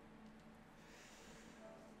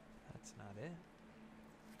 That's not it.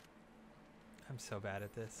 I'm so bad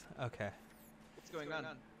at this. Okay. What's going on?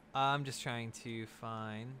 I'm just trying to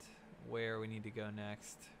find where we need to go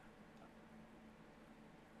next.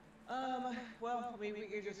 Well, I mean, we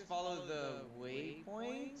could just follow the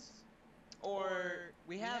waypoints, or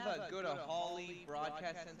we have a go to Holly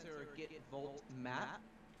Broadcast Center or get Volt map.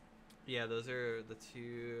 Yeah, those are the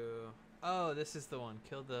two. Oh, this is the one.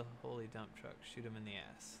 Kill the holy dump truck. Shoot him in the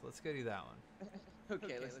ass. Let's go do that one.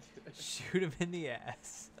 Okay, let's do it. Shoot him in the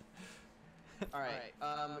ass. All right.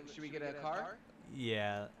 Should we get a car?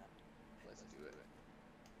 Yeah. Let's do it.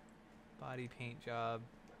 Body paint job.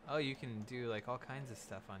 Oh, you can do like all kinds of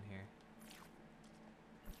stuff on here.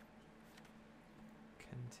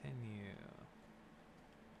 Continue.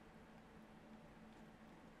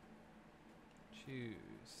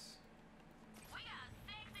 Choose. We got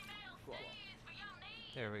sexy male Cool. steeds for your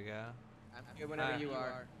needs. There we go. I'm good whenever you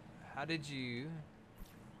are. How did you?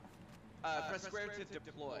 Press square to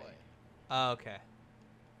deploy. Oh, okay.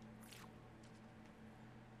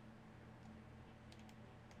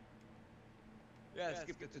 Yeah,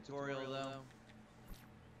 skip the tutorial though.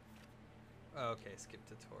 Oh, okay, skip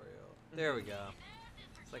tutorial. There we go.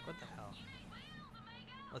 It's like, what the hell?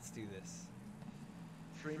 Let's do this.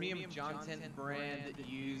 Premium Johnson brand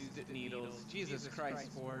used needles. Jesus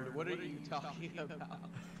Christ, Ford, what are you talking about?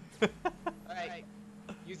 Alright,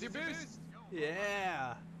 use your boost!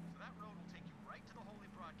 Yeah. So that road will take you right to the Holy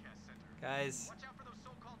Broadcast Center. Guys, Watch out for those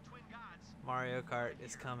so-called twin gods. Mario Kart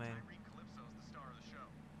is coming Irene Calypso's the star of the show.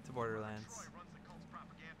 to Borderlands. Troy runs the cult's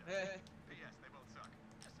propaganda. Eh. P.S. They both suck.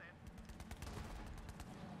 Just saying.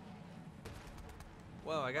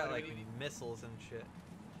 Whoa, I got Why do like we need- missiles and shit.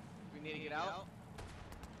 We need to get out?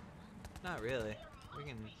 Not really. We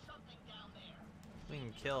can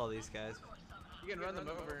kill all these guys. You can run them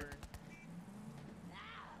over.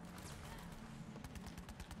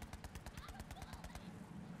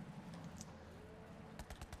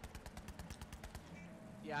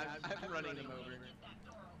 Yeah, I'm running them over.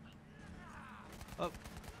 Oh,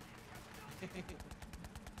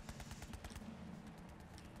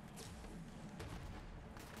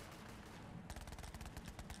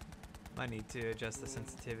 might need to adjust the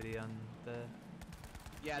sensitivity on the.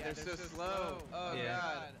 Yeah, they're so slow. Oh Yeah.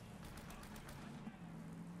 god.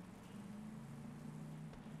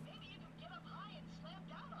 Maybe you can get up high and slam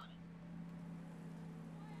down on it.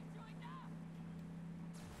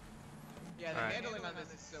 Yeah, the Alright. handling on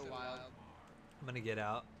this is so wild. I'm gonna get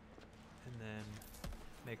out and then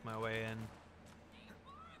make my way in.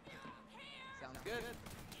 Sounds good.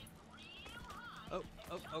 Oh,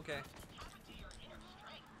 okay.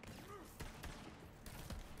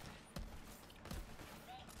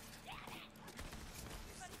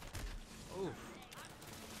 Oof.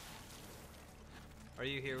 Are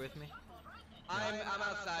you here with me? I'm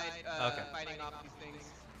outside Okay. fighting off these things.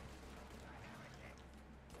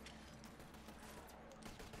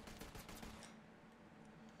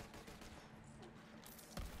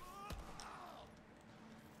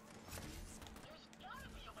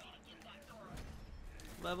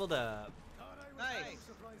 Leveled up. Nice.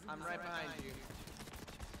 I'm right behind you.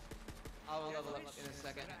 I'll level up in a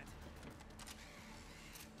second.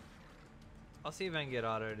 I'll see if I can get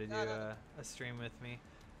Otto to do a stream with me.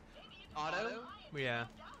 Auto? Yeah.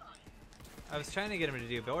 I was trying to get him to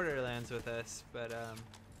do Borderlands with us, but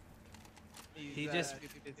he He's just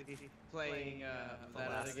busy playing The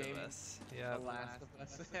that Last other game. of Us. Yeah. The Last of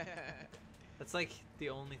Us. That's like the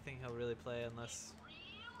only thing he'll really play unless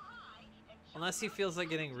he feels like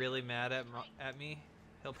getting really mad at me.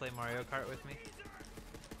 He'll play Mario Kart with me.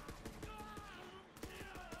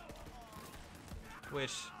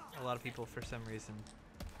 Which a lot of people for some reason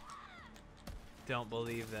don't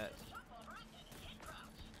believe that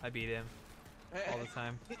I beat him all the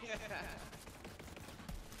time.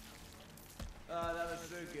 Oh, that was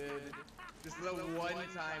so good. Just the one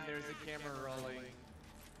time there's a camera rolling.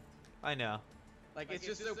 I know. Like, it's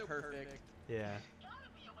just so perfect. Yeah.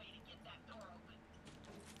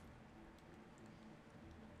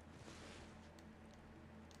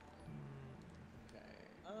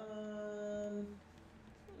 Okay.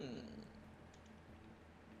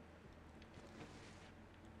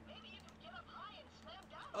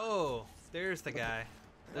 Oh, there's the guy.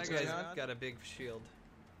 That What's guy's going on? got a big shield.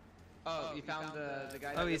 Oh, you found the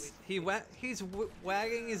guy. Oh, that he's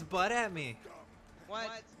wagging his butt at me.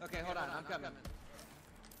 What? Okay, hold on. I'm coming.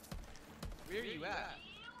 Where are you at?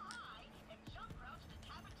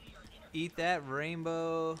 Eat that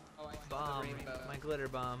rainbow Oh, I see the bomb. rainbow. My glitter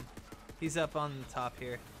bomb. He's up on the top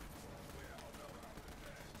here.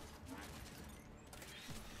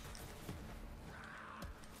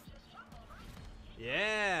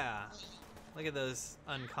 Yeah. Look at those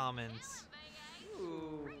uncommons.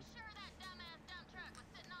 Ooh. Pretty sure that dumbass dump truck was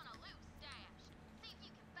sitting on a loot stash. See if you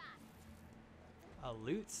can find it. A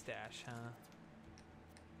loot stash, huh?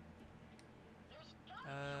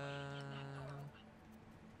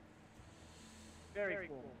 Very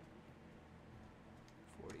cool.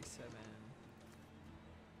 47.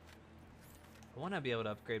 I want to be able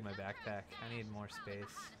to upgrade my backpack. I need more space.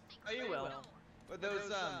 Oh, you will. But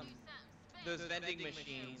those vending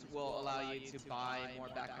machines will allow you to buy more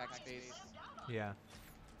backpack space. Yeah.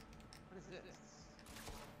 What is this?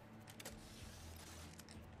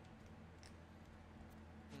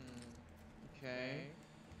 Okay.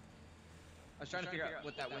 I was trying to figure out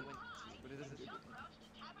what that went. What is this?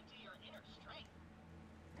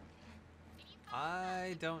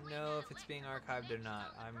 I don't know if it's being archived or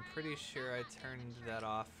not. I'm pretty sure I turned that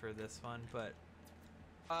off for this one, but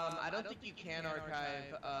I don't think you can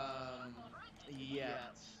archive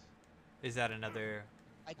yet. is that another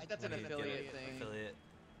I think that's an when you get it, affiliate thing. affiliate?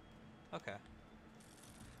 Okay.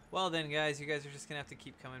 Well then, guys, you guys are just gonna have to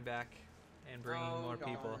keep coming back and bringing Oh, more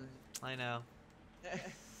people. darn. I know.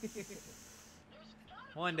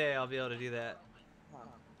 One day I'll be able to do that. Huh.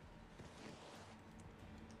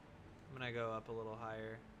 I'm gonna go up a little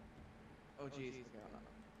higher. Oh jeez.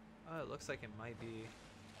 Oh, it looks like it might be.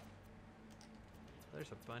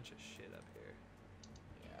 There's a bunch of shit up here.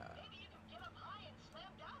 Yeah.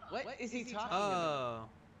 What is he talking about? Oh,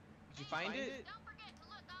 Did you find it? Don't forget to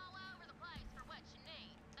look all over the place for what you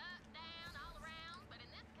need. Up, down, all around, but in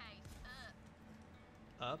this case,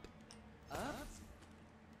 up. up. Up?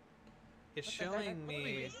 It's What the heck? showing What am I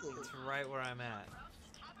me missing? it's right where I'm at.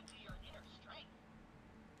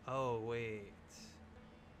 Oh wait,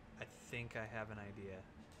 I think I have an idea.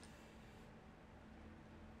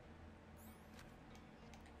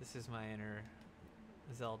 This is my inner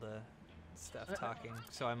Zelda stuff talking,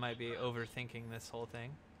 so I might be overthinking this whole thing.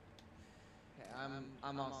 Okay,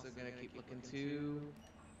 I'm also gonna keep looking too.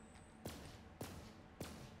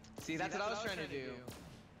 See, that's what I was trying to do.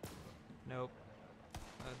 Nope,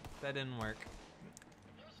 that didn't work.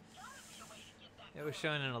 It was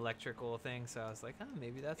showing an electrical thing, so I was like, oh,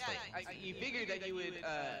 maybe that's what. Yeah, you figured that you would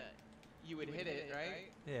hit it,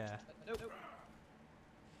 right? Yeah. Nope. What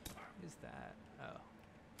is that? Oh.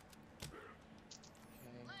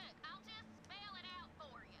 Okay. Look, I'll just spell it out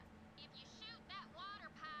for you. If you shoot that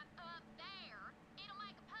water pipe up there, it'll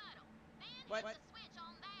make a puddle. Then What? hit the switch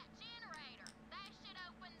on that generator.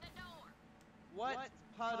 What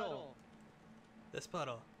puddle? This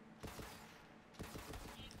puddle.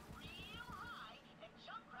 Get real high and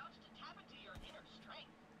jump crouch to tap into your inner strength.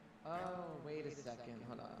 Oh, wait a second.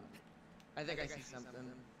 Hold on. I think I see something.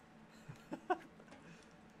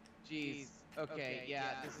 Jeez. Okay,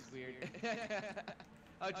 yeah, this is weird.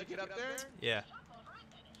 How'd you get up there? Yeah. Jump over it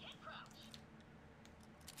and hit crouch.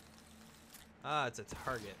 Ah, it's a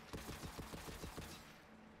target.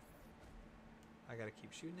 I gotta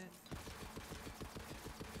keep shooting it.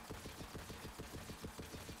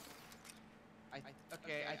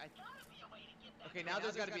 Okay, okay, now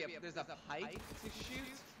there's gotta be there's a pipe to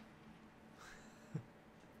shoot.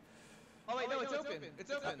 Oh wait, no, it's open.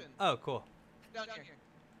 It's open. Oh, cool. Down here.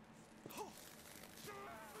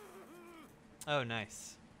 Oh,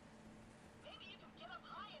 nice. Maybe you can get up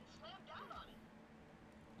high and slam down on it.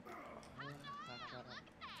 Fuck, Look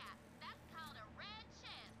at that. That's called a red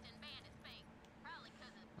chest in bandit speak. Probably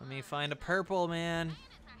 'cause it's Let me blood. find a purple, man. Bandits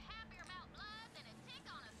are happier about blood than a tick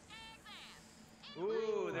on a skag's ass.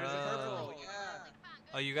 Ooh, there's a Oh. purple.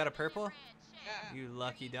 Yeah. Oh, you got a purple? Yeah. You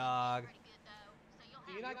lucky dog.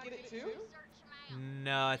 Do you not get it too?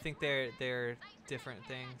 No, I think they're different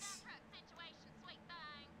things.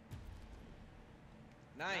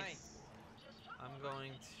 Nice. I'm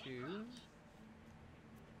going to.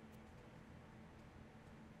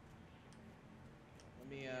 Let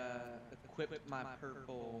me equip my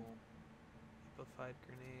purple. Amplified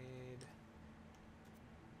grenade.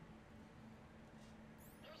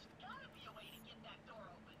 There's gotta be a way to get that door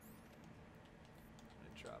open. I'm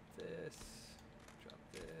gonna drop this. Drop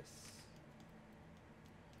this.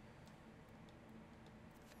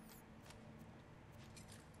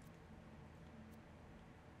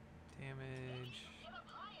 Damage. Get up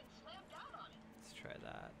high and slam down on it. Let's try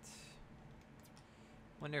that.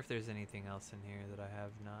 Wonder if there's anything else in here that I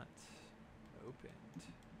have not opened.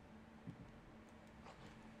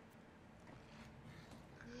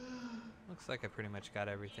 Looks like I pretty much got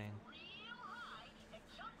everything. Real high and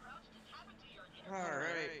jump crouch to tap into your inner All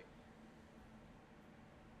right.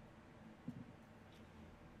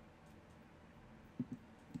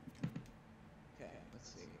 Okay, let's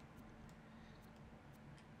see.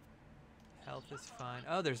 Health is fine.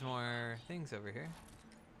 Oh, there's more things over here.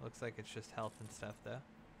 Looks like it's just health and stuff, though.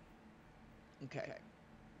 Okay.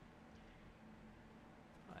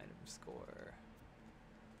 Item score.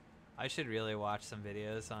 I should really watch some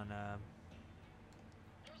videos on,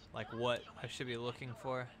 like, what I should be looking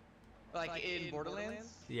for. Like in Borderlands?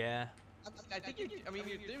 Yeah. I think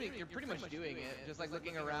you're pretty much doing it. Just like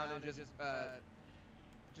looking around and just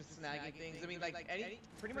snagging things. I mean, like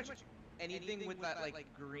pretty much anything with that like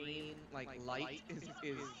green like light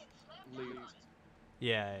is loot.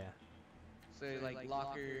 Yeah, yeah. So like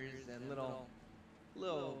lockers and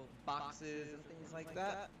little boxes and things like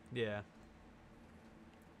that. Yeah.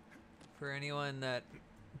 For anyone that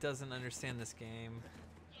doesn't understand this game,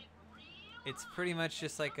 it's pretty much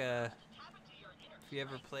just like a. If you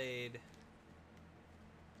ever played,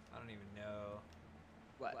 I don't even know.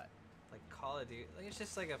 What? Like Call of Duty, like it's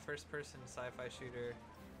just like a first-person sci-fi shooter.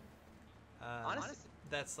 Honestly,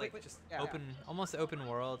 that's like wait, just yeah. almost open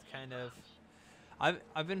world kind of.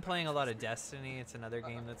 I've been playing a lot of Destiny. It's another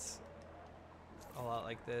game that's a lot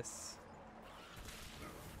like this.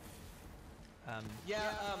 I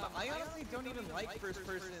honestly don't even like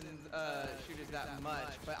first-person shooters that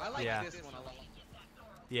much, but I like Yeah. this one a lot.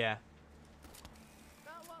 Yeah.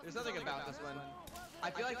 There's something about this one. I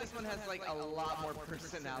feel like this one has like a lot more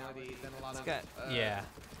personality than a lot It's of got yeah.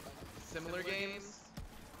 similar games,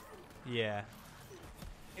 Yeah.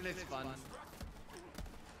 and it's fun.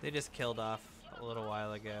 They just killed off a little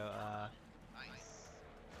while ago. Nice.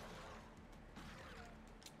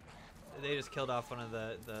 They just killed off one of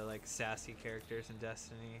the like sassy characters in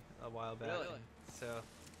Destiny a while back. Really? and So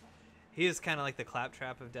he is kind of like the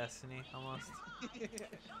claptrap of Destiny almost.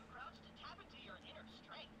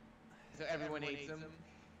 So everyone hates him.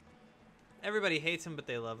 Everybody hates him, but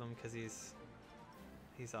they love him because he's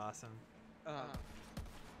awesome. Let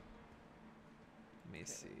me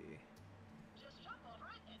see.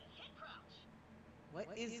 What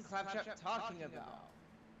is Claptrap talking about?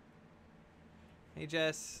 Hey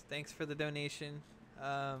Jess, thanks for the donation.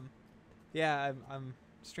 Yeah, I'm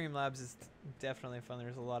Streamlabs is definitely fun.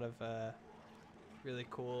 There's a lot of really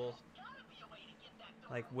cool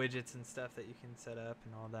like widgets and stuff that you can set up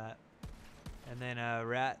and all that. And then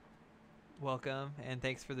Rat, welcome and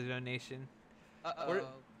thanks for the donation.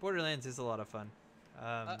 Borderlands is a lot of fun.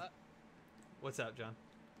 What's up, John?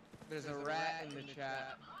 There's a rat in the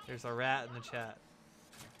chat. There's a rat in the chat.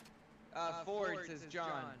 Ford says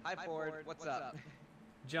John. Hi Ford, what's up?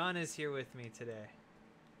 John is here with me today.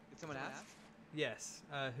 Did someone ask? Yes.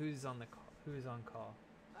 Who's on the call? Who's on call?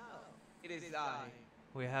 It is I.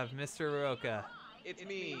 We have Mr. Rocha. It's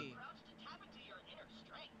me.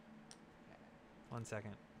 One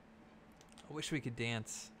second. I wish we could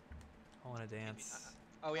dance. I want to dance.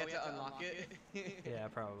 Oh, we have to unlock it? Yeah,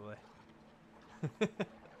 probably.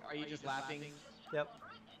 Are you just laughing? Yep.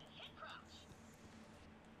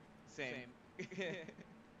 Same.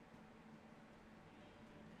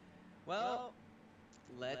 Well,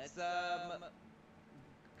 let's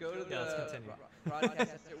go to the let's continue. broadcast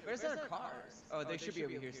center. Where's our cars? Oh, they should be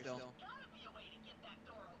over here still.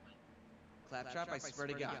 Claptrap, I swear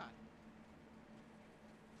to God.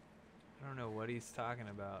 I don't know what he's talking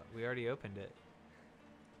about. We already opened it.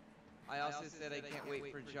 I also said I can't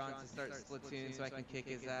wait for John to start Splatoon so I can kick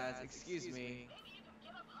his ass. Excuse me.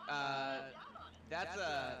 That's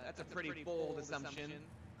a pretty bold assumption.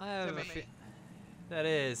 I have a that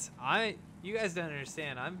is. You guys don't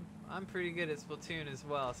understand. I'm pretty good at Splatoon as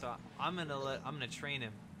well, so I'm gonna train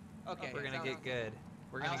him. Okay. We're gonna get good.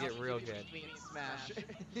 We're gonna get real good. Smash.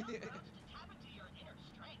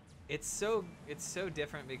 It's so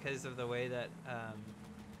different because of the way that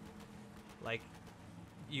like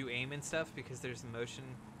you aim and stuff, because there's motion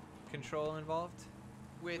control involved.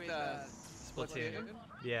 With Splatoon.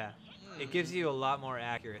 Yeah. It gives you a lot more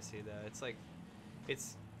accuracy though. It's like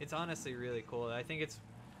it's honestly really cool. I think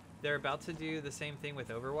they're about to do the same thing with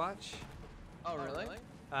Overwatch. Oh really?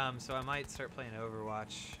 So I might start playing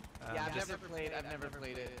Overwatch. Yeah, I've never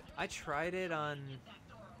played it. I tried it on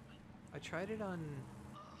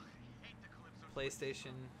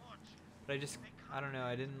PlayStation, but I don't know.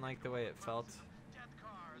 I didn't like the way it felt.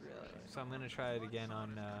 Really? So I'm gonna try it again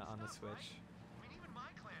on the Switch. I mean, even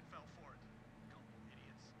my clan fell for it.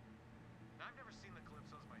 Idiots. I've never seen the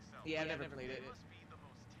Calypsos myself. Yeah, I've never played it. Must be the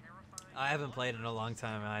most terrifying. I haven't played in a long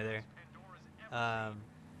time either.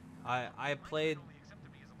 I played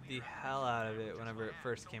the hell out of it whenever it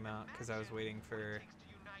first came out because I was waiting for.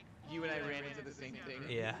 You and I ran into the same thing.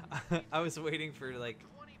 Yeah, I was waiting for like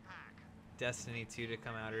Destiny 2 to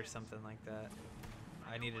come out or something like that.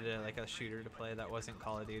 I needed a shooter to play that wasn't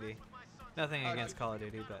Call of Duty. Nothing against Call of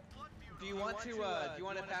Duty, but. Do you want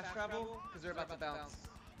to fast travel? Because they're about to bounce.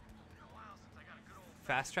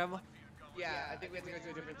 Fast travel? Yeah, I think we have to go to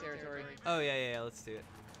a different territory. Oh yeah, let's do it.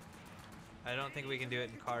 I don't think we can do it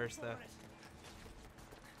in cars though.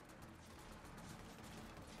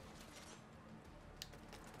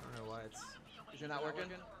 I don't know why it's. Is it not working?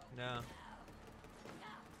 No.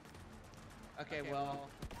 Okay, well,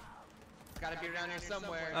 it's gotta be around here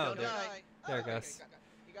somewhere. Oh, Don't there- die. there it Okay, goes.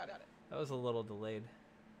 You got it. That was a little delayed.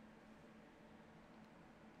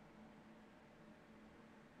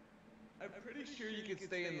 I'm pretty sure you could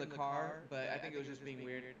stay in the car, but I think it was just being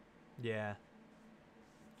weird. Yeah.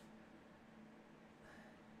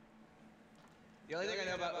 The only thing I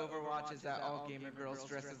know about Overwatch is that all gamer girls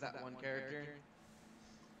dress as that one character.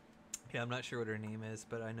 Yeah, I'm not sure what her name is,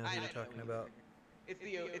 but I know who you're talking about. It's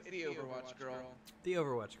the Overwatch girl. The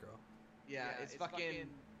Overwatch girl. Yeah, it's fucking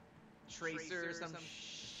Tracer or some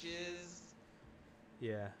shiz.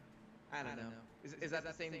 Yeah. I don't know. Is that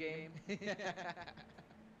the same game?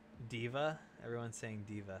 Diva? Everyone's saying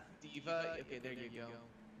Diva. Diva? Okay, there you go.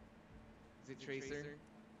 Is it Tracer?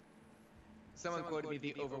 Someone quoted me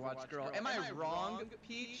the Overwatch girl. Am I wrong,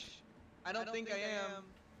 Peach? I don't think I am.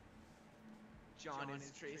 John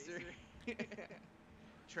is Tracer.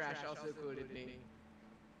 Trash also quoted me.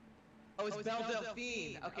 Oh, it's Belle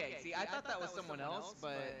Delphine. Okay, see, I thought that was someone else,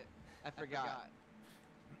 but I forgot.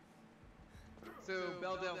 So,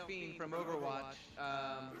 Belle Delphine from Overwatch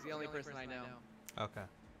is the only person I know. Okay.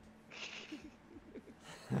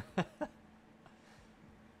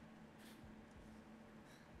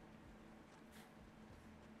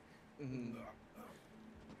 Mm-hmm.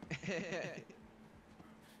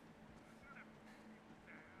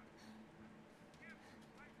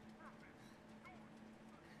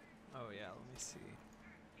 Oh yeah, let me see.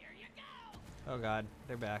 Oh god,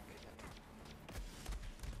 they're back.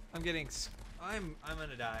 I'm getting. I'm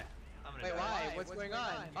gonna die. I'm gonna Wait, die. why? What's going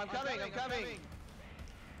on? I'm coming. I'm coming.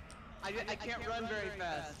 I can't run very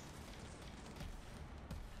fast.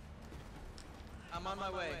 I'm on my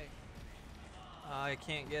way. I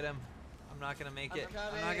can't get him. I'm not gonna make it. I'm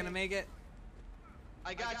not coming. gonna make it.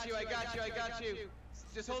 I got you. I got you. I got you.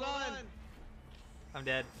 Just hold on. I'm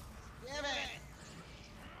dead. Damn it.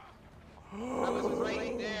 I was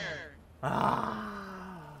right there. Ah.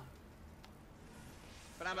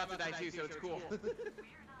 But I'm about to die too, so it's cool.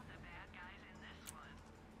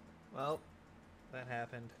 Well, that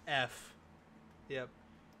happened. F. Yep.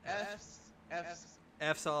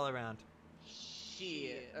 F's all around.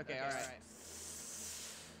 Shit. Okay, alright.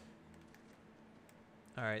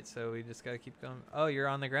 All right, so we just gotta keep going. Oh, you're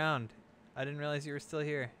on the ground. I didn't realize you were still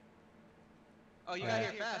here. Oh, you got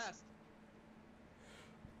Alright. here fast.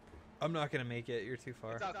 I'm not gonna make it. You're too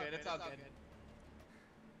far. It's all good. It's all good.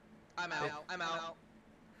 I'm out. I'm out.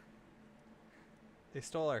 They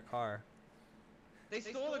stole our car. They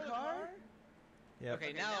stole the car? Yep.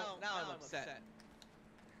 Okay, now I'm upset.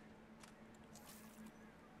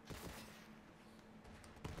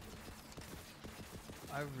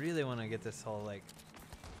 I really want to get this whole like.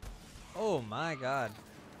 Oh my god!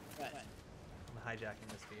 What? I'm hijacking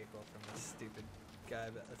this vehicle from this stupid guy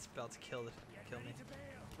that's about to kill me.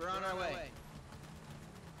 We're on our way.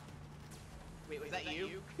 Wait, was that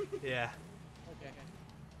you? Yeah. Okay.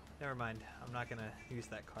 Never mind. I'm not gonna use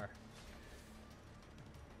that car.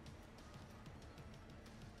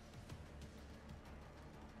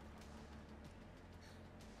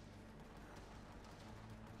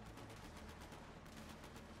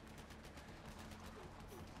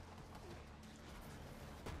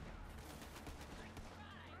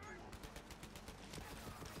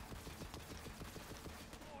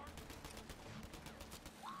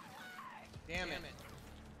 Damn it.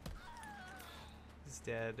 He's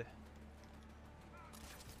dead.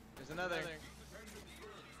 There's another.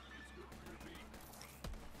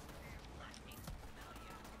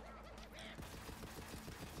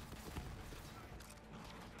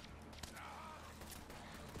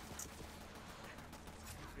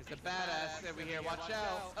 There's a badass over here. Watch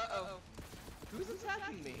out. Uh-oh. Who's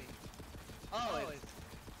attacking me? Oh, it's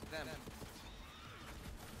them.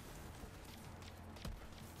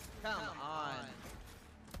 Come on.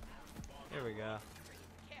 There we go.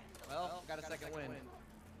 Well, got a second win.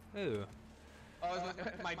 Ooh. Oh,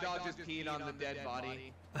 my dog just peed on the dead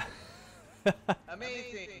body.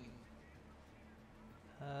 Amazing.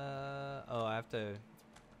 Oh, I have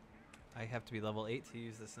to be level 8 to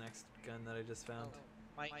use this next gun that I just found.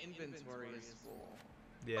 My inventory is full.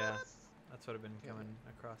 Yeah, that's what I've been coming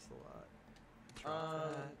across a lot. Drop that.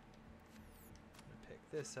 I'm gonna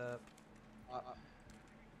pick this up.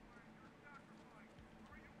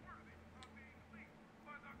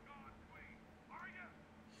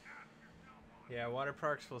 Yeah, water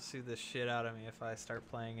parks will sue the shit out of me if I start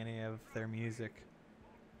playing any of their music.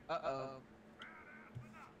 Uh-oh.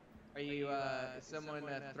 Are you, is someone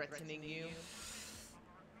threatening you?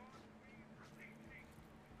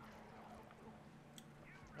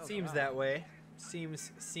 Oh, Seems God. that way.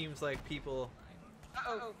 Seems like people.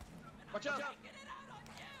 Uh-oh. Watch out.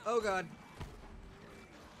 Oh god.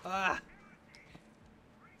 Ah.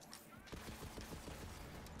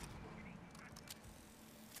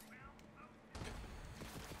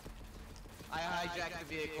 I hijacked the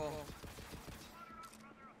vehicle.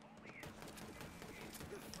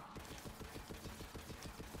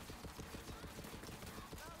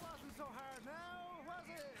 That wasn't so hard now, was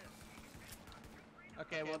it?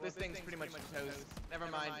 Okay, well this thing's pretty much toast. Never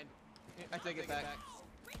mind. I take it back.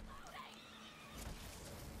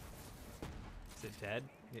 Is it dead?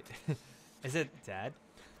 Is it dead?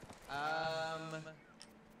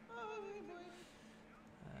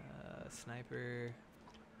 Sniper.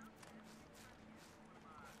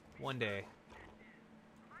 One day.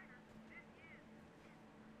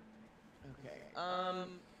 Okay. All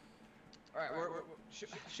right.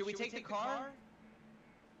 Should we take the car?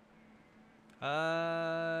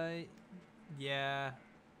 Yeah.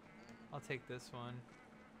 I'll take this one.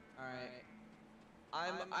 All right.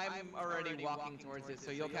 I'm already walking towards it,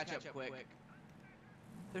 so you'll catch up quick.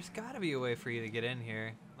 There's got to be a way for you to get in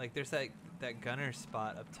here. Like there's that gunner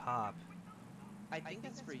spot up top. I think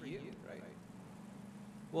that's for you, right?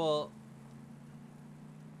 Well,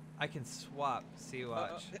 I can swap. See,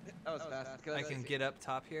 watch. That was fast. I can get up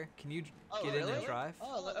top here. Can you Oh, get in really? and drive?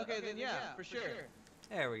 Oh, okay, then yeah, for sure.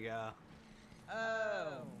 There we go.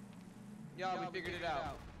 Oh. Yeah, we figured it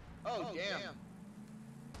out. Oh, damn.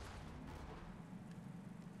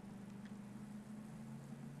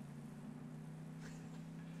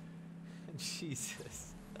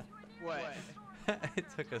 Jesus. What? It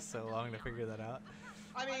took us so long to figure that out.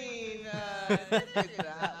 I mean, it didn't take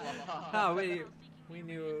that long. No, we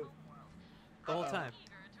knew the whole time.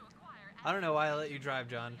 I don't know why I let you drive,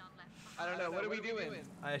 John. I don't know. What are we doing?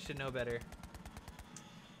 I should know better.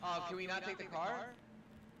 Oh, can we not take the car?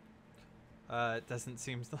 It doesn't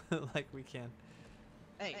seem like we can.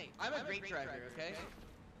 Hey, I'm a great driver,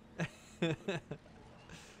 okay?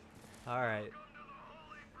 All right.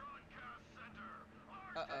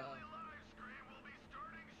 Uh-oh.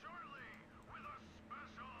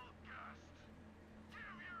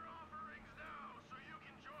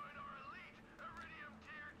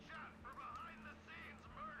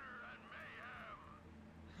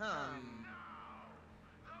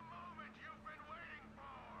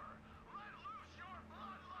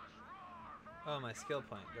 Oh, my skill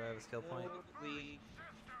point. Do I have a skill point? Holy-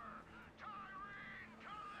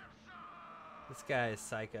 This guy is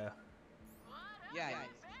psycho. Yeah.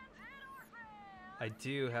 I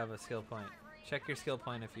do have a skill point. Check your skill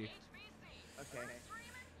point if you... Okay.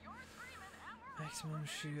 Maximum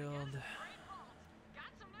shield.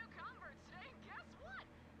 Got some new converts today, and guess what?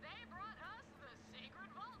 They brought us the Sacred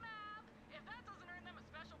Vault map. If that doesn't earn them a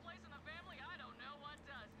special place in the family, I don't know what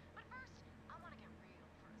does. But first, I want to get real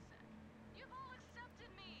for a sec. You've all accepted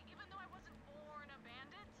me, even though I wasn't born a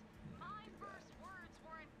bandit. My first words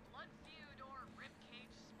weren't blood feud or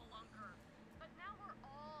ribcage spelunker. But now we're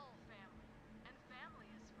all family, and family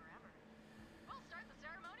is forever. We'll start the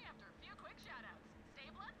ceremony after a few quick shout-outs. Stay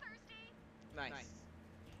bloodthirsty. Nice.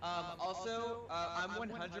 Also, I'm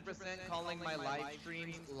 100% calling my live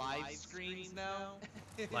streams live screens now.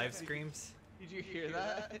 Live screams? Did you hear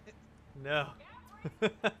that? No.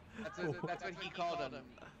 That's what he called him.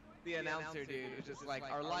 The announcer dude was just like,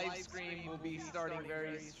 our live stream will be starting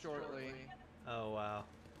very shortly. Oh, wow.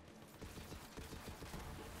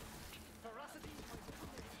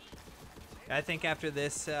 I think after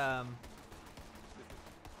this,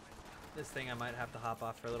 this thing I might have to hop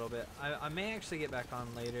off for a little bit. I may actually get back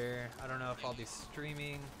on later. I don't know if I'll be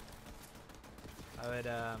streaming. I would,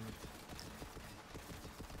 I'll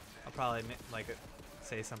probably like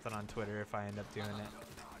say something on Twitter if I end up doing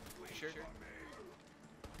it. Sure.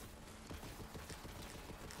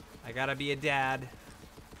 I gotta be a dad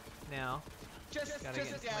now. Just Gotta get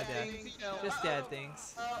into my dad dad. things, you know. Just dad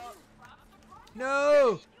things.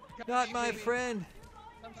 No! Not my friend!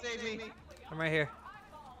 Come save me. I'm right here.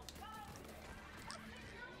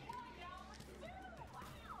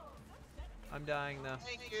 I'm dying though.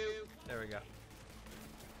 Thank you. There we go.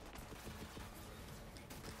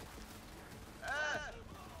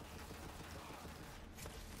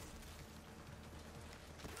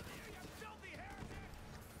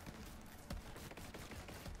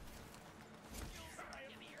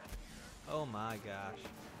 Oh my gosh.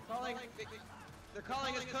 They're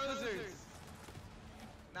calling us posers.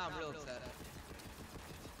 Now I'm real upset.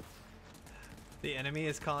 The enemy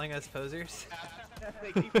is calling us posers?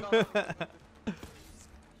 They keep calling.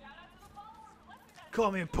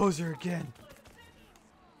 Call me a poser again.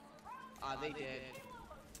 They did.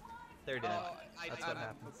 They're dead. Oh, That's what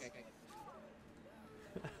happens. Okay.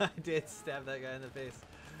 I did stab that guy in the face.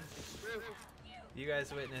 You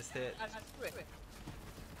guys witnessed it.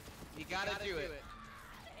 You gotta do it.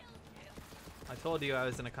 I told you I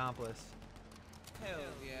was an accomplice. Hell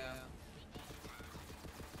yeah.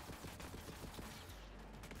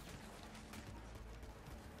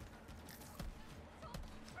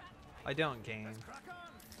 I don't game.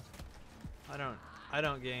 I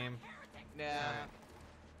don't game. Nah.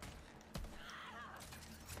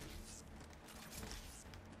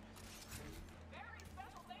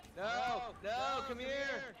 No, come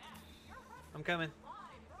here. I'm coming.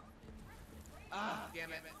 Ah,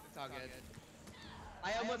 damn it. It's all good.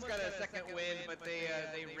 I almost got a second win, but they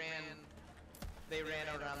ran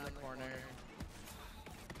around the corner.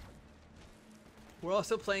 We're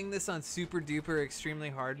also playing this on super duper extremely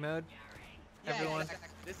hard mode. Yeah, Everyone. exactly.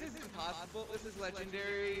 This is impossible. This is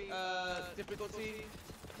legendary difficulty.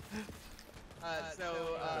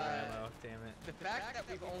 Ammo, damn it. The fact that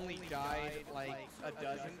we've only died like a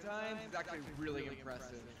dozen times is actually really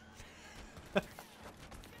impressive.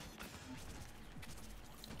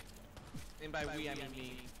 And by we, I mean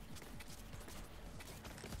me.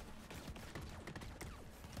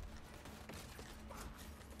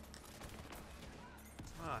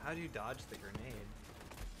 Oh, how do you dodge the grenade?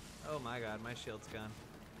 Oh my god, my shield's gone.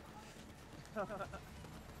 I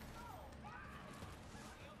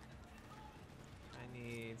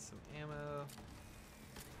need some ammo.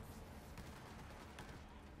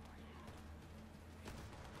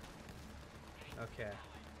 Okay.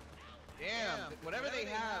 Damn, whatever they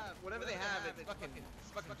have, it's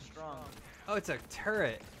fucking strong. Oh, it's a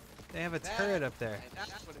turret. They have a turret up there.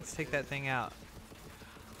 That's what Let's it take is. that thing out.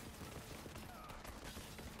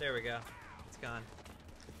 There we go. It's gone.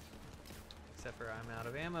 Except for I'm out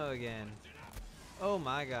of ammo again. Oh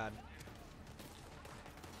my god.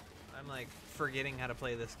 I'm like forgetting how to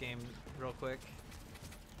play this game real quick.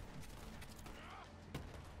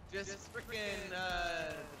 Just freaking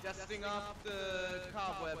dusting off the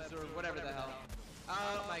cobwebs or whatever the hell.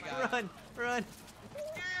 Oh my god. Run! Run!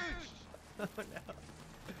 Huge! Oh no.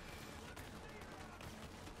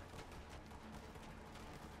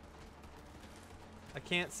 I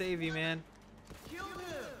can't save you, man. Killed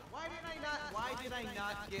him! Why did I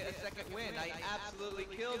not get a second win? I absolutely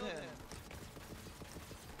killed him.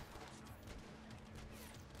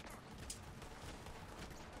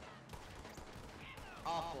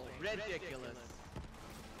 awful, ridiculous.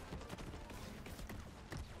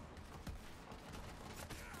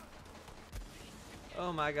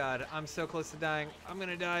 Oh my god, I'm so close to dying. I'm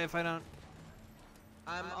gonna die if I don't.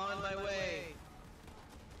 I'm on my way.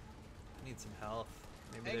 I need some health.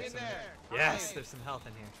 Maybe Hang there's in some. there. Yes, Fine. there's some health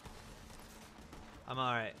in here. I'm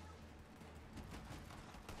alright.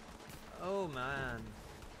 Oh man.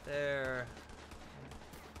 There.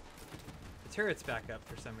 The turret's back up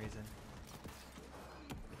for some reason.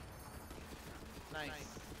 Nice.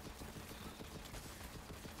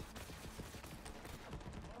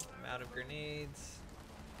 I'm out of grenades.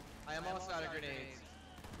 I am also out of grenades.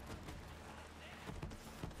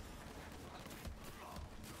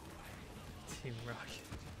 Team Rocket.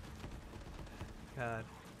 God.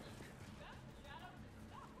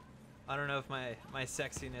 I don't know if my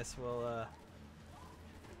sexiness will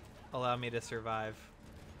allow me to survive.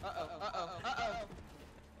 Uh-oh, uh-oh, uh-oh.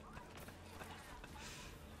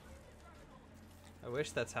 I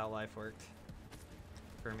wish that's how life worked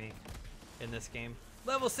for me in this game.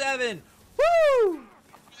 Level 7! Woo!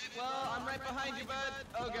 Well, I'm right behind you, bud.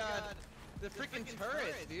 Oh god. The freaking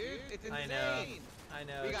turret, dude. It's insane. I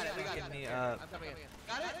know. We got it, we got it. Fucking me Here, up. I'm coming in.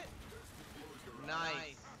 Got it?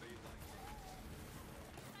 Nice.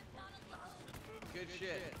 Good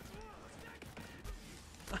shit.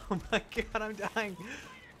 Oh my god, I'm dying.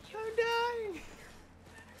 I'm dying.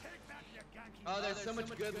 Oh, there's so much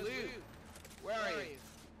good loot. Where are you?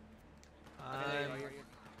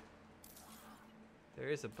 There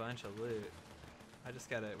is a bunch of loot.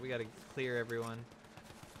 We gotta clear everyone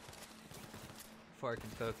before I can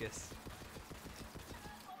focus.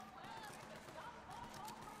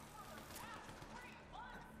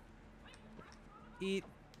 Eat.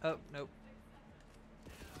 Oh, nope.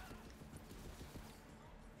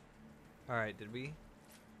 Alright, did we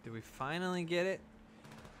finally get it?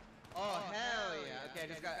 Oh hell yeah! Okay,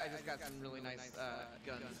 I just got some really nice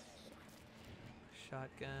guns.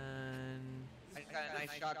 Shotgun. I just got a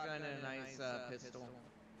nice shotgun and a nice pistol.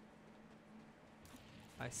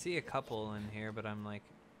 I see a couple in here, but I'm like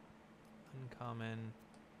uncommon.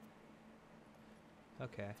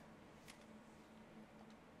 Okay.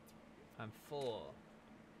 I'm full.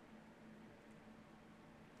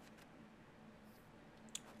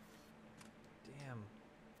 Damn.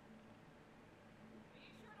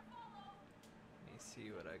 Let me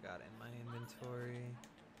see what I got in my inventory.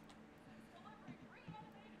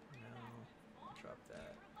 No. Drop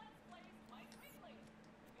that.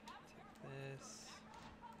 Take this.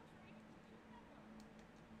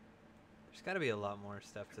 There's got to be a lot more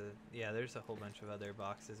stuff to... Yeah, there's a whole bunch of other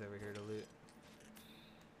boxes over here to loot.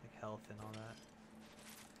 Like health and all that.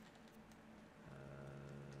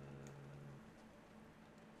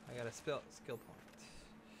 I got a skill point.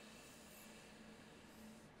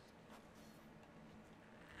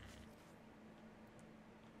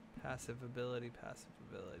 Passive ability, passive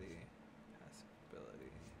ability, passive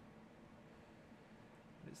ability.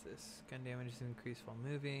 What is this? Gun damage is increased while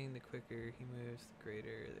moving. The quicker he moves, the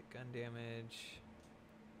greater the gun damage.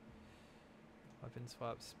 Weapon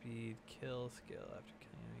swap speed, kill skill after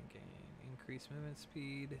killing a gain. Increase movement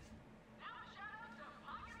speed.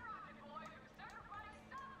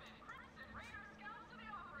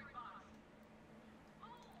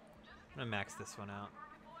 I'm gonna max this one out.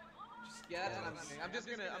 Yeah, that's what I'm saying. I'm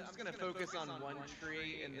just gonna focus on one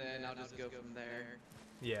tree and then I'll just go from there.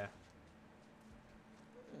 Yeah.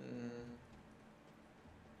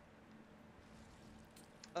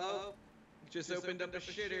 Oh, just opened up a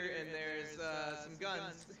shitter and there's some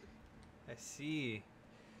guns. I see.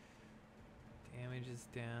 Damage is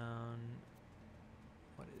down.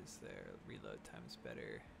 What is there? Reload time's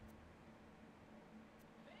better.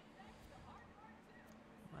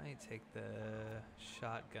 Might take the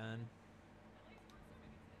shotgun.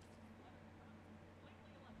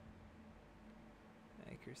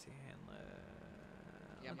 Accuracy handler.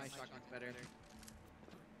 Yeah, my shotgun's better.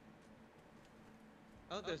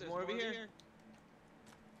 Oh, there's more over here.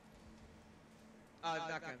 Not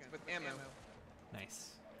guns, but ammo.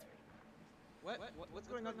 Nice. What's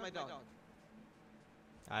going on with my dog?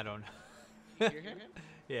 I don't know. You hear him?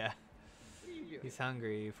 Yeah. What are you doing? He's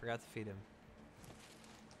hungry. You forgot to feed him.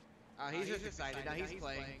 He's just excited. Now he's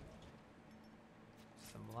playing.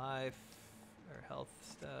 Some life or health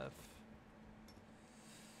stuff.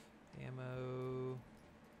 Ammo.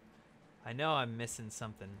 I know I'm missing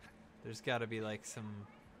something. There's got to be like some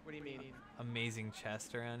What do you mean? amazing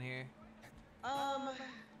chest around here. I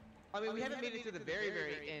mean, we haven't made it to the very,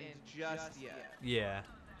 very end just yet. Yeah.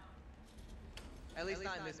 At least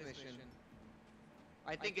not in this mission.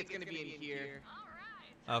 I think it's gonna be in here.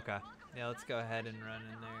 Okay. Yeah, let's go ahead and run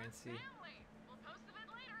in there and see. We'll post the vid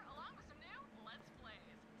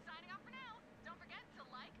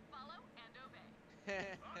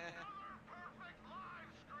Perfect live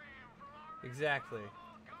stream from our Exactly.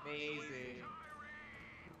 Amazing.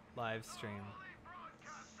 Live stream.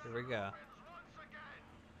 broadcaster Here we go. once again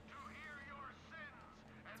to hear your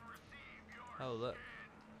sins and receive your Oh, look.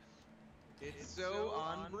 It's so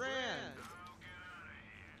on brand.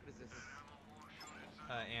 What is this?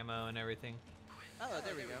 Ammo and everything. Oh,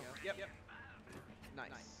 there we go. Yep.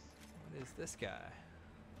 Nice. What is this guy?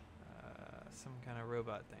 Some kind of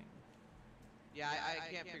robot thing. Yeah,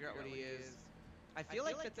 I can't figure out what he is. I feel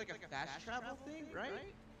like that's like a fast travel thing,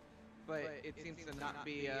 right? But it seems to not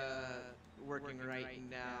be working right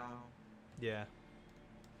now. Yeah.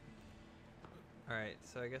 Alright,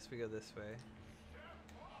 so I guess we go this way.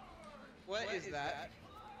 What is that?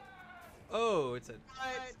 Oh, it's a...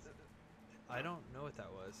 What? I don't know what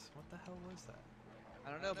that was. What the hell was that?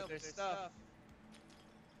 I don't know, but there's stuff.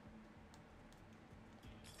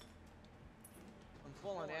 I'm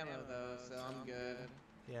full on ammo though, so I'm good.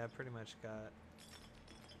 Yeah, I pretty much got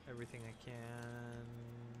everything I can.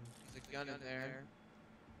 There's a gun in there.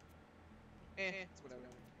 It's whatever.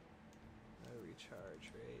 No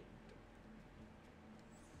recharge rate.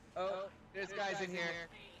 Oh, there's guys in here.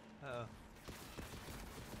 Uh oh.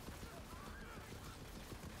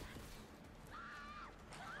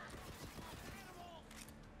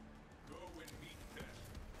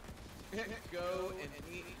 Go and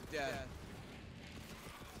meet death.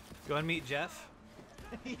 Go and meet Geoff.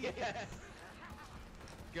 Yes.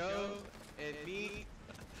 Go and meet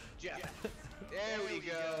Geoff. There we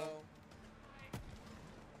go.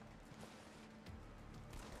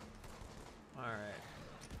 Alright.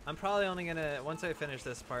 I'm probably only gonna, once I finish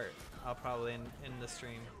this part, I'll probably end the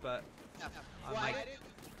stream, but Well, I did.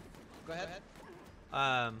 Go ahead.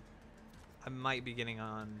 I might be getting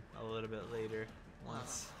on a little bit later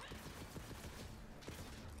once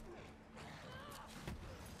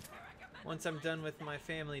I'm done with my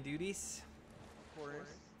family duties. Of course.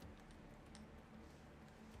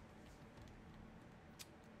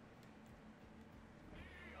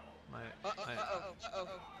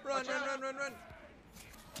 Run!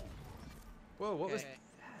 Whoa, what was that?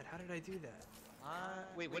 How did I do that?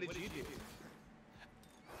 Wait, what did you do?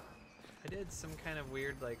 I did some kind of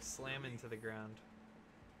weird, like, slam into the ground.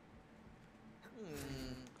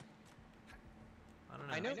 I don't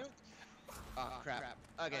know. I know. Oh, crap.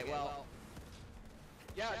 Okay, well.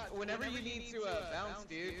 Yeah, whenever you need to bounce,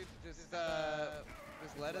 dude, just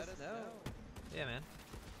let us know. Yeah, man.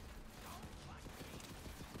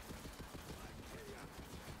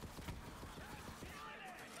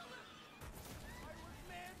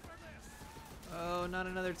 Oh, not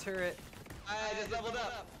another turret. I just leveled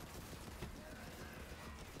up.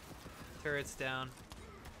 Turret's down.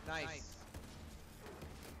 Nice.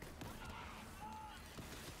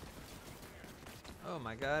 Oh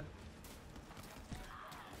my god.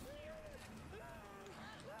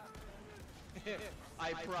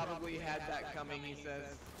 I probably had that coming, he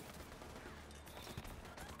says.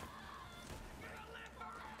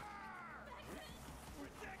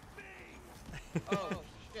 Oh,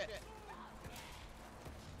 shit.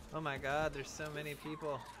 Oh my god, there's so many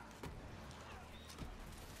people.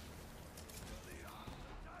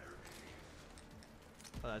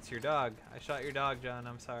 Oh, that's your dog. I shot your dog, John.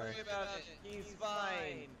 I'm sorry. Sorry about it. He's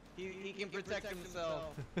fine. He can protect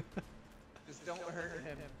himself. Just don't hurt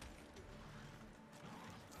him.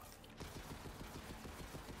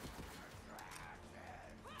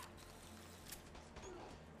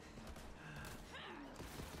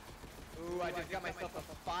 Ooh, I just got myself a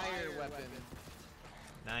fire weapon.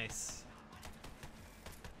 Nice.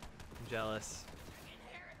 I'm jealous.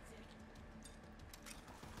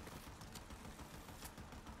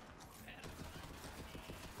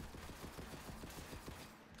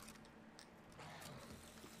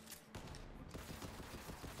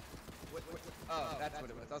 Oh, that's what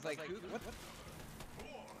it was. I was like, what?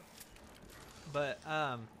 But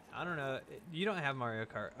I don't know. You don't have Mario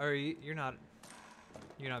Kart, or you're not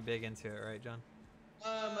big into it, right, John?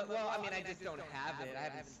 Well, I mean, I just don't have it. I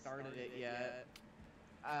haven't started it yet.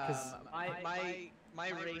 My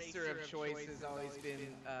racer of choice has always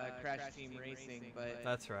been Crash Team Racing, but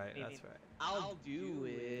That's right. That's right. I'll do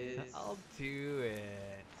it. I'll do it.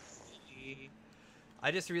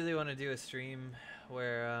 I just really want to do a stream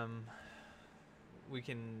where we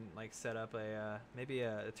can like set up a maybe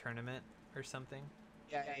a tournament or something.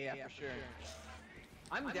 Yeah, for sure.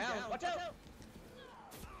 I'm down. Watch out!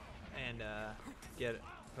 And get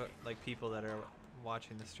like people that are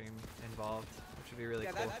watching the stream involved, which would be really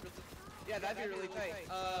cool. That'd be really tight.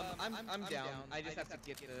 I'm down. I just have to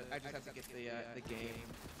get the game.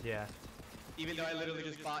 Yeah. Even though I literally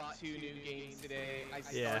just bought 2 new games today, I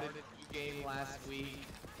started Yeah. a new game last week,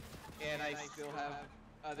 and I still have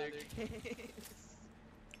other games.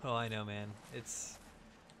 Oh, I know, man.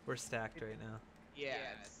 We're stacked right now. Yeah,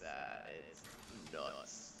 it's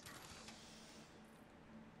nuts.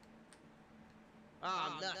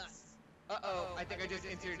 Ah, nuts. Uh-oh, I think I just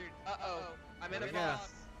entered. Uh-oh, I'm in There a we go.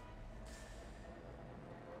 boss.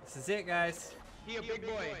 This is it, guys. He a big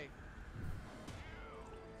boy.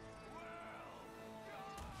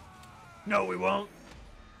 No, we won't.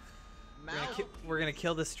 Mouth. We're gonna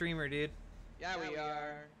kill the streamer, dude. Yeah, we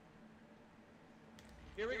are.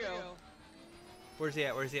 Here we go. Where's he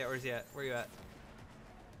at? Where's he at? Where's he at? Where you at?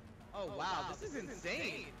 Oh, wow, this is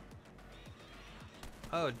insane.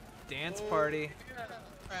 Oh, dance party.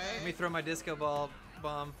 Right. Let me throw my disco ball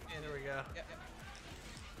bomb. There we go. Yeah.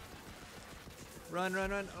 Run,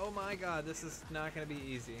 run, run. Oh my god, this is not gonna be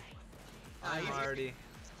easy. I'm easy. already.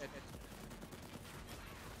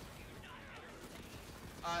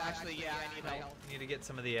 Actually, yeah, I need help. Need to get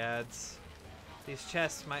some of the ads. These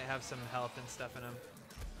chests might have some health and stuff in them.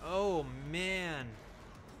 Oh man.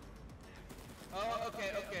 Oh,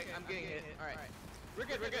 okay, I'm getting hit. Alright. We're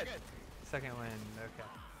good. Second wind. Okay.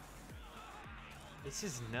 This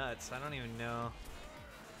is nuts. I don't even know.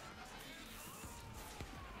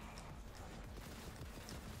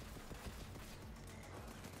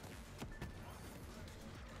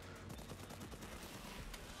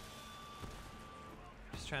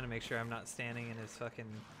 Just trying to make sure I'm not standing in his fucking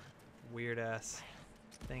weird ass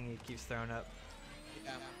thing he keeps throwing up.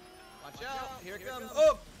 Yeah. Watch out, here it comes.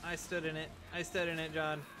 Oh! I stood in it. I stood in it,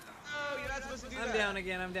 John. Oh, you're not supposed to do that. I'm down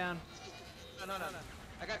again. I'm down. No.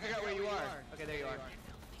 I gotta figure out where you are. Okay, there you are.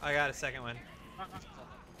 I got a second one.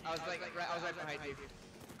 I was right behind you.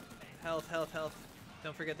 Health, health, health.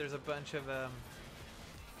 Don't forget there's a bunch of, look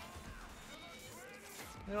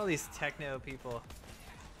at all these techno people.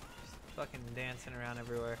 Just fucking dancing around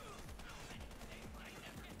everywhere.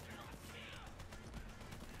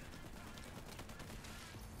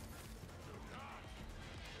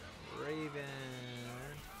 Raven.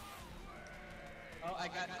 Oh, I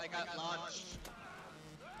got launched.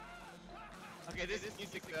 Okay, this is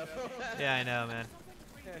music though. Yeah, I know, man.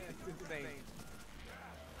 It's insane.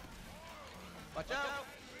 Watch out!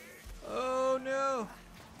 Oh no!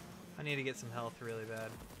 I need to get some health really bad.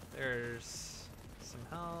 There's some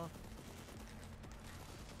health.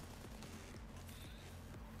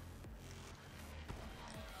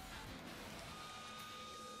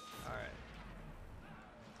 Alright.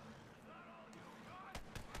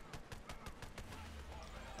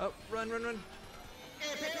 Oh, run, run, run!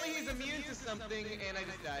 Okay, apparently he's immune to something, and I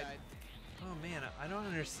just died. Oh man, I don't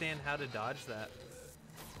understand how to dodge that.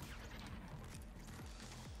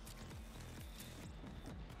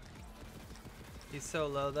 He's so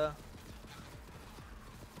low though.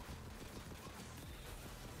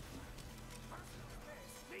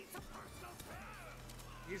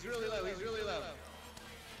 He's really low, he's really low.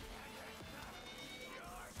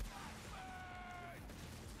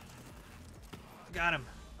 Got him.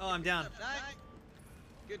 Oh, I'm down. Nice.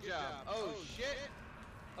 Good job. Oh shit.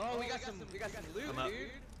 Oh, we got some loot, I'm up. dude.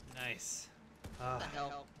 Nice. What the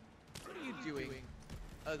hell? What are you doing?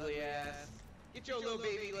 Ugly ass. Get your little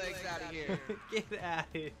baby legs out of here. Get out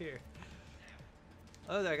of here.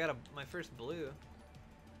 Oh, I got my first blue.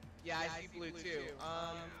 Yeah, I see blue too.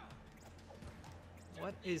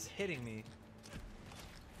 What is hitting me?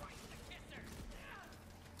 What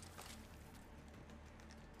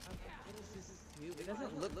is this do? It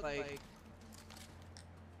doesn't look like.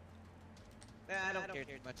 Nah, I don't care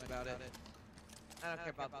too much about it. I don't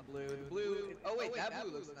care about the blue. The blue. Oh wait, that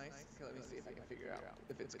blue looks nice. Okay, let me see if I can figure out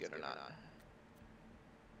if it's good or not.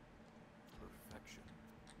 Perfection.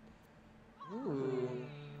 Ooh.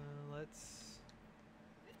 Let's.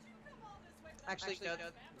 Actually, no.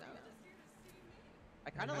 I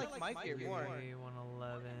kind of like my gear more.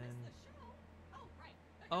 111.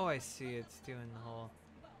 Oh, I see. It's doing the whole.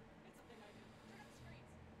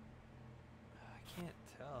 I can't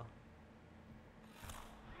tell.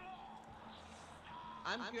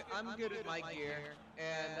 I'm good at my gear,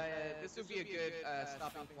 and this would be a good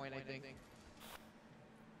stopping point, I think.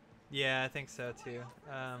 Yeah, I think so too.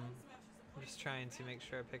 I'm just trying to make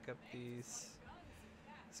sure I pick up this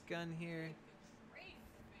gun here.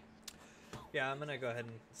 Yeah, I'm gonna go ahead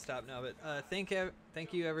and stop now. But thank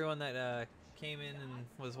you everyone that came in and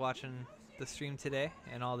was watching the stream today,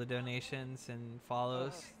 and all the donations and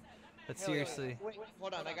follows. But Hell yeah. seriously, Wait,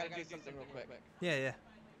 hold on, I gotta do something real quick. yeah.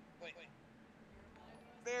 Wait.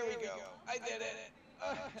 There we go. I did it.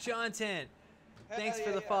 Jonathan, thanks for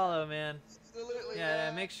yeah, the yeah. follow, man. Absolutely.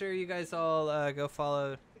 Yeah, make sure you guys all go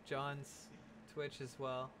follow John's Twitch as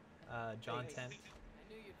well. John Thanks. 10. I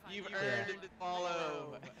knew you'd find You've it. earned a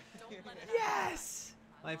follow. Don't let it Yes!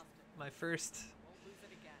 I My lost it. my first Won't lose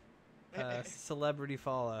it again. celebrity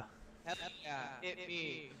follow. Hell yeah, it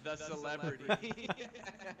me, the celebrity.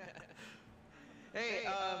 Hey,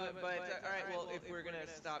 but all right. Well, if we're gonna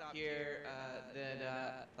stop here, then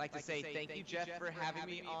I'd like to say thank you, Geoff, for having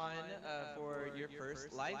me on for your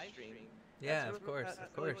first live stream. Yeah, That's of course, that's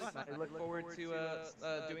of really course. fun. I look forward to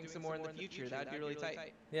doing some more in the future. That'd be really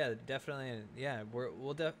tight. Yeah, definitely. Yeah,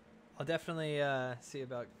 I'll definitely see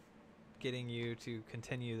about getting you to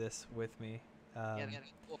continue this with me. Yeah,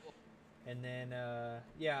 cool. And then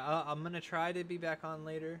yeah, I'm gonna try to be back on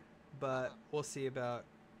later, but we'll see about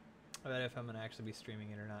if I'm gonna actually be streaming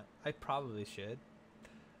it or not. I probably should.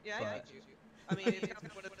 Yeah, I but- get you. I mean, it's kind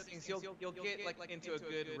of one of those things. You'll get like into a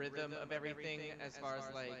good rhythm of everything as far as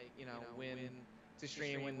like when to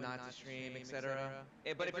stream, when not to stream, etc.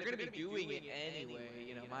 But if you're gonna be doing it anyway,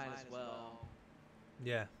 might as well.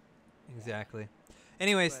 Yeah, exactly.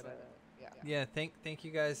 Anyways, But, yeah, thank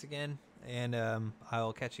you guys again, and I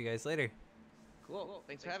will catch you guys later. Cool.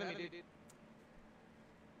 Thanks for having me, dude.